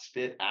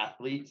CrossFit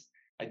athletes.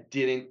 I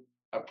didn't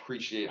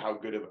appreciate how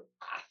good of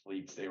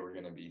athletes they were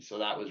going to be. So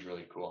that was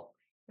really cool.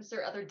 Was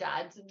there other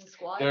dads in the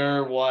squad?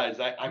 There was.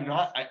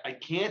 I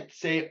can't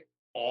say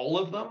all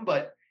of them,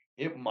 but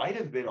it might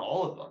have been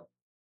all of them.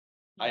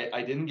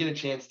 I didn't get a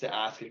chance to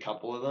ask a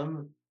couple of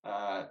them.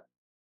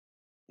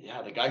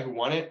 Yeah, the guy who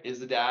won it is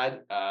the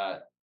dad.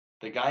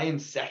 The guy in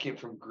second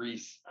from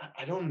Greece,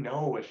 I don't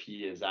know if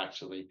he is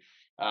actually.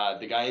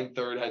 The guy in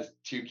third has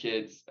 2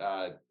 kids.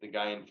 The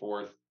guy in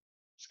fourth,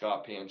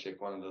 Scott Panchik,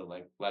 one of the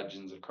like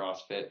legends of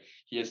CrossFit,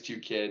 he has 2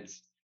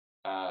 kids.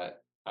 I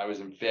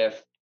was in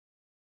fifth.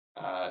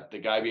 The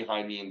guy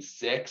behind me in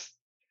sixth,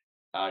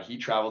 he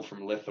traveled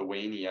from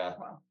Lithuania.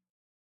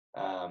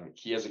 Wow.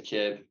 He has a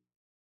kid.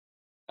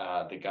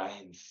 The guy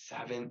in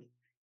seventh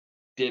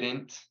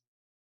didn't.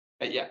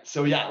 Yeah,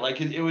 so yeah,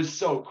 like it was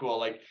so cool.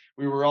 Like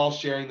we were all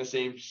sharing the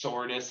same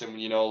soreness, and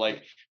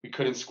like we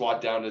couldn't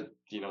squat down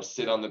to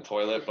sit on the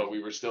toilet, but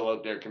we were still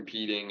out there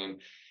competing,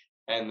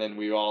 and then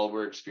we all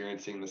were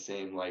experiencing the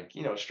same like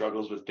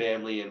struggles with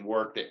family and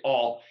work. They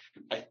all,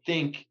 I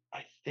think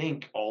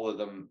all of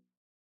them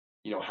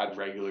had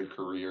regular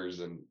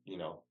careers, and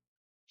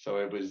so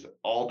it was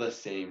all the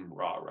same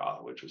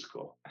rah, which was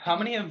cool. How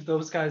many of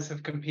those guys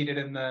have competed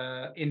in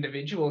the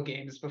individual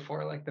games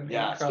before, like the main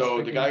CrossFit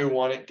so the guy games? who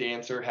won it,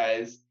 Dancer,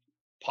 has.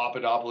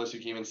 Papadopoulos, who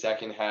came in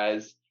second,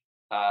 has.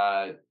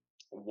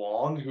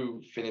 Wong,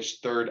 who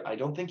finished third, I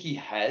don't think he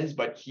has,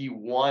 but he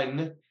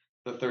won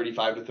the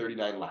 35 to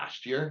 39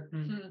 last year.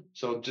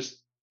 So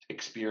just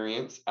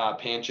experience.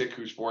 Panchik,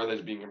 who's fourth,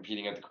 has been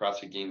competing at the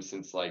CrossFit Games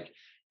since like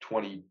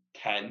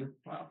 2010.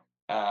 Wow.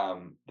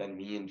 Then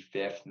me in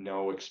fifth,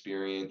 no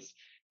experience.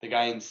 The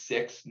guy in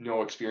sixth,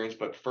 no experience,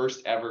 but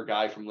first ever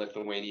guy from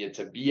Lithuania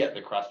to be at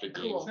the CrossFit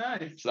Games.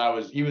 Nice.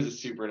 So he was a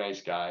super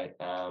nice guy.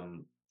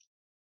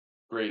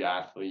 Great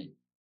athlete.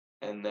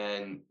 And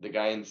then the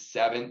guy in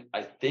seventh,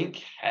 I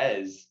think,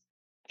 has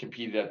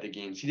competed at the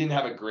games. He didn't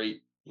have a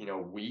great,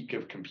 week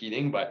of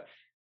competing, but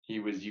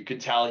you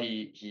could tell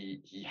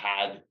he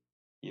had,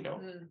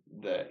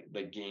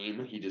 the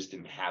game. He just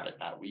didn't have it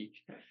that week.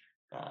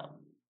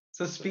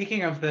 So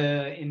speaking of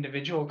the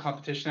individual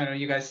competition, I know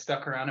you guys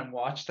stuck around and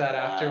watched that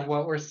after.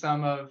 What were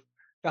some of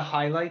the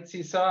highlights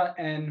you saw,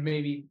 and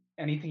maybe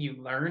anything you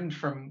learned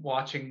from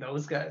watching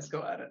those guys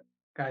go at it,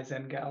 guys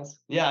and gals?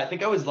 Yeah, I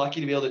think I was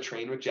lucky to be able to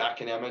train with Jack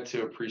and Emma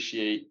to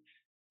appreciate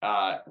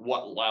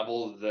what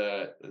level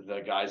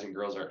the guys and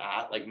girls are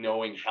at, like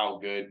knowing how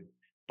good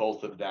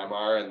both of them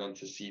are, and then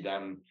to see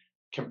them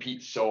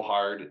compete so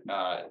hard.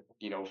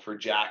 For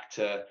Jack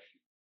to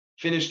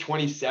finish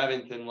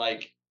 27th, and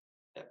like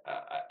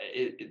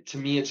to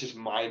me it's just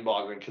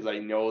mind-boggling because I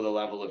know the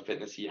level of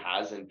fitness he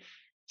has, and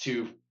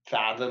to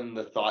fathom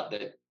the thought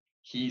that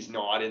he's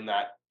not in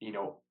that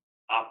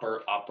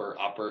upper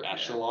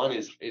echelon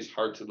is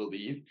hard to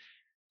believe.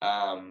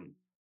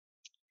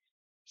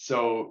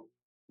 So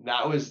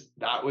that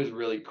was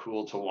really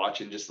cool to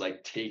watch and just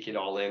like take it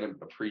all in and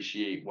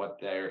appreciate what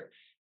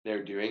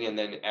they're doing. And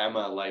then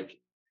Emma, like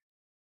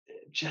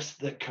just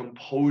the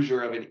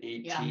composure of an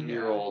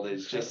 18-year-old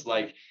is just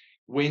like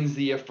wins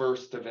the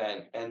first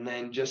event, and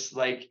then just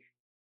like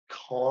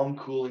calm,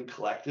 cool, and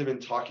collective,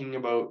 and talking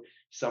about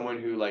someone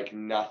who like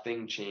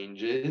nothing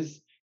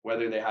changes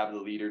whether they have the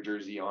leader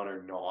jersey on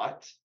or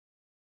not.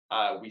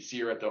 We see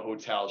her at the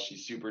hotel,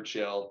 she's super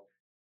chill.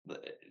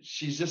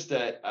 she's just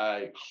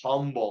a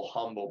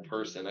humble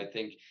person. I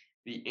think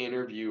the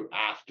interview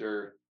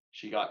after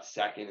she got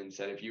second and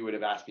said, if you would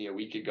have asked me a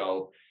week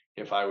ago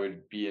if I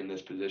would be in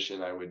this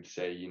position, I would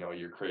say,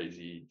 you're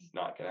crazy. It's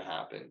not going to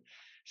happen.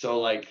 So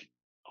like,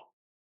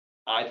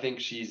 I think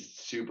she's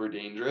super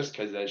dangerous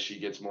because as she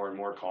gets more and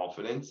more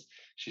confidence,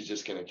 she's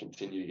just going to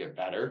continue to get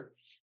better.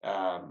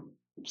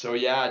 So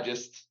yeah,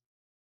 just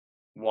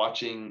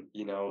watching,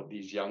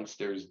 these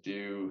youngsters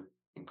do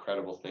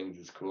incredible things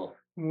is cool.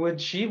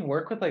 Would she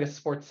work with like a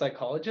sports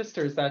psychologist,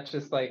 or is that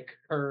just like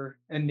her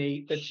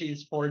innate that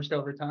she's forged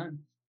over time?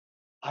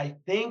 I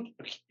think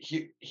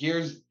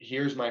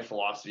here's my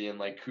philosophy, and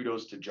like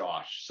kudos to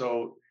Josh.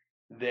 So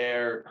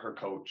they're her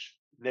coach.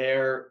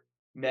 Their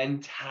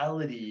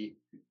mentality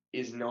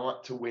is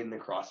not to win the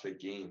CrossFit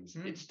Games.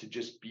 It's to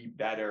just be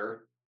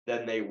better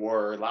than they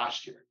were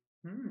last year.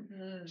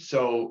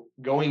 So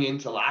going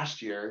into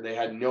last year, they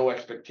had no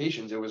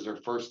expectations. It was their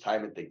first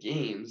time at the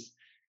games.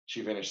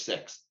 She finished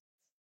sixth.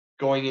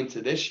 Going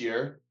into this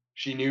year,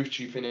 she knew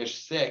she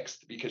finished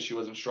sixth because she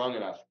wasn't strong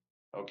enough.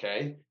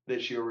 Okay.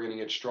 This year we're going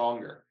to get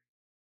stronger.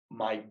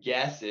 My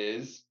guess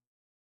is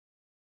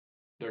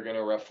they're going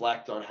to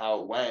reflect on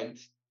how it went.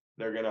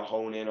 They're going to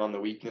hone in on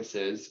the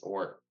weaknesses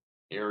or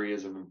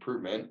areas of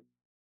improvement.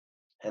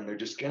 And they're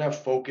just going to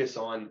focus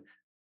on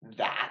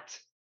that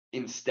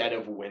instead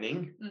of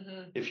winning,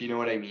 if you know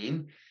what I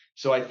mean.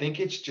 So I think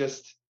it's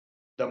just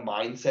the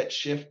mindset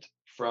shift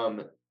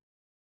from,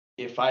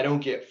 if I don't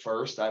get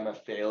first, I'm a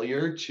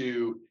failure,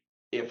 to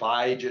if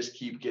I just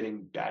keep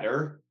getting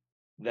better,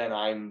 then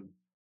I'm,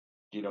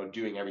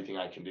 doing everything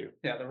I can do.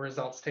 Yeah, the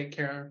results take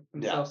care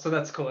of themselves. Yeah. So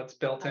that's cool. It's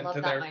built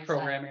into their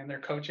programming and their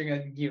coaching,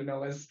 and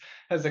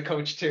as a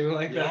coach too,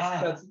 like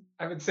that's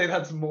I would say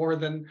that's more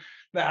than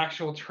the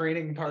actual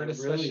training part,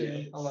 especially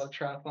really a lot of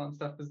triathlon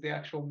stuff, is the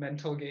actual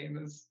mental game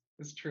is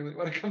truly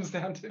what it comes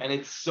down to. And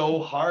it's so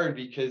hard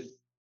because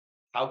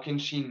how can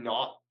she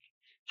not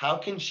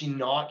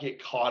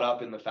get caught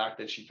up in the fact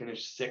that she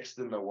finished sixth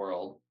in the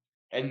world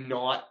and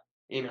not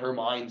in her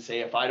mind say,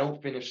 if I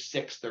don't finish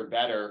sixth or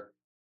better,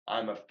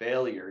 I'm a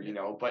failure,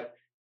 but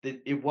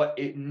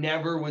it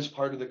never was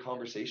part of the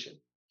conversation.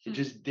 It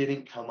just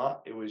didn't come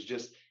up. It was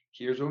just,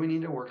 here's what we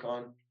need to work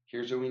on.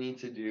 Here's what we need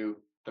to do.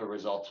 The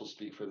results will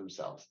speak for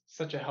themselves.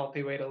 Such a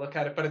healthy way to look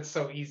at it, but it's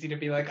so easy to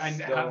be like, I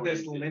have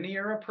this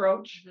linear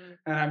approach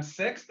and I'm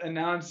sixth and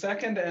now I'm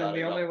second, and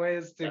the only way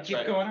is to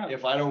keep going up.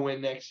 If I don't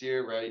win next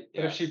year, right?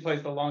 But if she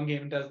plays the long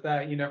game and does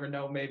that, you never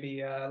know,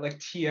 maybe like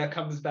Tia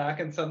comes back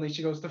and suddenly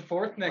she goes to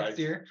fourth next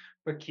year,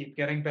 but keep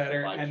getting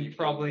better and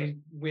probably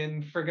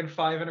win friggin'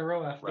 5 in a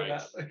row after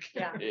that. Like,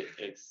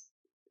 it's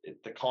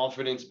the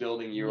confidence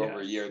building year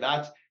over year.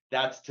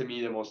 That's to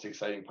me the most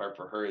exciting part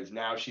for her, is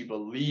now she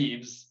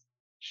believes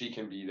she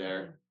can be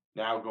there.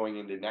 Now going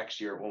into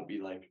next year, it won't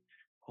be like,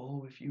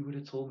 oh, if you would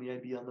have told me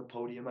I'd be on the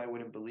podium, I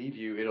wouldn't believe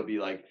you. It'll be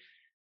like,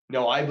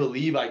 no, I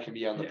believe I can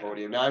be on the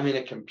podium. Now I'm going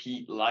to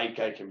compete like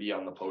I can be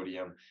on the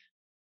podium.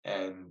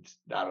 And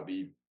that'll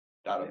be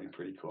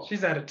pretty cool.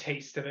 She's had a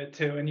taste of it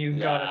too. And you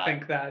got to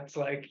think that's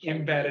like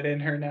embedded in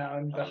her now.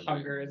 And the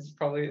hunger is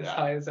probably as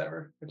high as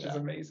ever, which is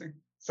amazing.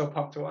 So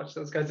pumped to watch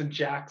those guys. And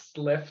Jack's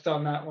lift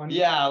on that one.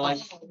 Yeah, like,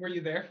 were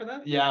you there for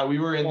that? Yeah, we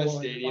were in the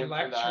stadium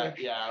for that.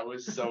 Yeah, it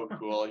was so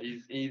cool.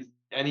 He's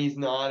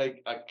not a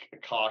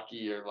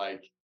cocky or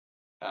like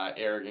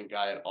arrogant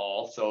guy at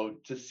all. So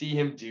to see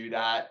him do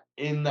that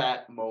in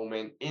that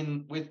moment,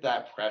 with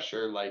that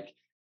pressure, like,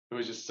 it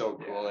was just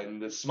so cool.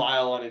 And the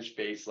smile on his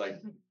face,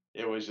 like,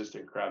 it was just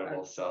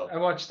incredible. So I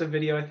watched the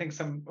video. I think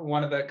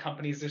one of the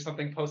companies or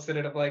something posted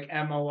it of like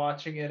Emma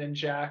watching it and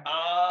Jack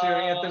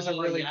doing it. There's a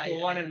really cool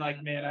one, and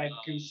like, man, I had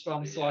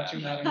goosebumps watching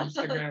that on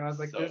Instagram. I was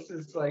like, so this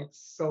is cool. Like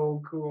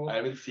so cool. I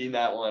haven't seen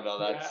that one. Oh,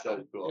 that's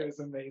so cool. It was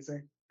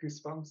amazing.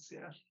 Goosebumps.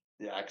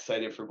 Yeah,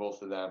 excited for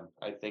both of them.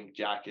 I think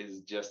Jack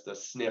is just a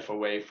sniff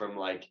away from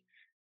like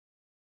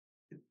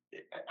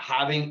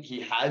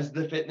he has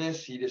the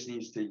fitness. He just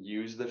needs to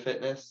use the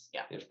fitness.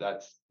 Yeah. If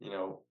that's,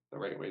 the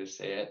right way to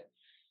say it.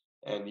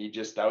 And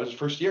that was his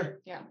first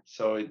year. Yeah.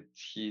 So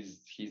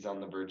he's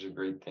on the verge of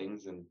great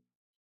things, and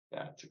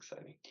it's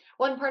exciting.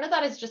 One part of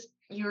that is just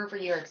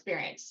year-over-year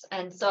experience.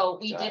 And so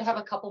we did have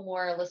a couple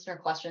more listener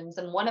questions,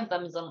 and one of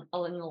them is in the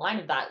line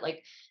of that.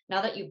 Like,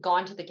 now that you've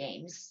gone to the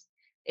games,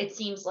 it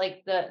seems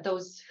like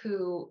those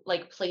who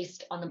like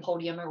placed on the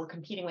podium or were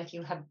competing with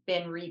you have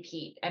been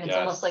repeat. And it's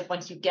almost like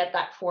once you get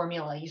that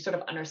formula, you sort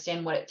of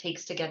understand what it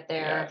takes to get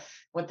there,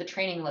 what the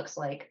training looks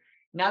like.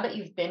 Now that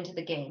you've been to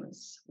the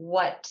games,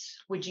 what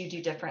would you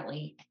do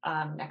differently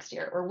next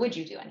year? Or would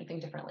you do anything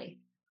differently?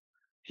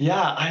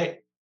 Yeah,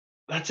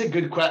 that's a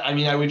good question. I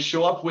mean, I would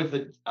show up with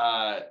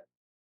a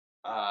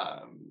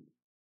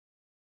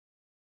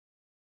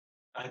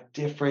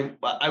different,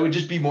 I would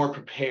just be more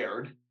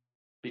prepared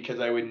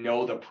because I would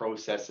know the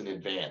process in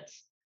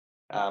advance.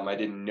 I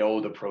didn't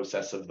know the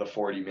process of the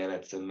 40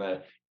 minutes and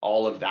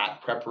all of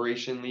that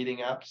preparation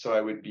leading up. So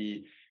I would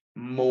be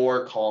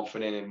more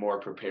confident and more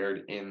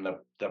prepared in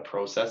the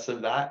process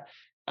of that.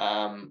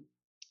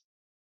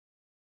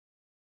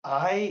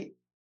 I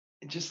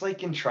just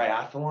like in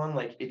triathlon,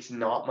 like it's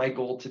not my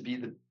goal to be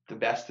the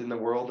best in the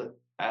world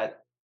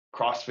at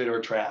CrossFit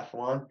or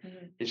triathlon.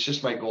 It's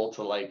just my goal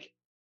to like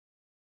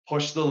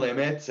push the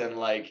limits and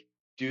like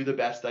do the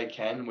best I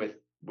can with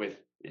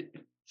it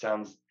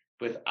sounds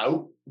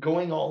without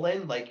going all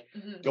in, like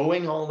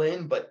going all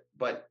in, but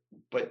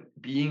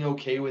being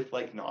okay with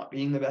like not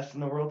being the best in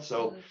the world.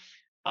 So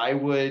I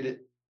would,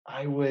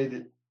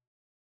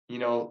 you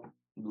know,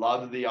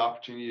 love the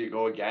opportunity to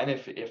go again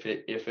if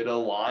it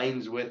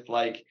aligns with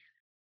like,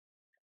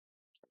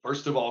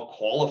 first of all,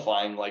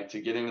 qualifying like to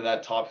get into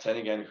that top 10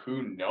 again.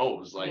 Who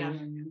knows? Like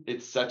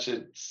it's such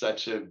a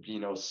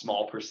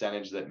small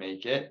percentage that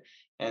make it.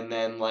 And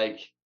then like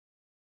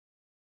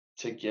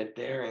to get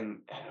there and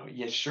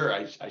yeah, sure,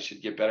 I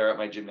should get better at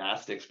my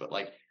gymnastics, but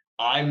like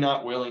I'm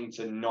not willing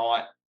to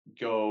not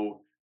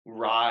go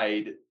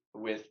ride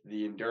with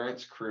the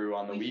endurance crew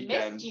on the We've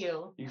weekends. missed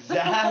you.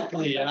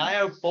 Exactly. And I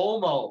have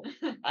FOMO.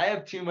 I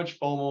have too much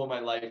FOMO in my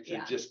life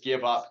to just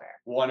give up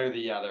one or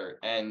the other.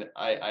 And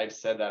I've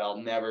said that I'll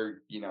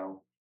never,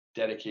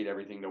 dedicate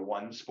everything to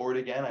one sport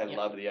again. I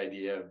love the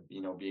idea of,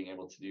 being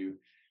able to do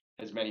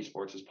as many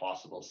sports as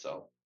possible.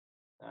 So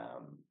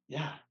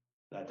yeah,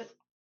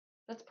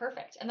 That's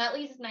perfect. And that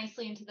leads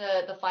nicely into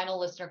the final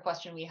listener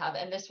question we have.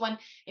 And this one,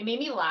 it made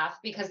me laugh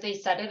because they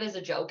said it as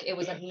a joke. It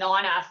was a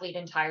non-athlete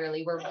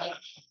entirely, where we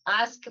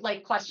ask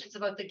like questions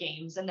about the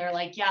games and they're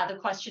like, yeah, the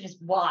question is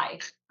why.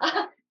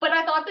 But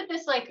I thought that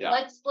this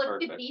let's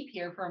get deep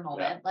here for a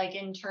moment. Like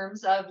in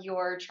terms of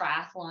your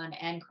triathlon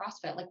and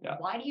CrossFit, like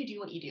why do you do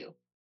what you do?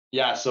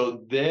 Yeah,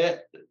 so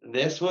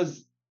this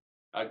was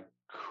a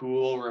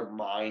cool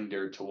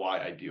reminder to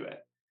why I do it.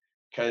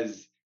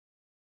 Because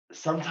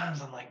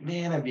sometimes I'm like,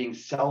 man, I'm being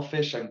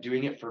selfish. I'm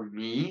doing it for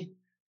me.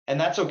 And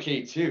that's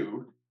okay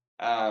too.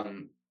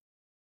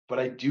 But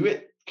I do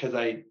it because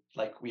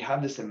we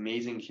have this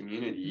amazing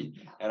community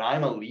and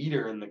I'm a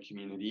leader in the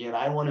community and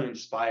I want to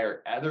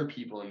inspire other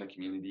people in the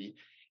community.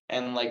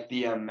 And like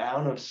the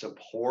amount of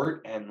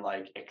support and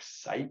like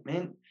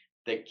excitement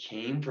that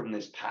came from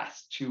this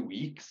past 2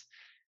 weeks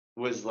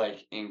was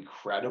like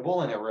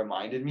incredible. And it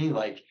reminded me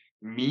like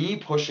me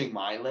pushing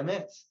my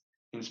limits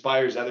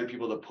inspires other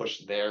people to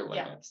push their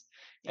limits.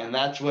 And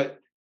that's what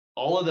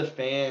all of the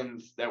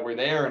fans that were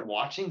there and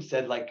watching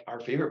said, like, our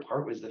favorite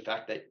part was the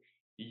fact that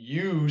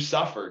you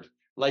suffered,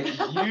 like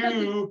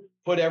you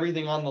put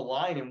everything on the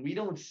line, and we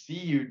don't see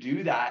you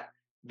do that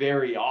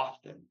very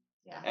often.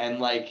 And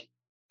like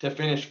to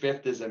finish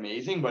fifth is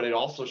amazing, but it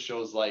also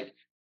shows like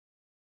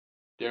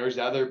there's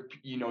other,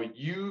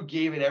 you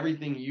gave it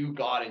everything you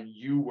got and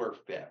you were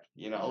fifth,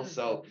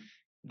 so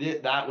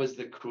that was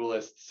the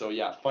coolest. So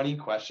yeah, funny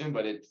question,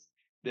 but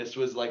this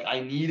was like, I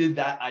need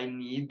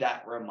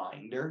that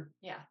reminder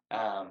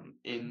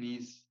in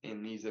these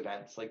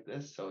events like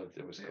this. So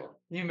it was cool.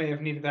 You may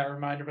have needed that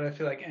reminder, but I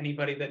feel like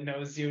anybody that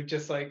knows you,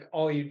 just like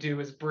all you do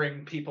is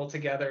bring people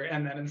together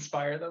and then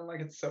inspire them. Like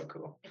it's so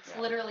cool. It's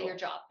literally your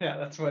job. Yeah,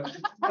 that's what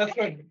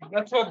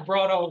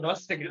brought all of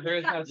us together,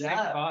 is that same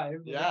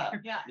vibe.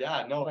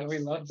 No, like, we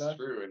love that.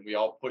 True. And we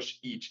all push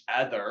each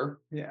other.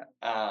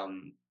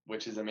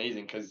 Which is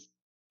amazing, because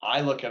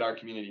I look at our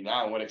community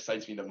now and what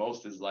excites me the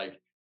most is like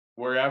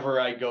wherever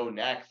I go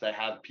next, I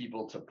have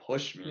people to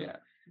push me.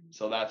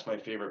 So that's my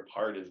favorite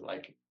part, is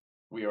like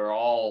we are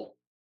all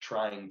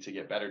trying to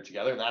get better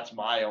together. And that's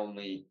my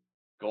only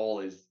goal,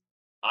 is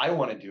I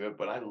want to do it,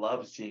 but I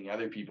love seeing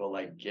other people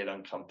like get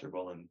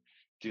uncomfortable and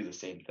do the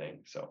same thing.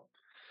 So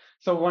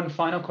one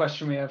final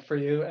question we have for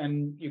you,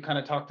 and you kind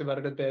of talked about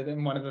it a bit,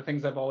 and one of the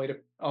things I've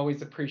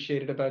always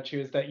appreciated about you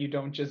is that you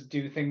don't just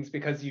do things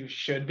because you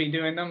should be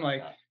doing them.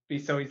 Like be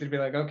so easy to be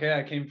like, okay,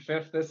 I came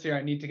fifth this year,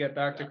 I need to get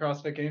back to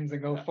CrossFit Games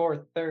and go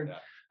fourth, third.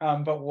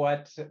 But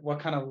what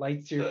kind of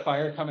lights your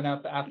fire coming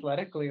out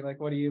athletically? Like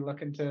what are you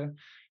looking to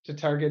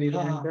target, either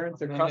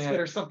endurance or CrossFit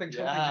or something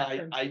totally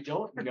different? I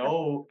don't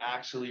know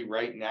actually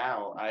right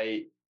now.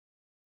 I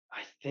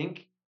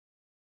think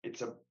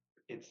it's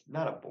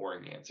not a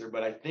boring answer,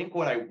 but I think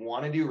what I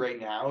want to do right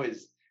now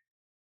is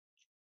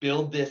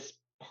build this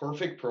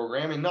perfect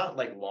program, and not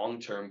like long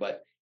term,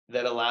 but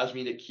that allows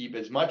me to keep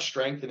as much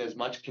strength and as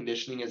much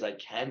conditioning as I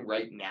can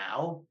right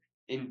now,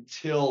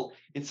 until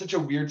it's such a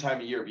weird time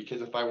of year,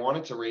 because if I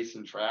wanted to race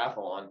in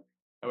triathlon,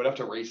 I would have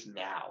to race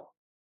now.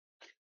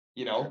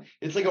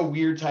 It's like a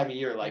weird time of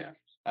year. Like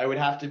I would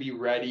have to be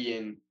ready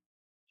in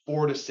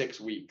 4 to 6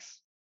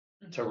 weeks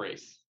to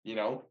race,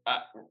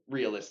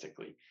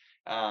 realistically.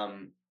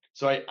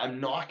 So I'm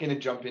not going to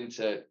jump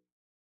into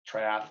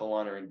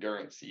triathlon or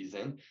endurance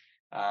season.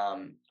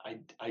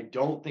 I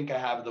don't think I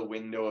have the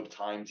window of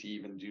time to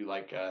even do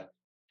like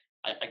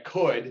I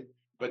could,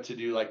 but to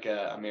do like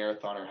a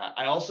marathon or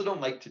I also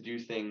don't like to do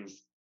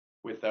things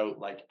without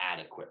like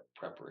adequate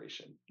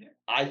preparation.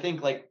 I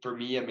think like for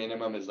me, a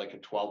minimum is like a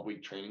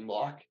 12-week training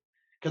block,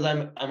 because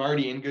I'm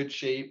already in good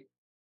shape,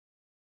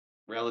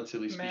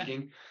 relatively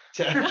speaking.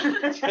 You're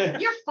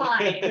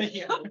fine.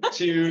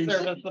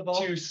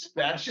 to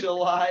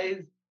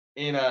specialize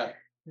in a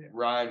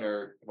run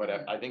or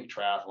whatever. I think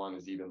triathlon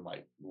is even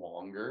like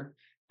longer.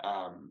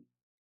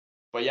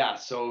 But yeah,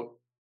 so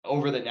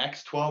over the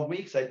next 12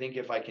 weeks, I think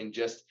if I can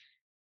just,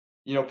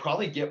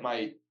 probably get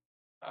my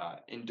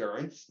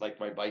endurance, like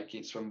my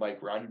biking, swim, bike,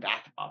 run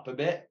back up a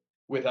bit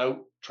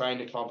without trying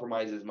to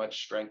compromise as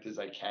much strength as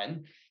I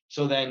can.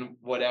 So then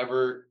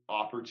whatever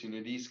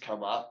opportunities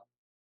come up,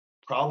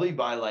 probably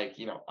by like,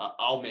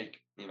 I'll make,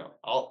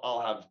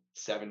 I'll have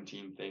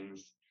 17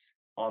 things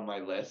on my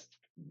list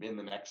in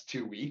the next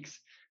 2 weeks.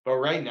 But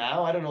right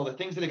now, I don't know, the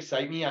things that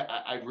excite me,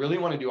 I really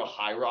want to do a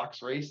high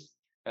rocks race.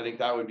 I think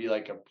that would be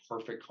like a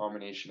perfect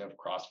combination of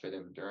CrossFit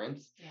and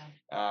endurance.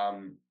 Yeah.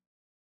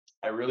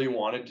 I really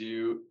want to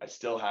do, I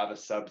still have a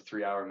sub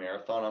 3 hour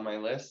marathon on my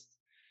list.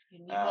 You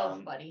need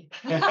both, buddy.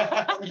 Damn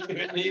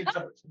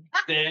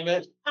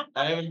it.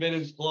 I haven't been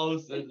as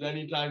close as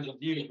many times as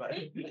you, but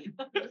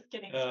Just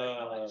kidding.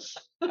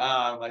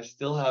 I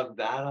still have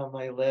that on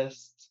my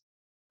list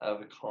of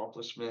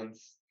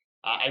accomplishments.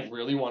 I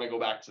really want to go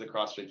back to the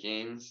CrossFit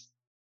Games.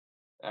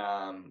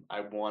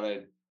 I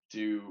want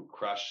to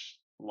crush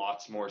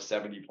lots more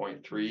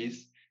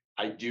 70.3s.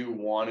 I do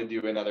want to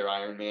do another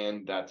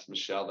Ironman. That's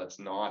Michelle. That's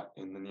not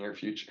in the near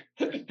future.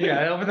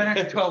 Yeah, over the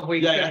next 12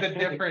 weeks, Yeah, there's a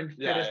different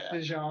fittest yeah.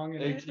 to Jong.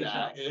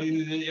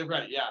 Yeah,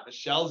 right. Yeah,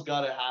 Michelle's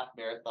got a half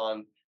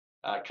marathon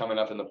coming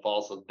up in the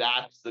fall, so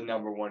that's the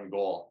number one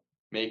goal: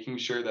 making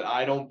sure that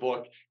I don't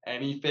book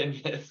any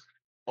fitness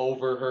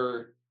over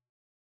her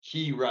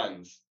key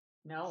runs.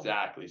 No.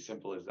 Exactly,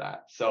 simple as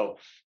that. So,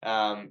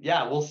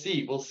 yeah, we'll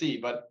see.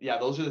 But yeah,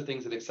 those are the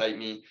things that excite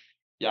me.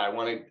 Yeah,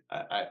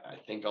 I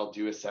think I'll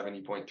do a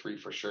 70.3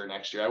 for sure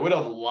next year. I would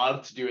have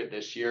loved to do it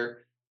this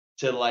year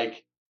to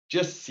like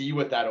just see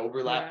what that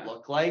overlap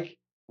looked like.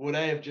 Would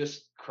I have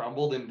just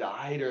crumbled and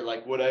died, or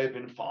like would I have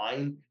been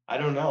fine? I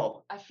don't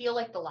know. I feel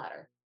like the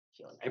latter.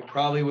 It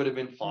probably would have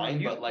been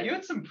fine, but like you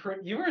had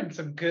you were in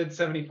some good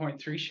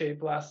 70.3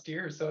 shape last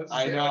year, so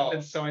I know. It would have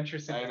been so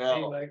interesting to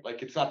see.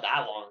 Like it's not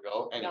that long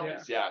ago.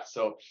 Anyways, yeah.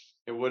 So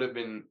it would have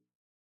been.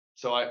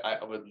 So I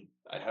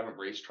haven't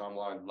raced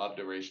Tremblant. I'd love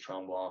to race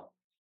Tremblant.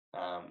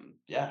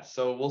 Yeah.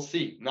 So we'll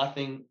see.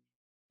 Nothing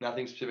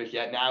specific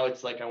yet. Now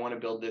it's like I want to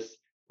build this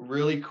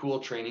really cool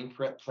training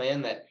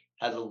plan that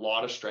has a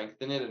lot of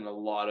strength in it and a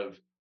lot of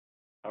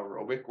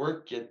aerobic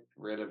work. Get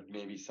rid of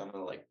maybe some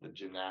of like the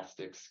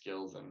gymnastics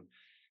skills and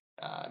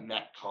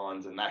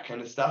metcons and that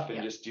kind of stuff,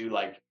 and just do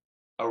like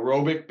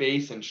aerobic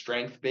base and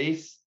strength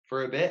base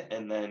for a bit,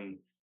 and then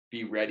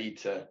be ready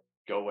to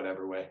go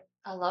whatever way.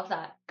 I love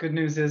that. Good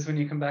news is when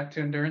you come back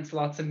to endurance,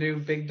 lots of new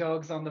big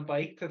dogs on the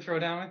bike to throw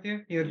down with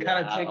you. You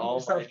kind of take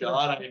yourself. Oh my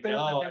God,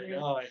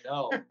 I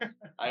know.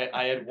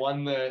 I had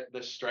won the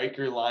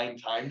striker line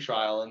time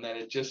trial, and then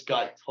it just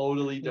got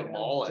totally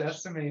demolished.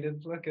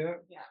 Decimated. Look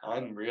out. Yeah.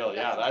 Unreal.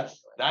 Yeah,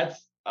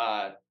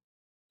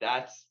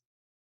 that's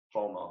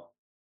FOMO.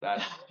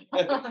 That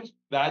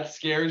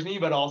scares me,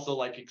 but also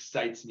like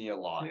excites me a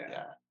lot.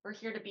 Yeah. We're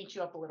here to beat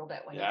you up a little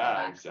bit when you come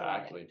back.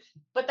 Exactly.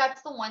 But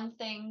that's the one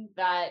thing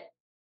that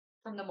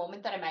from the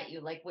moment that I met you,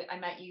 like I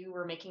met you, you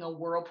were making a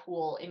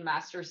whirlpool in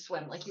Masters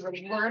Swim. Like you were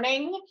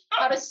learning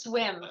how to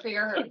swim for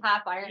your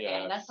half Ironman.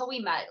 Yes. That's how we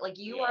met. Like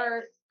you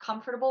are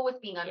comfortable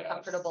with being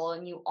uncomfortable,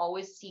 and you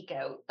always seek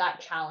out that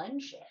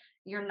challenge.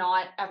 You're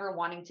not ever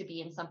wanting to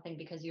be in something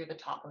because you're the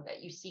top of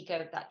it. You seek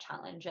out that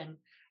challenge. And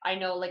I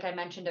know, like I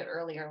mentioned it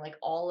earlier, like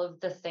all of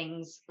the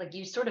things, like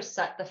you sort of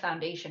set the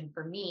foundation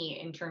for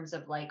me in terms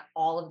of like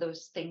all of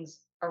those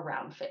things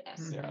around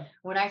fitness. Yeah.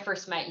 When I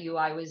first met you,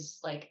 I was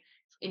like,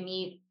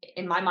 in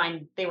my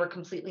mind, they were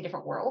completely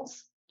different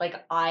worlds.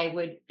 Like I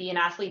would be an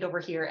athlete over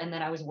here, and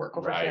then I was work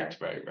over here.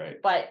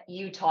 Right. But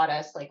you taught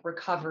us like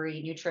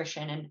recovery,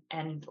 nutrition,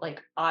 and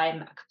like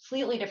I'm a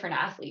completely different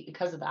athlete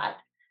because of that.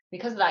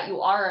 Because of that,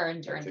 you are our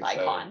endurance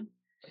icon.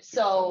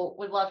 So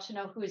would love to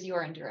know who is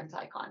your endurance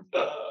icon.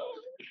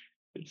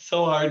 It's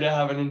so hard to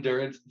have an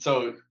endurance.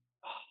 So,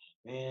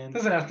 man,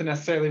 doesn't have to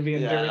necessarily be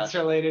endurance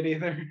related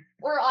either.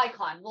 Or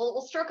icon. We'll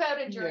stroke out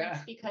endurance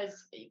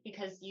because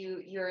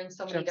you're in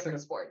so many different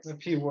sports. A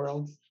few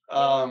worlds.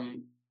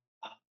 Probably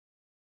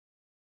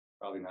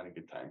not a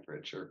good time for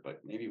a shirt,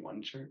 but maybe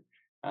one shirt.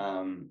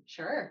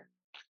 Sure.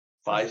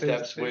 5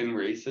 steps win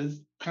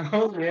races.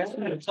 Oh yeah.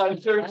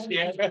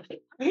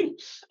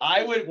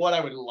 What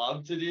I would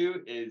love to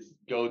do is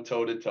go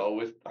toe to toe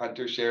with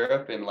Hunter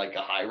Sheriff in like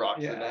a high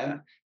rocks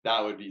event.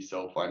 That would be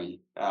so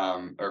funny.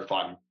 Or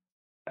fun.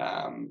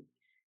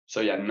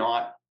 So yeah,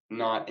 not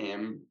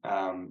him.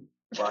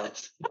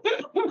 But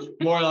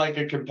more like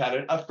a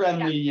competitor, a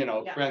friendly,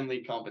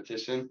 friendly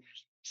competition.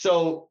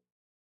 So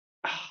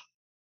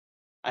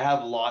I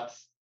have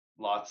lots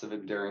of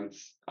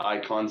endurance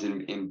icons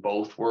in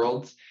both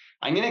worlds.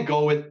 I'm going to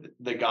go with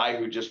the guy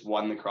who just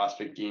won the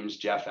CrossFit Games,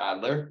 Jeff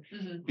Adler,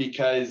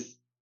 because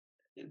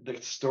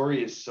the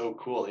story is so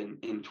cool. In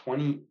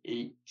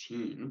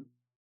 2018,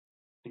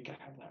 I think I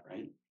have that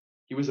right.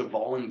 He was a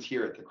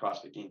volunteer at the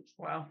CrossFit Games.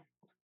 Wow.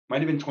 Might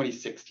have been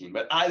 2016,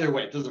 but either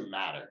way, it doesn't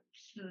matter.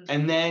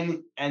 And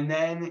then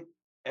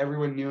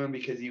everyone knew him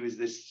because he was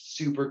this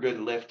super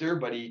good lifter,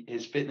 but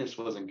his fitness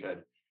wasn't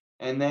good.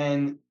 And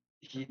then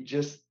he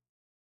just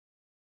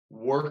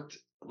worked,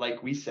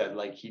 like we said,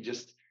 like he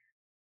just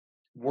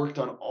worked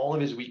on all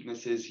of his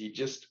weaknesses. He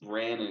just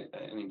ran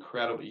an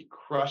incredible, he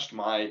crushed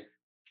my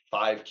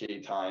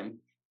 5K time,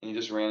 and he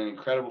just ran an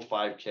incredible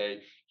 5K.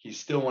 He's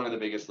still one of the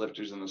biggest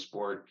lifters in the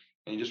sport,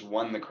 and he just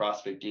won the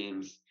CrossFit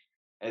Games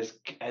as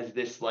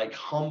this like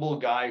humble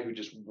guy who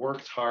just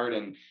worked hard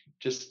and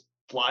just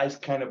flies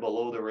kind of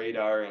below the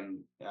radar, and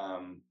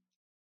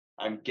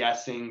I'm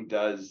guessing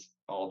does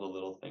all the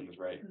little things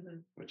right,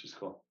 which is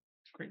cool.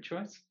 Great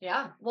choice.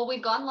 Yeah. Well,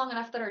 we've gone long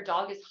enough that our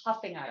dog is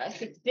huffing at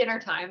us. It's dinner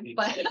time.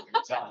 But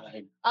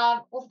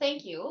well,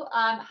 thank you.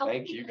 How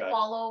can people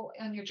follow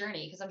on your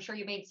journey? Because I'm sure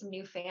you made some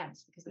new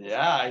fans because of this.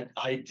 Yeah,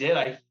 I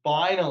did.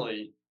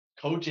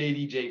 Coach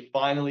ADJ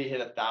finally hit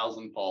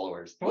 1,000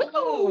 followers.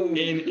 Woo!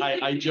 And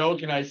I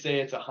joke and I say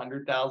it's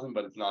 100,000,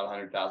 but it's not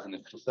 100,000.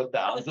 It's just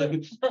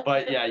 1,000.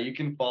 But yeah, you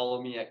can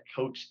follow me at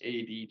Coach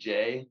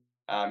ADJ.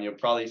 You'll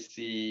probably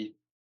see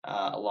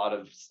a lot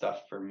of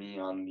stuff for me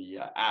on the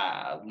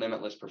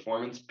Limitless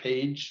Performance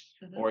page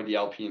or the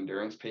LP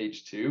Endurance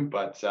page too.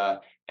 But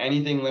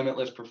anything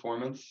Limitless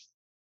Performance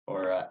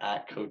or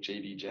at Coach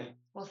ADJ.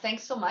 Well,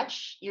 thanks so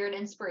much. You're an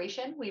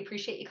inspiration. We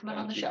appreciate you coming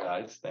on the show.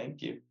 Guys,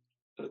 thank you.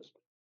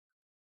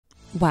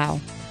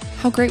 Wow,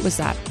 how great was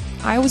that?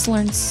 I always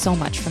learn so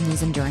much from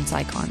these endurance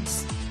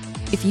icons.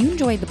 If you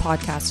enjoyed the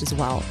podcast as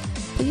well,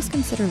 please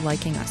consider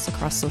liking us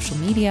across social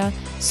media,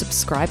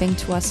 subscribing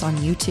to us on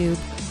YouTube,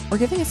 or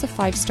giving us a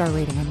 5-star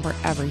rating on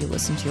wherever you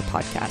listen to your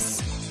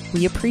podcasts.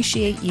 We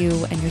appreciate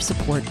you and your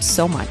support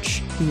so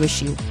much. We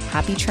wish you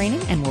happy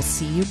training, and we'll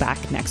see you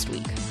back next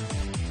week.